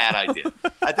was a bad idea.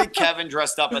 I think Kevin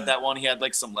dressed up at that one. He had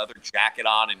like some leather jacket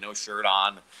on and no shirt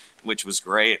on, which was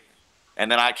great.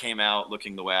 And then I came out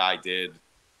looking the way I did,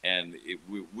 and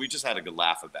we just had a good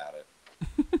laugh about it.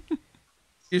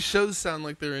 Your shows sound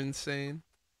like they're insane.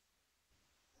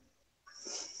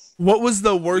 What was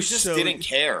the worst show? We just didn't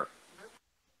care.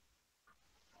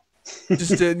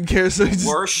 Just didn't care. So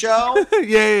worst show?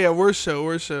 Yeah. Worst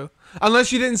show.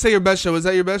 Unless you didn't say your best show. Was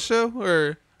that your best show,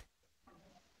 or?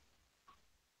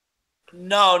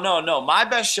 No. My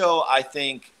best show, I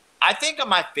think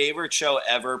my favorite show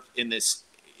ever in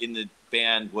the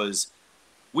band was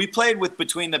we played with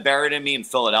Between the Buried and Me in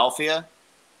Philadelphia.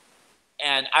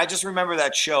 And I just remember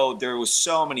that show. There was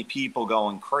so many people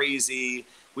going crazy.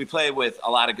 We played with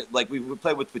a lot of we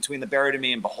played with Between the Buried and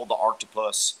Me and Behold the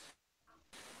Octopus.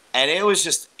 And it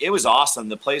was awesome.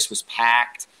 The place was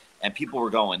packed and people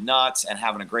were going nuts and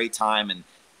having a great time. And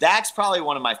that's probably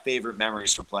one of my favorite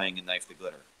memories from playing in Knife to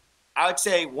Glitter. I would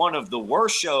say one of the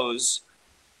worst shows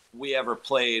we ever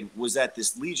played was at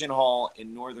this Legion Hall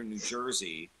in northern New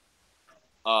Jersey.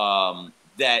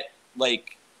 That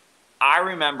like, I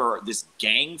remember this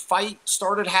gang fight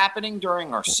started happening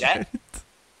during our set.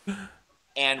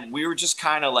 And we were just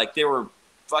kind of like, there were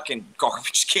fucking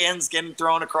garbage cans getting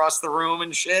thrown across the room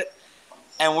and shit.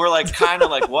 And we're like, kind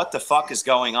of like, what the fuck is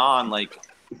going on? Like,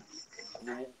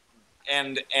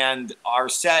 and our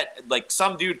set, like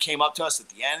some dude came up to us at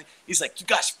the end. He's like, you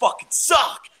guys fucking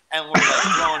suck. And we're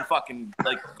like throwing fucking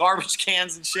like garbage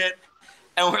cans and shit.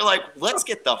 And we're like, let's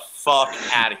get the fuck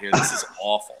out of here. This is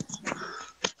awful.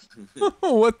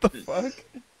 What the fuck?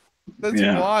 That's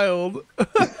wild.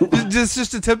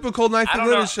 just a typical Knife to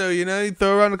Glitter show, you know? You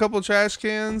throw around a couple of trash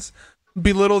cans,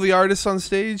 belittle the artists on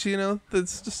stage, you know?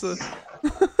 That's just a...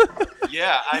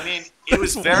 Yeah, I mean, it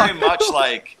was very much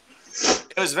like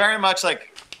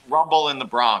Rumble in the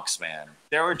Bronx, man.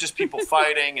 There were just people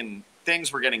fighting and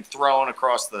things were getting thrown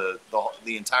across the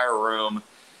entire room.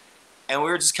 And we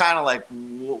were just kind of like,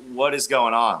 what is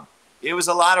going on? It was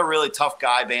a lot of really tough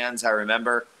guy bands, I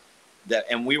remember.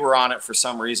 And we were on it for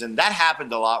some reason. That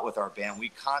happened a lot with our band. We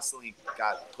constantly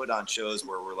got put on shows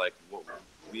where we're like, well,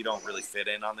 we don't really fit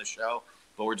in on this show,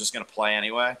 but we're just going to play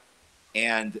anyway.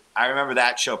 And I remember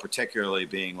that show particularly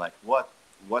being like, what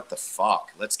the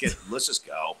fuck? Let's just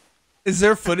go. Is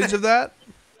there footage of that?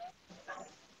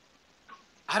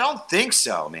 I don't think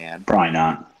so, man. Probably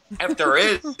not. If there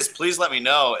is, please let me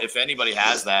know. If anybody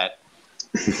has that,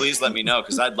 please let me know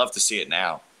because I'd love to see it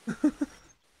now.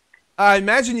 I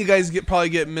imagine you guys probably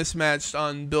get mismatched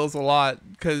on bills a lot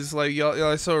because like y'all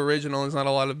are so original. There's not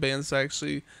a lot of bands to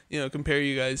actually compare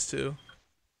you guys to.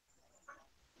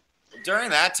 during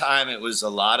that time, it was a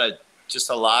lot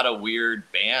of weird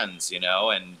bands,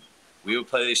 and we would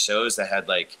play these shows that had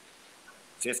like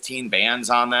 15 bands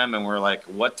on them, and we're like,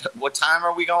 what time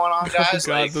are we going on, guys?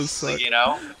 God, like, those suck.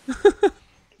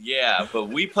 Yeah, but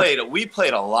we played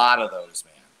a lot of those,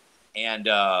 man.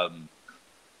 And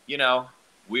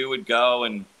we would go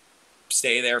and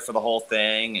stay there for the whole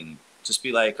thing and just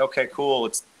be like, okay, cool,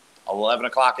 it's 11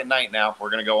 o'clock at night now, we're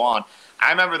gonna go on. I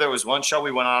remember there was one show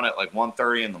we went on at like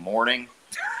 1:30 in the morning.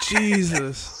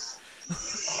 Jesus.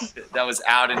 That was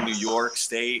out in New York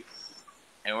State.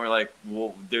 And we're like,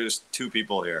 well, there's 2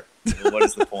 people here. Well, what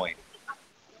is the point?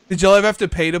 Did y'all ever have to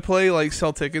pay to play, like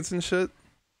sell tickets and shit?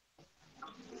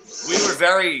 We were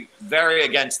very, very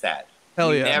against that.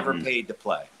 Hell yeah. We never paid to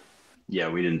play. Yeah,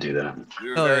 we didn't do that. We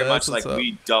were very much like,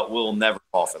 we'll never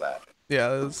fall for that. Yeah,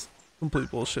 that was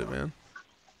complete bullshit, man.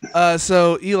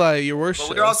 So Eli, your worst show.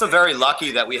 But we were also very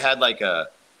lucky that we had like a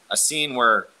scene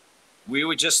where we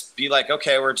would just be like,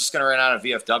 okay, we're just going to rent out a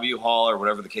VFW hall or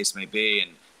whatever the case may be,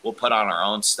 and we'll put on our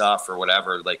own stuff or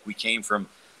whatever. Like, we came from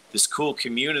this cool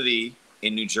community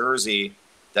in New Jersey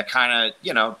that kind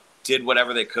of, did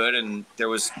whatever they could, and there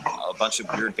was a bunch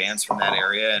of weird bands from that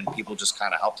area, and people just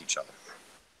kind of helped each other.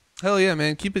 Hell yeah,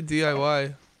 man. Keep it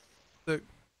DIY. Sick.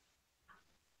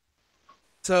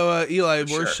 So, Eli,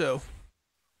 worst show.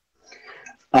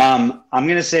 I'm going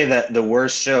to say that the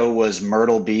worst show was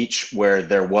Myrtle Beach, where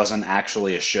there wasn't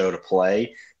actually a show to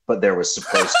play, but there was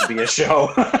supposed to be a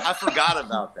show. I forgot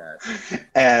about that.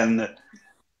 And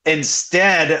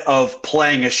instead of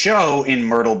playing a show in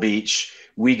Myrtle Beach,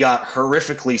 we got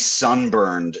horrifically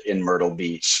sunburned in Myrtle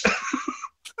Beach.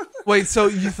 Wait, so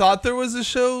you thought there was a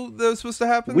show that was supposed to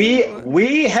happen?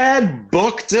 We had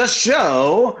booked a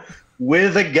show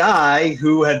with a guy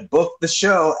who had booked the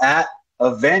show at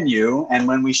a venue, and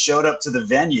when we showed up to the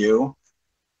venue,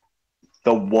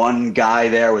 the one guy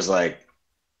there was like,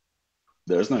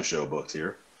 there's no show booked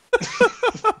here.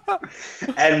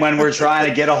 And when we're trying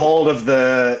to get a hold of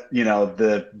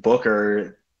the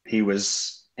booker, he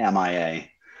was MIA.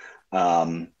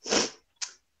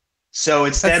 So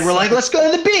instead we're like, let's go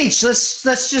to the beach. Let's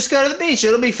just go to the beach.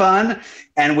 It'll be fun.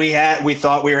 And we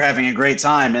thought we were having a great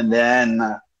time. And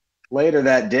then later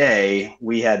that day,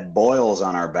 we had boils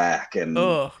on our back, and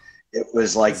it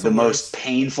was like the most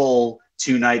painful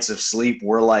 2 nights of sleep.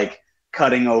 We're like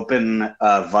cutting open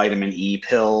vitamin E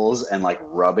pills and like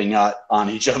rubbing on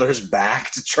each other's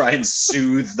back to try and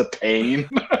soothe the pain.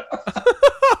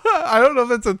 I don't know if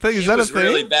that's a thing. Is that a thing? It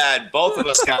was really bad. Both of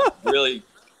us got really.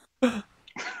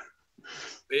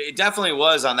 It definitely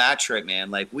was on that trip, man.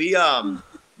 Like we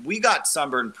got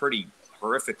sunburned pretty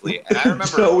horrifically, and I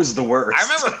remember that was the worst. I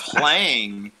remember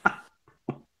playing,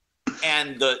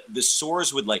 and the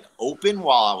sores would like open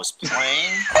while I was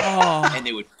playing, and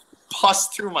they would pus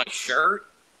through my shirt.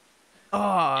 And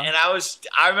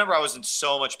I remember I was in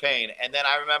so much pain, and then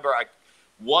I remember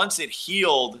once it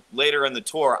healed later in the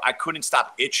tour, I couldn't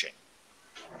stop itching.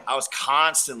 I was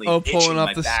constantly itching pulling off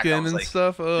my the back. skin and like,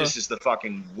 stuff. This is the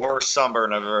fucking worst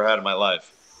sunburn I've ever had in my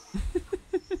life.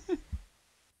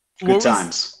 Good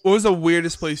times. What was the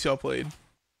weirdest place y'all played?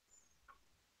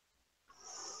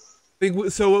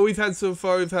 So what we've had so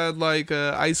far, we've had like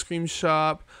a ice cream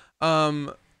shop.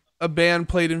 A band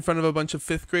played in front of a bunch of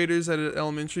 5th graders at an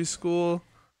elementary school.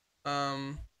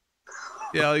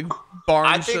 Yeah, like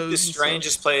barn shows. I think the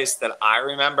strangest place that I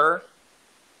remember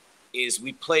is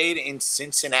we played in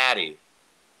Cincinnati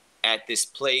at this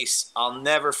place. I'll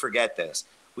never forget this.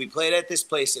 We played at this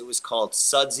place. It was called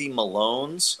Sudsy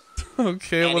Malone's.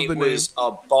 Okay, I love the name. It was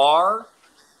a bar.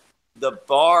 The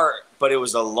bar, but it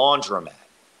was a laundromat.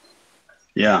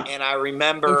 Yeah. And I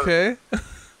remember. Okay.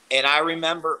 And I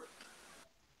remember.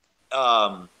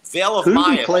 Veil of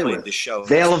Maya played the show.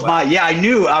 Veil of Maya. Yeah, I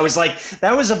knew. I was like,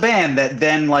 that was a band that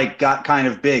then like got kind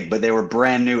of big, but they were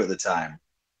brand new at the time.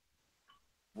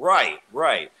 Right.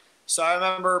 So I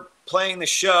remember playing the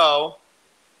show,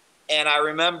 and I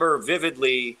remember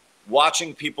vividly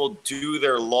watching people do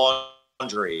their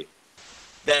laundry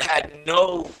that had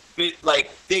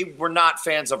they were not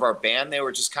fans of our band. They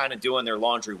were just kind of doing their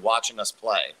laundry, watching us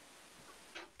play,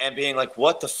 and being like,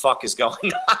 what the fuck is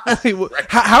going on?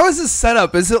 How is this set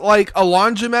up? Is it like a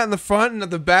laundromat in the front, and at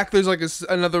the back there's like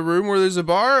another room where there's a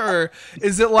bar? Or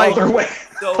is it like other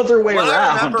way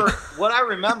around? What I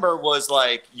remember was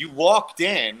like you walked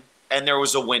in and there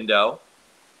was a window,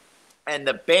 and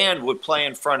the band would play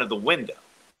in front of the window.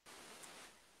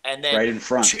 And then right in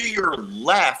front. To your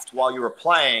left while you were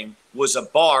playing was a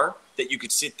bar that you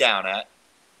could sit down at.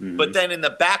 But then in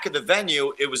the back of the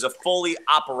venue, it was a fully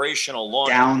operational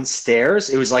laundry.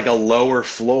 Downstairs? It was like a lower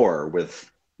floor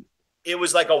with... It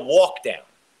was like a walk down.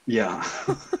 Yeah.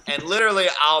 And literally,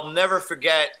 I'll never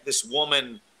forget this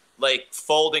woman like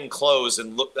folding clothes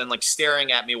and like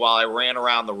staring at me while I ran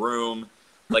around the room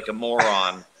like a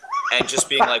moron, and just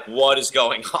being like, "What is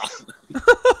going on?"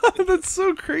 That's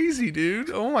so crazy, dude.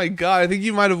 Oh my god, I think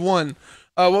you might have won.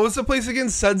 What was the place again?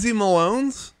 Sudsy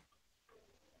Malone's?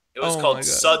 It was called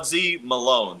Sudsy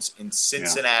Malone's in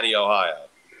Cincinnati, Ohio.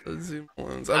 Sudsy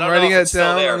Malone's. I'm writing it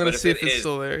down. I'm going to see if it's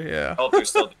still there. Yeah. I hope they're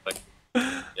still doing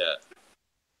it. Yeah.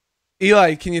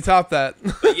 Eli, can you top that?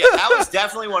 But yeah, that was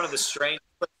definitely one of the strange.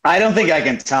 I don't think I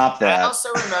can top that. I also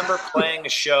remember playing a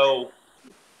show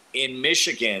in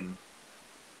Michigan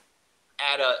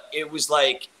it was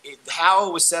like, how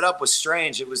it was set up was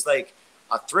strange. It was like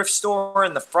a thrift store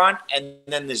in the front, and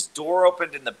then this door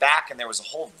opened in the back, and there was a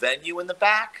whole venue in the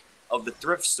back of the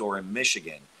thrift store in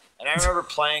Michigan. And I remember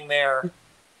playing there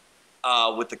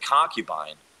with the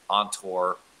Concubine on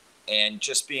tour, and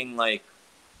just being like,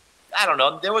 I don't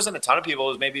know, there wasn't a ton of people. It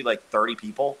was maybe like 30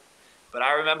 people. But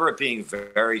I remember it being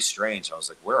very strange. I was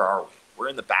like, where are we? We're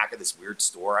in the back of this weird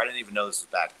store. I didn't even know this was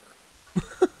back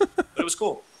there. But it was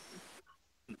cool.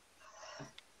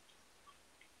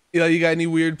 Yeah, you got any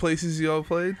weird places you all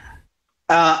played?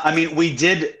 I mean, we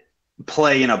did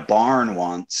play in a barn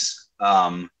once.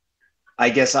 I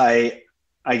guess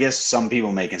some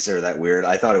people may consider that weird.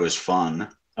 I thought it was fun.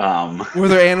 Were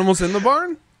there animals in the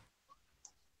barn?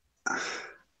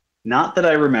 Not that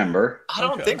I remember. I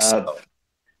don't think so.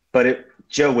 But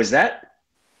Joe,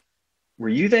 were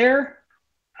you there?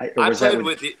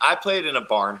 I played in a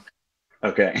barn.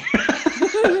 Okay.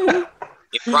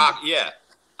 Yeah.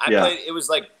 Played. It was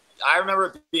like, I remember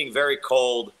it being very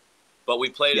cold, but we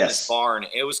played in this barn.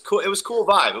 It was cool. It was a cool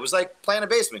vibe. It was like playing a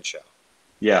basement show.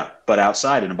 Yeah, but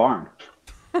outside in a barn.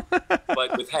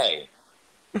 But with hay.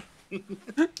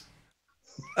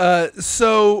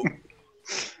 So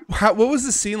what was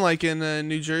the scene like in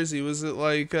New Jersey? Was it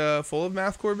like full of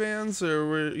mathcore bands, or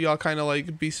were y'all kind of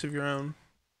like beasts of your own?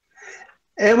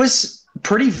 It was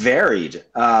pretty varied.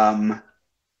 The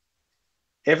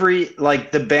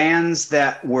bands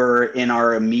that were in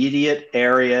our immediate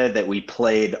area that we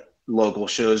played local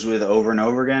shows with over and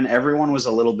over again, everyone was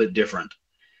a little bit different.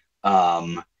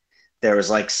 There was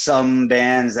like some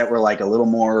bands that were like a little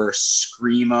more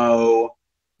screamo,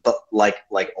 but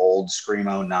like old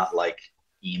screamo, not like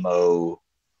emo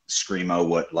screamo,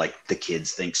 what like the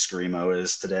kids think screamo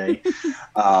is today.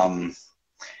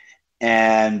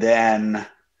 And then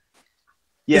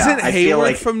isn't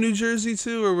Hayward from New Jersey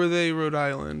too, or were they Rhode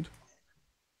Island?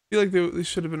 I feel like they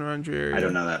should have been around your area. I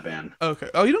don't know that band. Okay.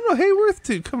 Oh, you don't know Hayworth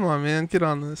too? Come on, man, get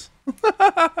on this.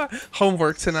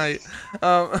 Homework tonight.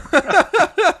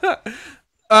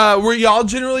 Were y'all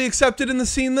generally accepted in the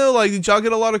scene though? Like, did y'all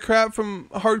get a lot of crap from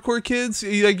hardcore kids?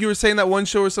 Like you were saying that one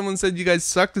show where someone said you guys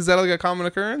sucked. Is that like a common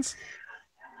occurrence?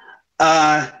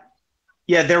 Yeah,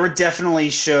 there were definitely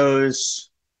shows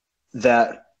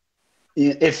that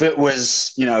if it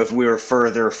was, if we were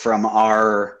further from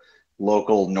our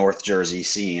local North Jersey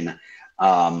scene,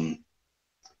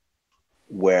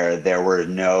 where there were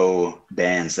no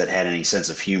bands that had any sense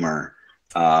of humor,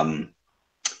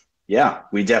 yeah,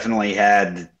 we definitely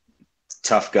had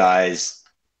tough guys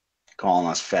calling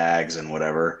us fags and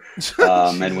whatever.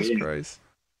 And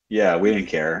we didn't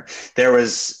care.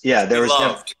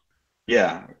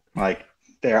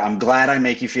 I'm glad I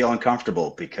make you feel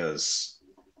uncomfortable because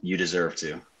you deserve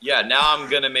to. Yeah, now I'm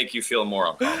gonna make you feel more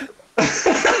uncomfortable.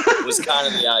 Was kind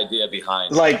of the idea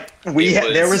behind it.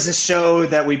 There was a show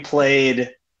that we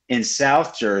played in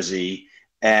South Jersey,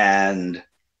 and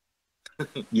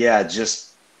yeah,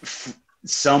 just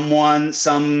some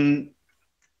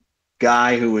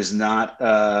guy who was not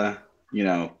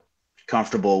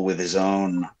comfortable with his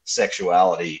own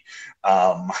sexuality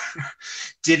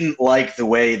didn't like the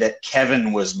way that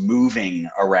Kevin was moving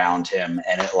around him,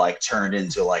 and it like turned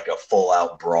into like a full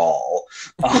out brawl.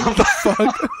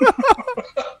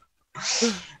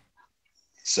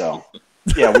 So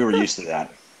yeah, we were used to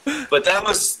that. But that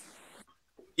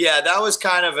was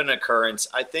kind of an occurrence.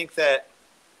 I think that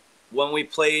when we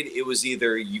played, it was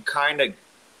either you kind of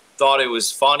thought it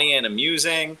was funny and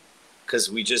amusing because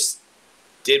we just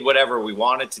did whatever we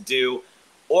wanted to do,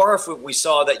 or if we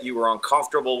saw that you were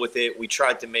uncomfortable with it, we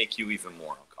tried to make you even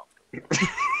more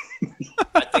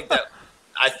uncomfortable.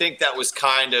 I think that was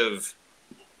kind of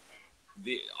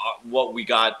the what we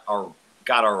got our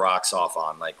rocks off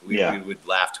on. Like we would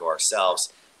laugh to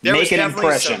ourselves. Make an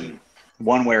impression,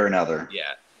 one way or another.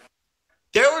 Yeah,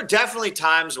 there were definitely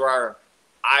times where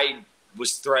I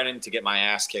was threatened to get my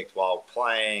ass kicked while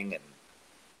playing, and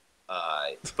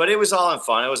but it was all in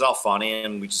fun. It was all funny,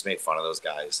 and we just made fun of those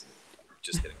guys. And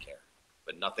just didn't care.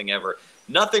 but nothing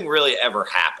really ever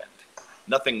happened.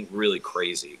 Nothing really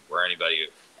crazy where any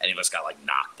of us got like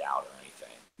knocked out or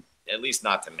anything. At least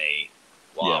not to me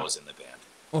while I was in the band.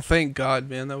 Well, thank God,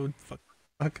 man. That would fuck.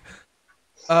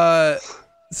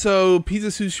 So Pizza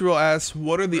Sushi Roll asks,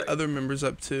 what are the other members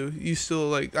up to? You still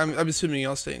like? I'm assuming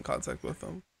y'all stay in contact with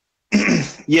them.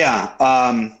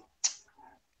 Yeah.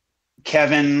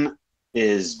 Kevin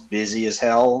is busy as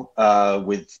hell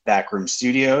with Backroom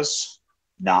Studios,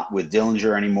 not with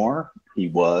Dillinger anymore. He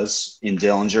was in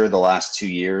Dillinger the last 2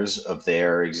 years of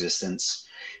their existence,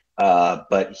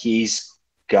 but he's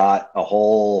got a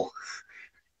whole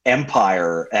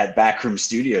empire at Backroom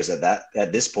Studios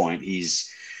at this point. He's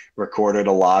recorded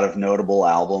a lot of notable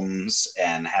albums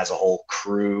and has a whole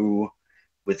crew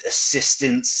with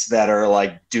assistants that are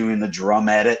like doing the drum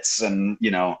edits and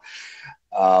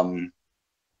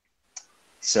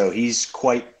so he's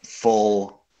quite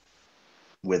full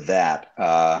with that.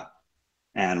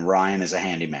 And Ryan is a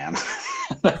handyman.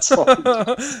 That's all.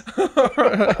 All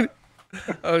right.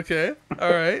 Okay.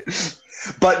 All right.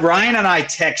 But Ryan and I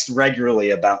text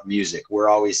regularly about music. We're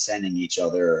always sending each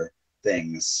other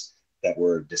things that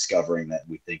we're discovering that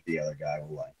we think the other guy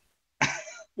will like.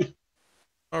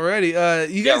 Alrighty.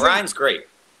 You guys. Yeah, Ryan's great.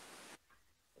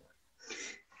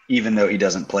 Even though he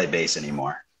doesn't play bass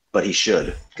anymore, but he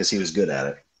should because he was good at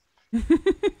it.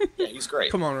 Yeah, he's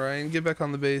great. Come on, Ryan, get back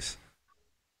on the bass.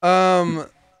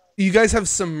 You guys have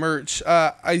some merch.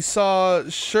 I saw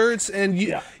shirts, and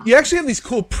you actually have these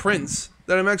cool prints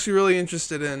that I'm actually really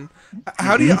interested in.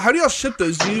 How do y'all ship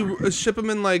those? Do you ship them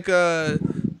in like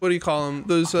what do you call them?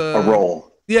 Those a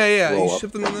roll. Yeah. Roll You up.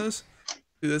 ship them in those?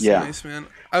 Dude, that's nice, man.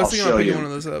 I was thinking about picking one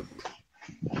of those up.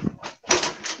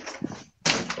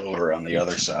 Over on the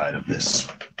other side of this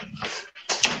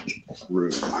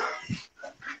room.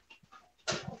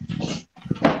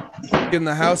 Getting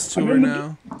the house tour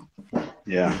now.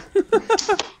 Yeah.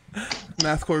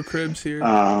 Mathcore Cribs here.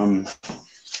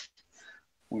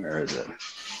 Where is it?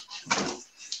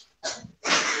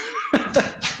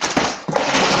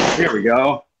 Here we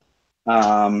go.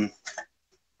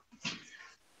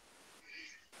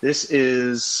 This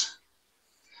is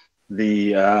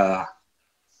the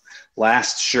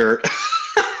last shirt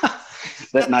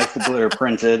that Knife the Glitter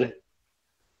printed.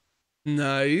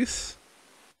 Nice.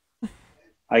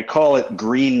 I call it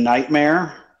Green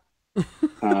Nightmare. It's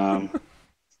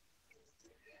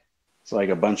like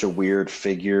a bunch of weird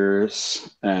figures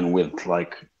and with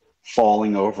like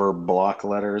falling over block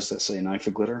letters that say Knife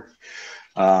the Glitter.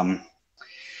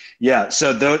 Yeah,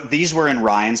 so these were in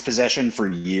Ryan's possession for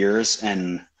years,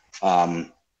 and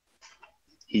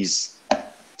he's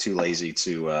too lazy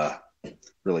to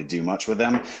really do much with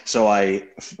them. So I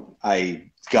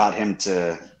got him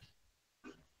to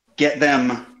get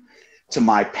them to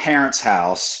my parents'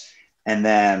 house, and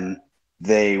then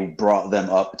they brought them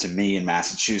up to me in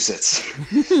Massachusetts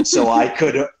so I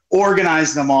could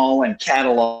organize them all and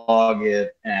catalog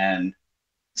it and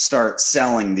start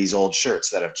selling these old shirts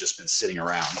that have just been sitting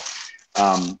around.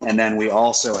 And then we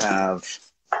also have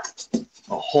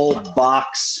a whole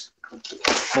box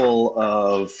full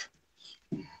of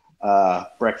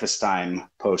Breakfast Time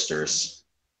posters.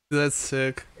 That's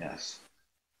sick. Yes.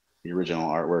 The original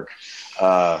artwork.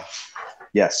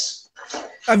 Yes.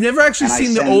 I've never actually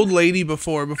seen the old lady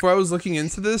before. Before I was looking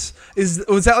into this,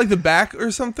 was that like the back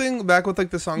or something? Back with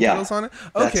like the song titles on it?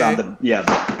 Okay. That's on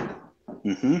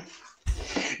the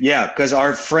Yeah, because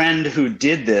our friend who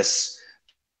did this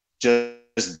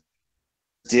just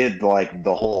did like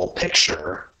the whole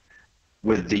picture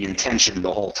with the intention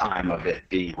the whole time of it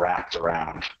being wrapped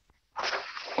around.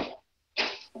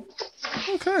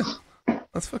 Okay.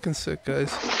 That's fucking sick,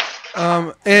 guys.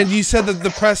 And you said that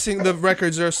the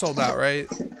records are sold out, right?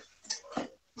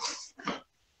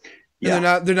 Yeah.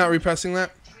 And they're not repressing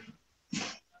that?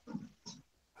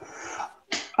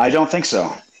 I don't think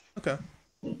so. Okay.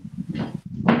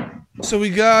 So we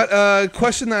got a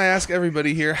question that I ask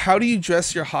everybody here. How do you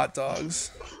dress your hot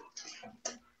dogs?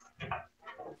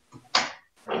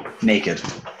 Naked.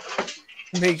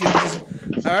 Naked.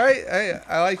 All right.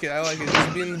 I like it. I like it.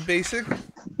 Just being basic.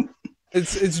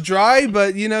 It's dry,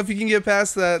 but you know, if you can get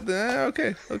past that,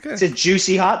 okay. It's a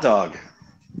juicy hot dog.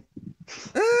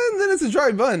 And then it's a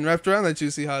dry bun wrapped around that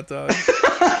juicy hot dog.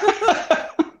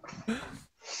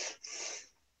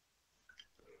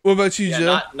 What about you,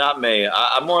 Joe? Not me.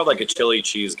 I'm more like a chili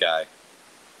cheese guy.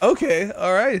 Okay,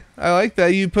 all right. I like that.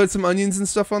 You put some onions and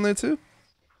stuff on there too?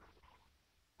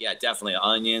 Yeah, definitely.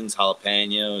 Onions,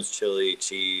 jalapenos, chili,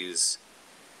 cheese.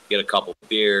 Get a couple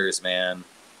beers, man.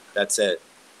 That's it.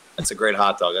 That's a great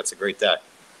hot dog. That's a great day.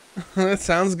 That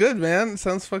sounds good, man. It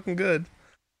sounds fucking good.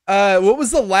 What was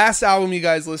the last album you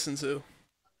guys listened to?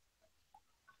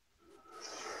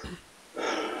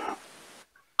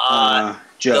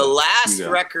 Joe, the last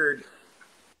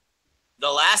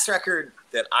record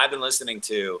that I've been listening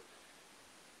to,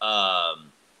 I've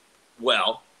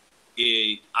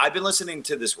been listening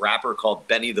to this rapper called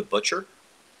Benny the Butcher,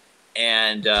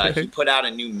 and he put out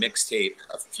a new mixtape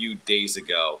a few days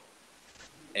ago,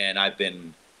 and I've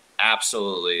been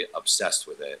absolutely obsessed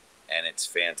with it, and it's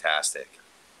fantastic.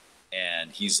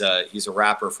 And he's a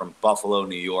rapper from Buffalo,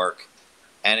 New York,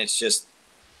 and it's just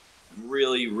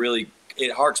really, really,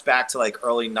 it harks back to like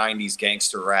early 90s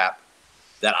gangster rap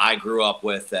that I grew up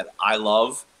with, that I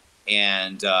love,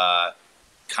 and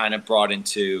kind of brought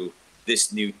into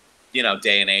this new,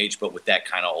 day and age, but with that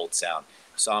kind of old sound.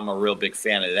 So I'm a real big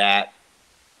fan of that.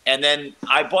 And then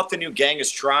I bought the new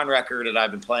Genghis Tron record, and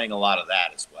I've been playing a lot of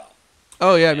that as well.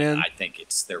 Oh yeah, and man. I think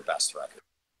it's their best record.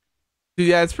 Dude,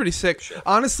 yeah, it's pretty sick. Sure.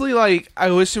 Honestly, like,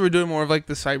 I wish they were doing more of like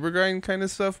the cyber grind kind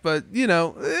of stuff, but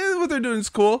what they're doing is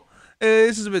cool.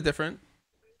 This is a bit different.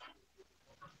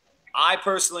 I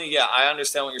personally, I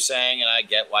understand what you're saying, and I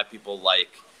get why people like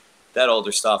that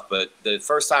older stuff. But the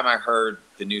first time I heard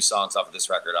the new songs off of this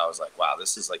record, I was like, wow,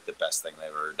 this is like the best thing they've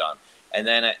ever done. And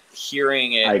then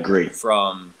hearing it, I agree.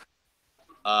 From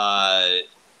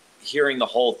hearing the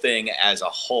whole thing as a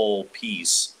whole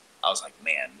piece, I was like,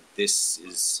 man, this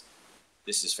is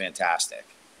fantastic.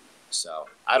 So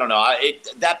I don't know.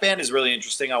 That band is really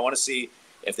interesting. I want to see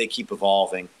if they keep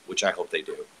evolving, which I hope they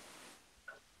do.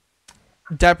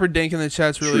 Dapper Dank in the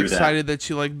chat's really excited that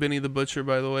you like Benny the Butcher,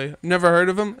 by the way. Never heard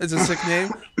of him. It's a sick name,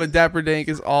 but Dapper Dank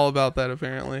is all about that,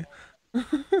 apparently.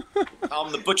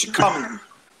 I'm the butcher coming.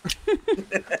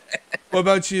 What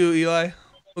about you, Eli?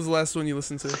 What was the last one you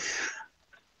listened to?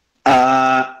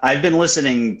 I've been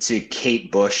listening to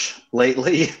Kate Bush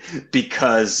lately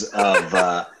because of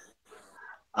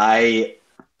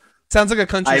Sounds like a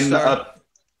country star.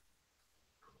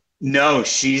 No,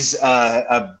 she's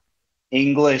a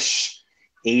English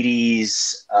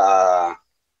 80s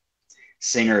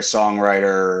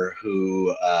singer-songwriter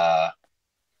who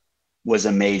was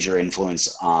a major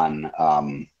influence on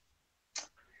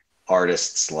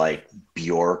artists like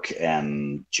Bjork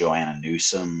and Joanna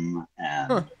Newsom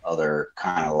and other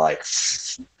kind of like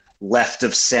left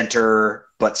of center,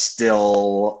 but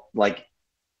still like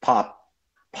pop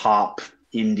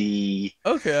indie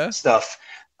stuff.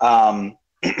 I'm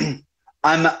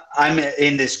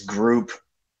in this group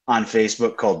on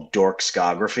Facebook called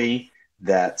Dorkscography.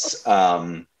 That's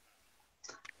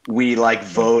we like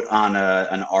vote on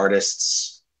an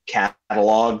artist's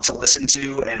catalog to listen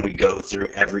to, and we go through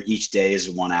each day is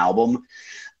one album.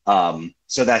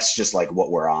 So that's just like what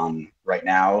we're on right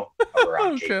now. We're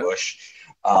on Kate Bush.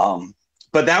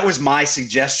 But that was my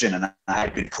suggestion, and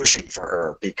I've been pushing for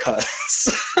her because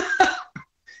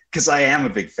I am a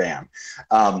big fan.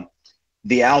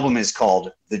 The album is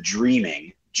called The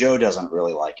Dreaming. Joe doesn't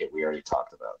really like it. We already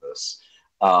talked about this.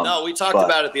 No, we talked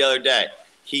about it the other day.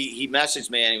 He messaged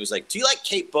me and he was like, "Do you like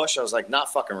Kate Bush?" I was like,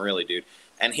 "Not fucking really, dude."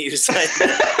 And he was like,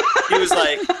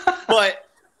 but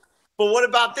what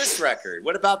about this record?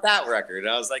 What about that record?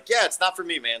 And I was like, yeah, it's not for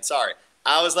me, man. Sorry.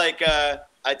 I was like,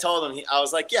 I told him, I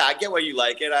was like, yeah, I get why you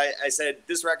like it. I said,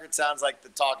 this record sounds like the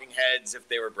Talking Heads if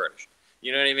they were British.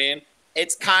 You know what I mean?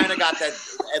 It's kind of got that,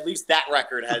 at least that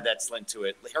record had that slant to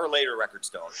it. Her later records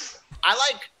don't. I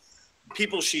like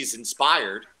people she's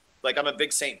inspired. Like, I'm a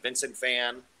big St. Vincent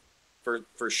fan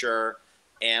for sure.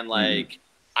 And like,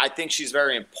 I think she's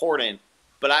very important.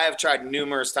 But I have tried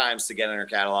numerous times to get in her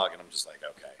catalog, and I'm just like,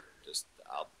 okay,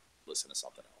 I'll listen to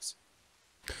something else.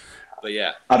 But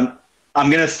yeah, I'm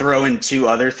gonna throw in two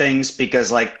other things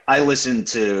because like I listen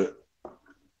to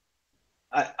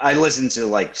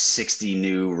like 60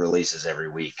 new releases every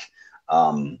week,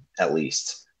 at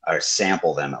least, or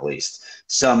sample them at least.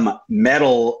 Some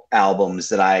metal albums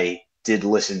that I did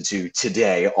listen to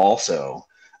today also.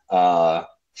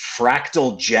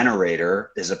 Fractal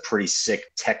Generator is a pretty sick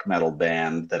tech metal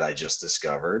band that I just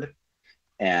discovered,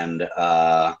 and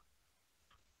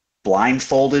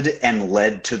Blindfolded and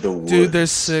Led to the Woods. Dude, they're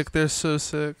sick. They're so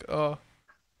sick. Oh,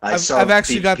 I've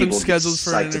actually got them scheduled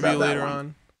for an interview later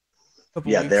on.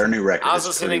 Yeah, their new record. I was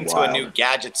listening to a new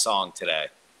Gadget song today.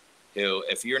 Who,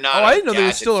 if you're not, I didn't know they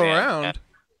were still around. Man,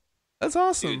 that's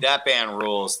awesome. Dude, that band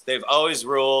rules. They've always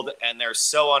ruled, and they're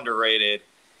so underrated.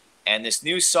 And this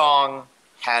new song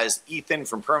has Ethan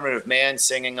from Primitive Man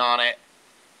singing on it,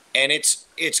 and it's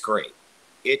great.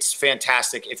 It's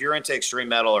fantastic. If you're into extreme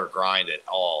metal or grind at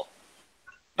all,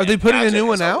 are they putting a new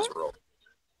one out?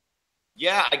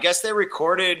 Yeah, I guess they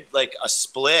recorded like a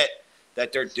split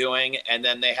that they're doing, and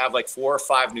then they have like 4 or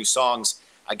 5 new songs.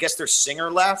 I guess their singer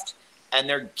left, and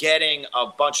they're getting a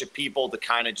bunch of people to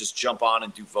kind of just jump on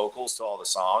and do vocals to all the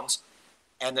songs.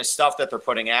 and the stuff that they're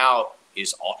putting out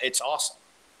it's awesome.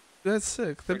 That's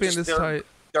sick. The band is tight.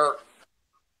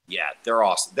 They're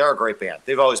awesome. They're a great band.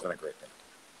 They've always been a great band.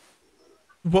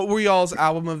 What were y'all's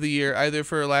album of the year, either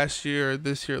for last year or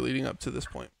this year leading up to this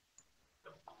point?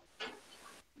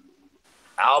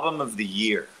 Album of the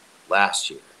year last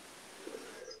year.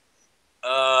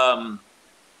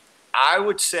 I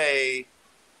would say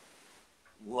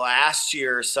last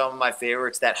year, some of my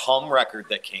favorites, that Hum record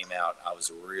that came out, I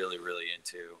was really, really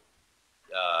into.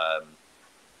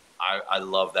 I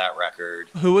love that record.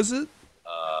 Who was it?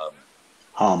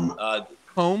 Hum.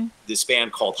 Home? This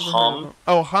band called Hum.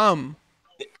 Oh, Hum.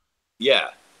 Yeah.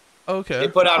 Okay. They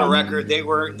put out a record. They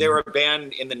were a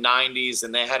band in the 90s,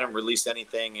 and they hadn't released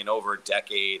anything in over a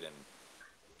decade, and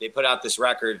they put out this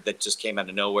record that just came out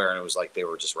of nowhere, and it was like they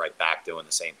were just right back doing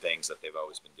the same things that they've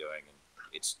always been doing. And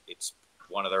it's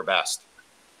one of their best,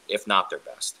 if not their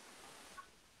best.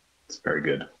 It's very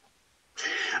good.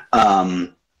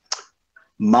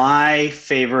 My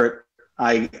favorite,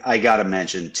 I gotta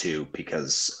mention two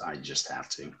because I just have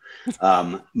to.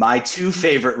 My two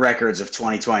favorite records of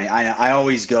 2020. I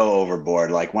always go overboard.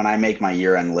 Like when I make my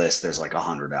year-end list, there's like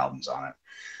 100 albums on it.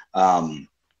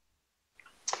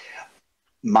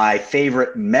 My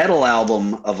favorite metal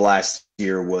album of last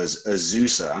year was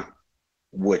Azusa,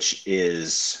 which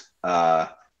is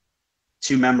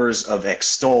two members of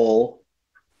Extol,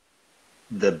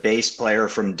 the bass player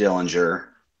from Dillinger,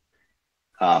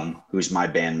 who's my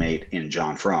bandmate in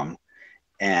John Frum,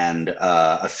 and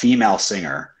a female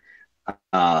singer.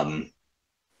 And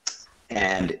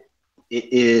it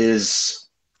is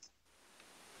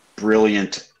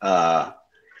brilliant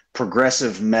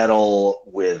progressive metal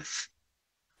with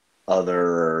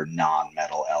other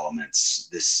non-metal elements.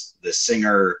 The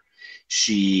singer,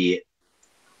 she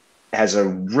has a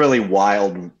really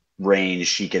wild range.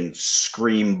 She can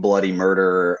scream bloody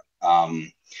murder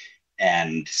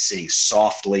and sing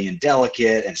softly and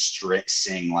delicate and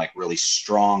sing like really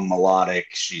strong melodic.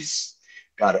 She's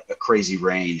got a crazy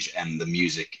range, and the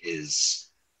music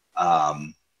is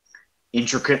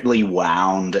intricately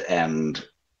wound and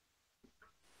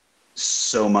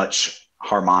so much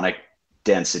harmonic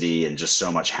density and just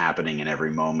so much happening in every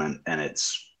moment, and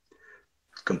it's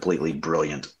completely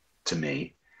brilliant to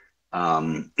me.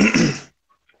 That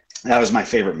was my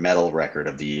favorite metal record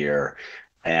of the year.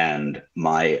 And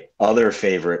my other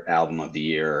favorite album of the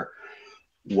year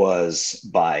was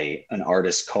by an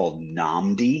artist called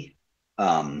Namdi,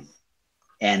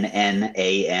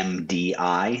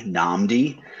 N-N-A-M-D-I,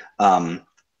 Namdi.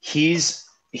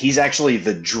 He's actually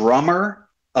the drummer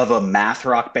of a math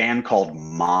rock band called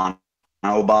Monobody,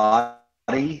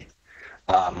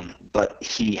 but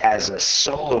he has a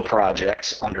solo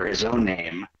project under his own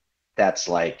name that's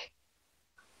like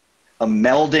a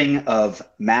melding of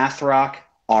math rock,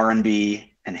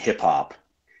 R&B, and hip hop,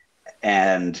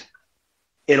 and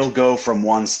it'll go from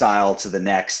one style to the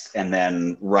next and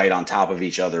then right on top of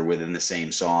each other within the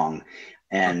same song.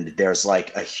 And there's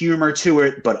like a humor to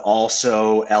it, but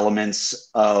also elements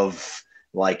of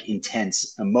like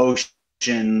intense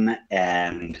emotion,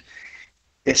 and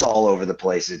it's all over the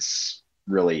place. It's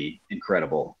really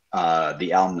incredible.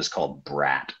 The album is called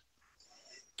Brat.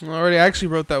 Already, I actually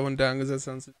wrote that one down because that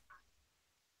sounds.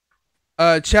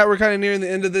 Chat, we're kind of nearing the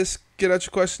end of this. Get out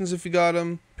your questions if you got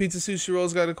them. Pizza Sushi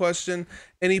Roll's got a question.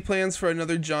 Any plans for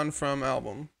another John Frum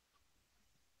album?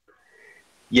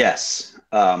 Yes.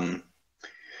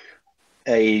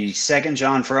 A second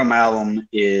John Frum album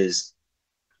is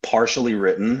partially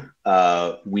written.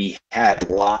 We had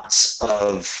lots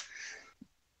of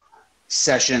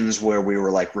sessions where we were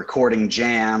like recording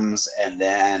jams, and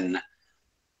then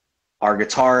our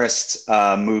guitarist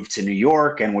moved to New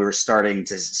York, and we were starting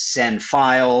to send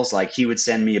files. Like he would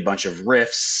send me a bunch of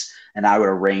riffs, and I would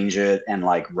arrange it and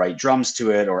like write drums to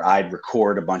it, or I'd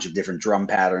record a bunch of different drum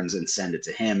patterns and send it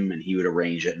to him, and he would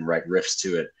arrange it and write riffs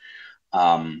to it.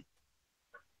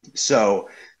 So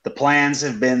the plans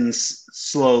have been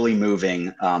slowly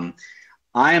moving.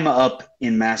 I'm up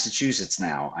in Massachusetts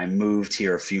now. I moved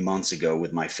here a few months ago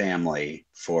with my family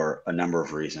for a number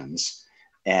of reasons,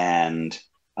 and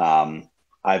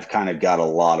I've kind of got a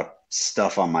lot of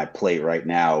stuff on my plate right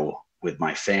now with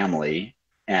my family,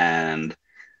 and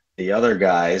the other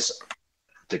guys,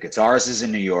 the guitarist is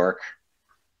in New York,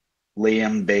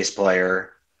 Liam, bass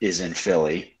player, is in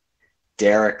Philly,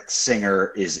 Derek,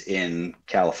 singer, is in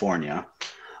California.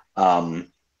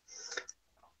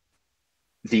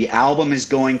 The album is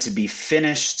going to be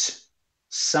finished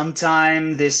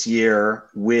sometime this year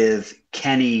with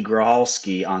Kenny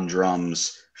Grohalski on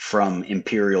drums from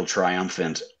Imperial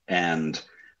Triumphant and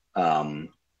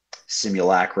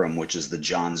Simulacrum, which is the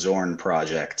John Zorn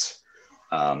project.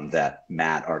 that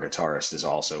Matt, our guitarist, is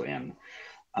also in.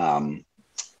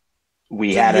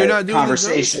 We So had you're a not doing the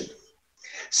conversation. drums?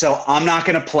 So I'm not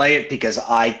going to play it because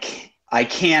I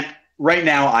can't right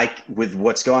now. With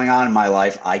what's going on in my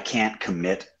life, I can't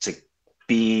commit to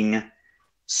being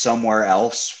somewhere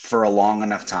else for a long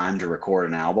enough time to record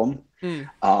an album.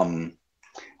 And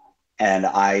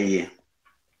I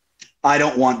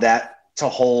don't want that to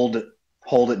hold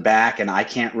it back, and I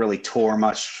can't really tour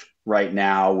much right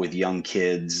now with young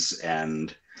kids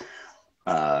and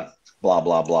blah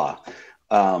blah blah.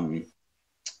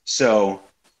 So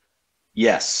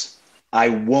yes, I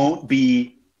won't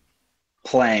be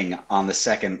playing on the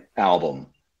second album,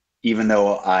 even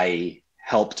though I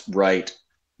helped write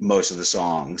most of the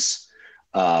songs.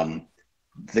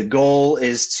 The goal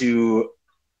is to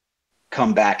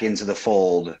come back into the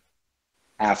fold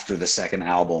after the second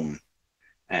album,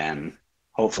 and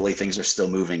hopefully things are still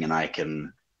moving and I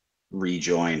can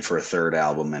rejoin for a third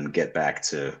album and get back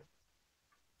to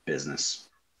business.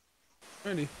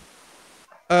 Ready.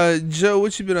 Joe,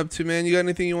 what you been up to, man? You got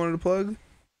anything you wanted to plug?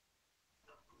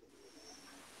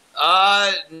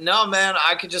 No, man.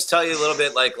 I could just tell you a little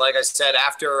bit. Like I said,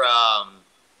 after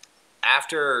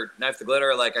Knife the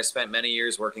Glitter, like I spent many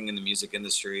years working in the music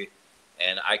industry,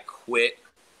 and I quit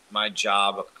my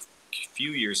job a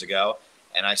few years ago,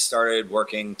 and I started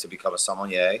working to become a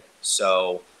sommelier.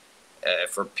 So,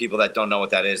 for people that don't know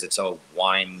what that is, it's a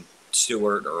wine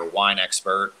steward or a wine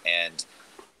expert, and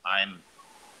I'm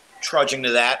trudging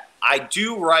to that. I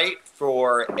do write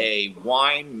for a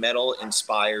wine metal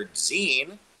inspired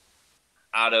zine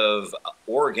out of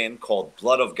Oregon called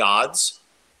Blood of Gods.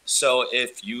 So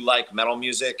if you like metal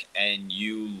music and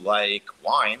you like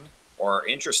wine or are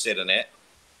interested in it,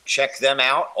 check them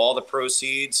out. All the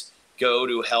proceeds go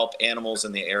to help animals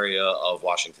in the area of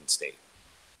Washington State.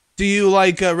 Do you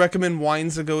recommend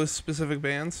wines that go with specific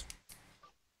bands?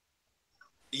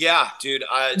 Yeah, dude.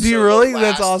 Do you really?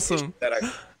 That's awesome.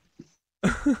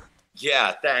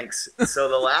 Yeah, thanks. So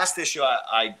the last issue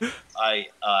I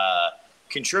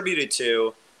contributed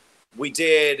to, we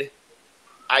did,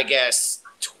 I guess,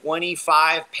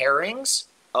 25 pairings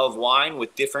of wine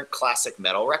with different classic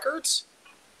metal records.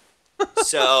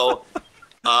 So,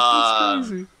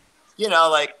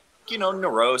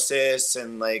 Neurosis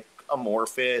and like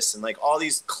Amorphous and like all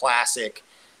these classic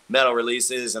metal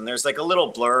releases. And there's like a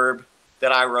little blurb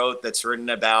that I wrote that's written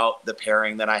about the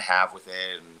pairing that I have with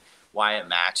it and why it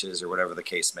matches or whatever the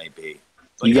case may be.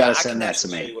 But you gotta send that to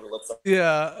me. Like.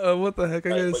 Yeah, what the heck? I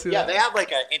gotta see that. They have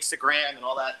like an Instagram and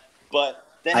all that, but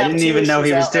they I didn't even know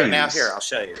he was doing now. this. Here, I'll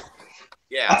show you.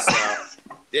 Yeah, so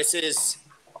this is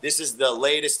the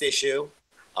latest issue,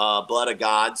 Blood of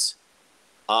Gods.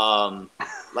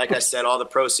 Like I said, all the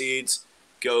proceeds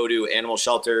go to animal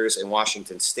shelters in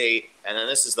Washington State, and then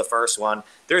this is the first one.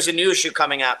 There's a new issue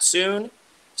coming out soon,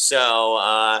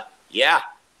 so yeah,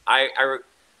 I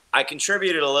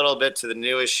contributed a little bit to the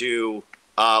new issue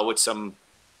with some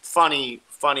funny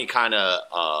kind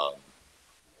of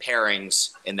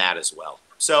pairings in that as well.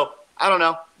 So I don't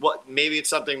know. Maybe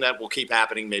it's something that will keep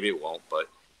happening. Maybe it won't. But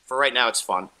for right now, it's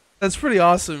fun. That's pretty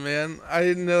awesome, man. I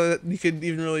didn't know that you could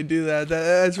even really do that.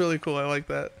 That's really cool. I like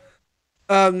that.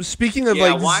 Speaking of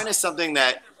wine is something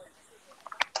that.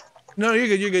 No, you're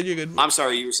good. You're good. You're good. I'm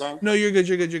sorry. You were saying? No, you're good.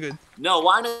 You're good. You're good. No,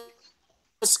 wine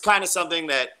is kind of something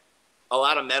that a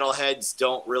lot of metalheads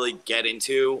don't really get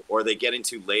into, or they get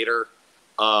into later.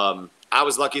 I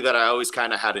was lucky that I always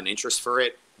kind of had an interest for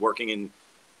it. Working in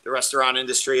the restaurant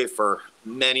industry for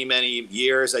many, many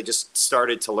years, I just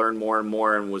started to learn more and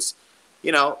more, and was,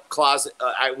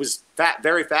 I was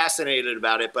very fascinated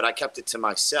about it, but I kept it to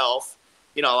myself.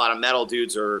 A lot of metal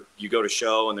dudes you go to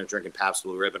show and they're drinking Pabst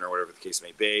Blue Ribbon or whatever the case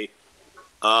may be.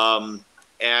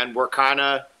 And we're kind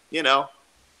of,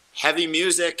 heavy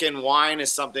music and wine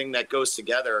is something that goes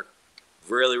together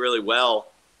really, really well,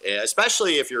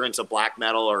 especially if you're into black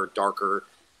metal or darker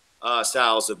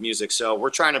styles of music. So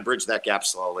we're trying to bridge that gap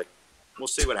slowly. We'll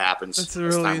see what happens. That's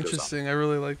really interesting. I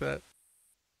really like that.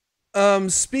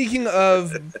 Speaking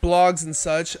of blogs and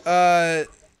such, yeah,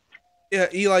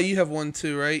 Eli, you have one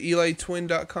too, right?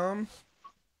 EliTwin.com.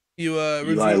 You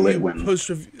Eli Litwin. Post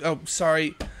review. Oh,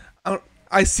 sorry.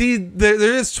 I see there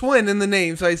is twin in the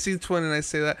name, so I see twin and I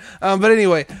say that. But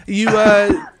anyway, you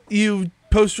you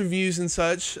post reviews and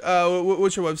such.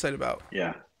 What's your website about?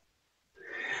 Yeah.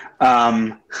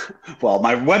 Well,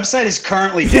 my website is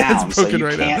currently down, so you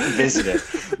can't visit it.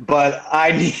 But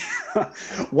I need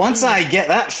once I get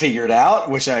that figured out,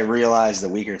 which I realized a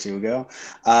week or two ago.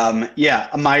 Yeah,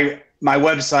 my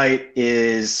website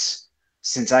is,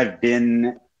 since I've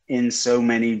been in so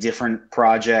many different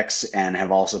projects and have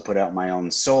also put out my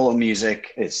own solo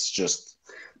music, it's just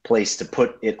place to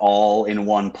put it all in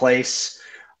one place.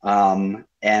 And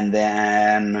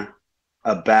then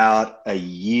about a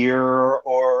year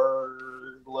or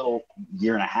a little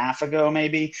year and a half ago,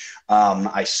 maybe,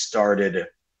 I started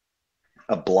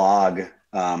a blog,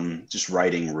 just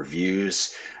writing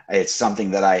reviews. It's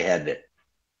something that I had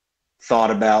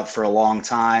thought about for a long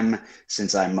time,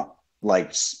 since I'm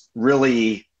like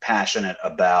really passionate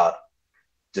about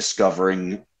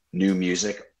discovering new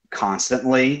music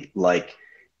constantly. Like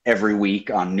every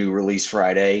week on New Release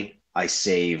Friday, I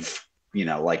save,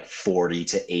 like 40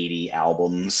 to 80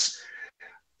 albums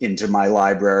into my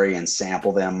library and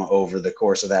sample them over the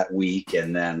course of that week,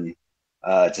 and then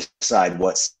decide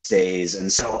what stays.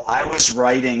 And so I was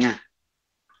writing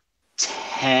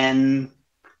 10,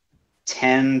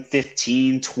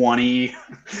 15, 20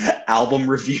 album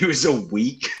reviews a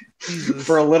week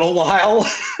for a little while.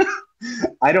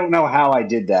 I don't know how I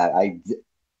did that. I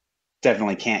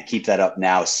definitely can't keep that up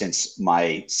now since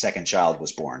my second child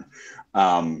was born.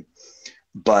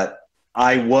 But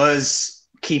I was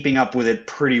keeping up with it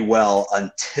pretty well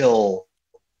until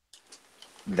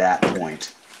that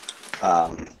point.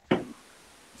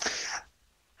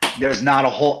 There's not a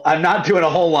whole, I'm not doing a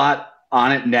whole lot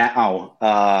on it now.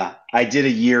 I did a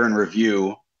year in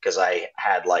review because I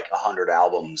had like 100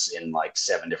 albums in like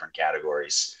 7 different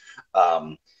categories.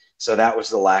 So that was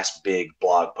the last big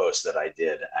blog post that I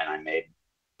did, and I made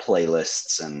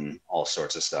playlists and all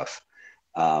sorts of stuff.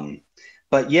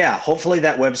 But yeah, hopefully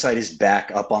that website is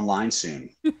back up online soon.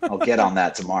 I'll get on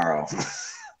that tomorrow.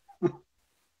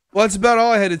 Well, that's about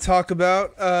all I had to talk about.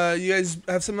 You guys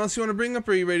have something else you want to bring up,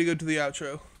 or are you ready to go to the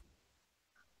outro?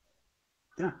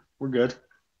 Yeah, we're good.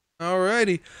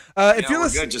 Alrighty. If you're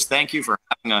listening, good. Just thank you for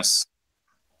having us.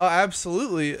 Oh,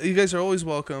 absolutely. You guys are always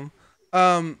welcome.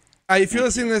 If you're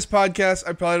listening to this podcast,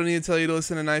 I probably don't need to tell you to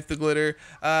listen to Knife the Glitter.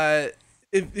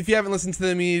 If you haven't listened to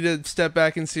them, you need to step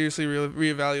back and seriously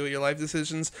reevaluate your life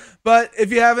decisions. But if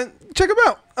you haven't, check them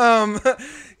out.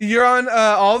 You're on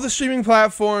all the streaming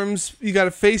platforms. You got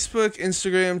a Facebook,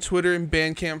 Instagram, Twitter, and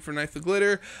Bandcamp for Knife the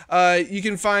Glitter. You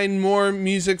can find more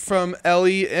music from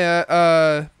Ellie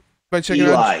by checking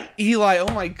out Eli.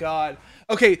 Oh my God.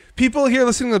 Okay, people here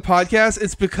listening to the podcast,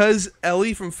 it's because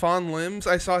Ellie from Fawn Limbs,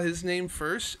 I saw his name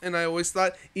first, and I always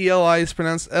thought Eli is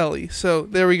pronounced Ellie. So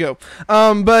there we go.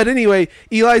 But anyway,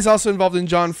 Eli's also involved in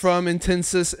John From,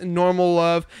 Intensis, Normal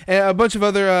Love, and a bunch of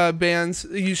other bands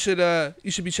you should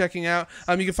be checking out.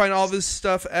 You can find all this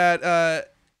stuff at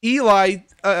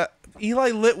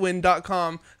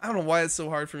EliLitwin.com. I don't know why it's so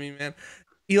hard for me, man.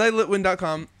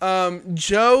 EliLitwin.com.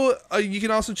 Joe, you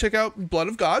can also check out Blood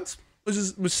of Gods,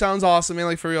 which sounds awesome, man.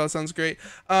 Like, for real, it sounds great.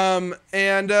 Yeah,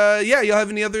 y'all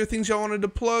have any other things y'all wanted to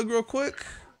plug real quick?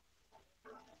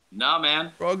 No,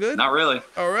 man. We're all good? Not really.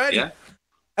 Alrighty. Yeah.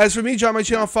 As for me, drop my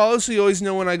channel follow so you always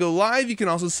know when I go live. You can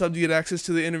also sub to get access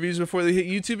to the interviews before they hit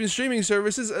YouTube and streaming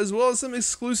services, as well as some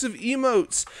exclusive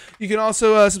emotes. You can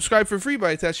also subscribe for free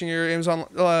by attaching your Amazon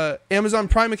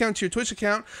Prime account to your Twitch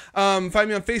account. Find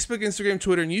me on Facebook, Instagram,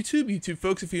 Twitter, and YouTube. YouTube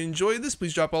folks, if you enjoyed this,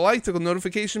 please drop a like, tickle the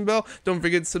notification bell. Don't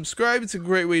forget to subscribe. It's a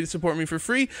great way to support me for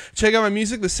free. Check out my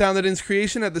music, The Sound That Ends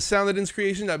Creation, at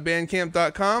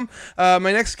thesoundthatenscreation.bandcamp.com.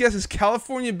 My next guest is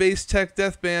California-based tech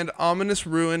death band Ominous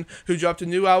Ruin, who dropped a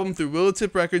new album through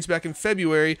Willowtip Records back in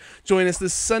February. Join us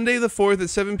this Sunday the 4th at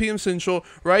 7 p.m. Central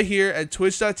right here at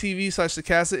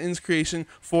twitch.tv/thecastthatenscreation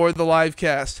for the live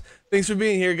cast. Thanks for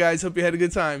being here, guys. Hope you had a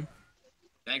good time.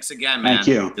 Thanks again, man. Thank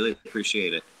you. Really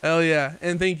appreciate it. Hell yeah.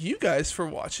 And thank you guys for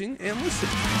watching and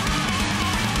listening.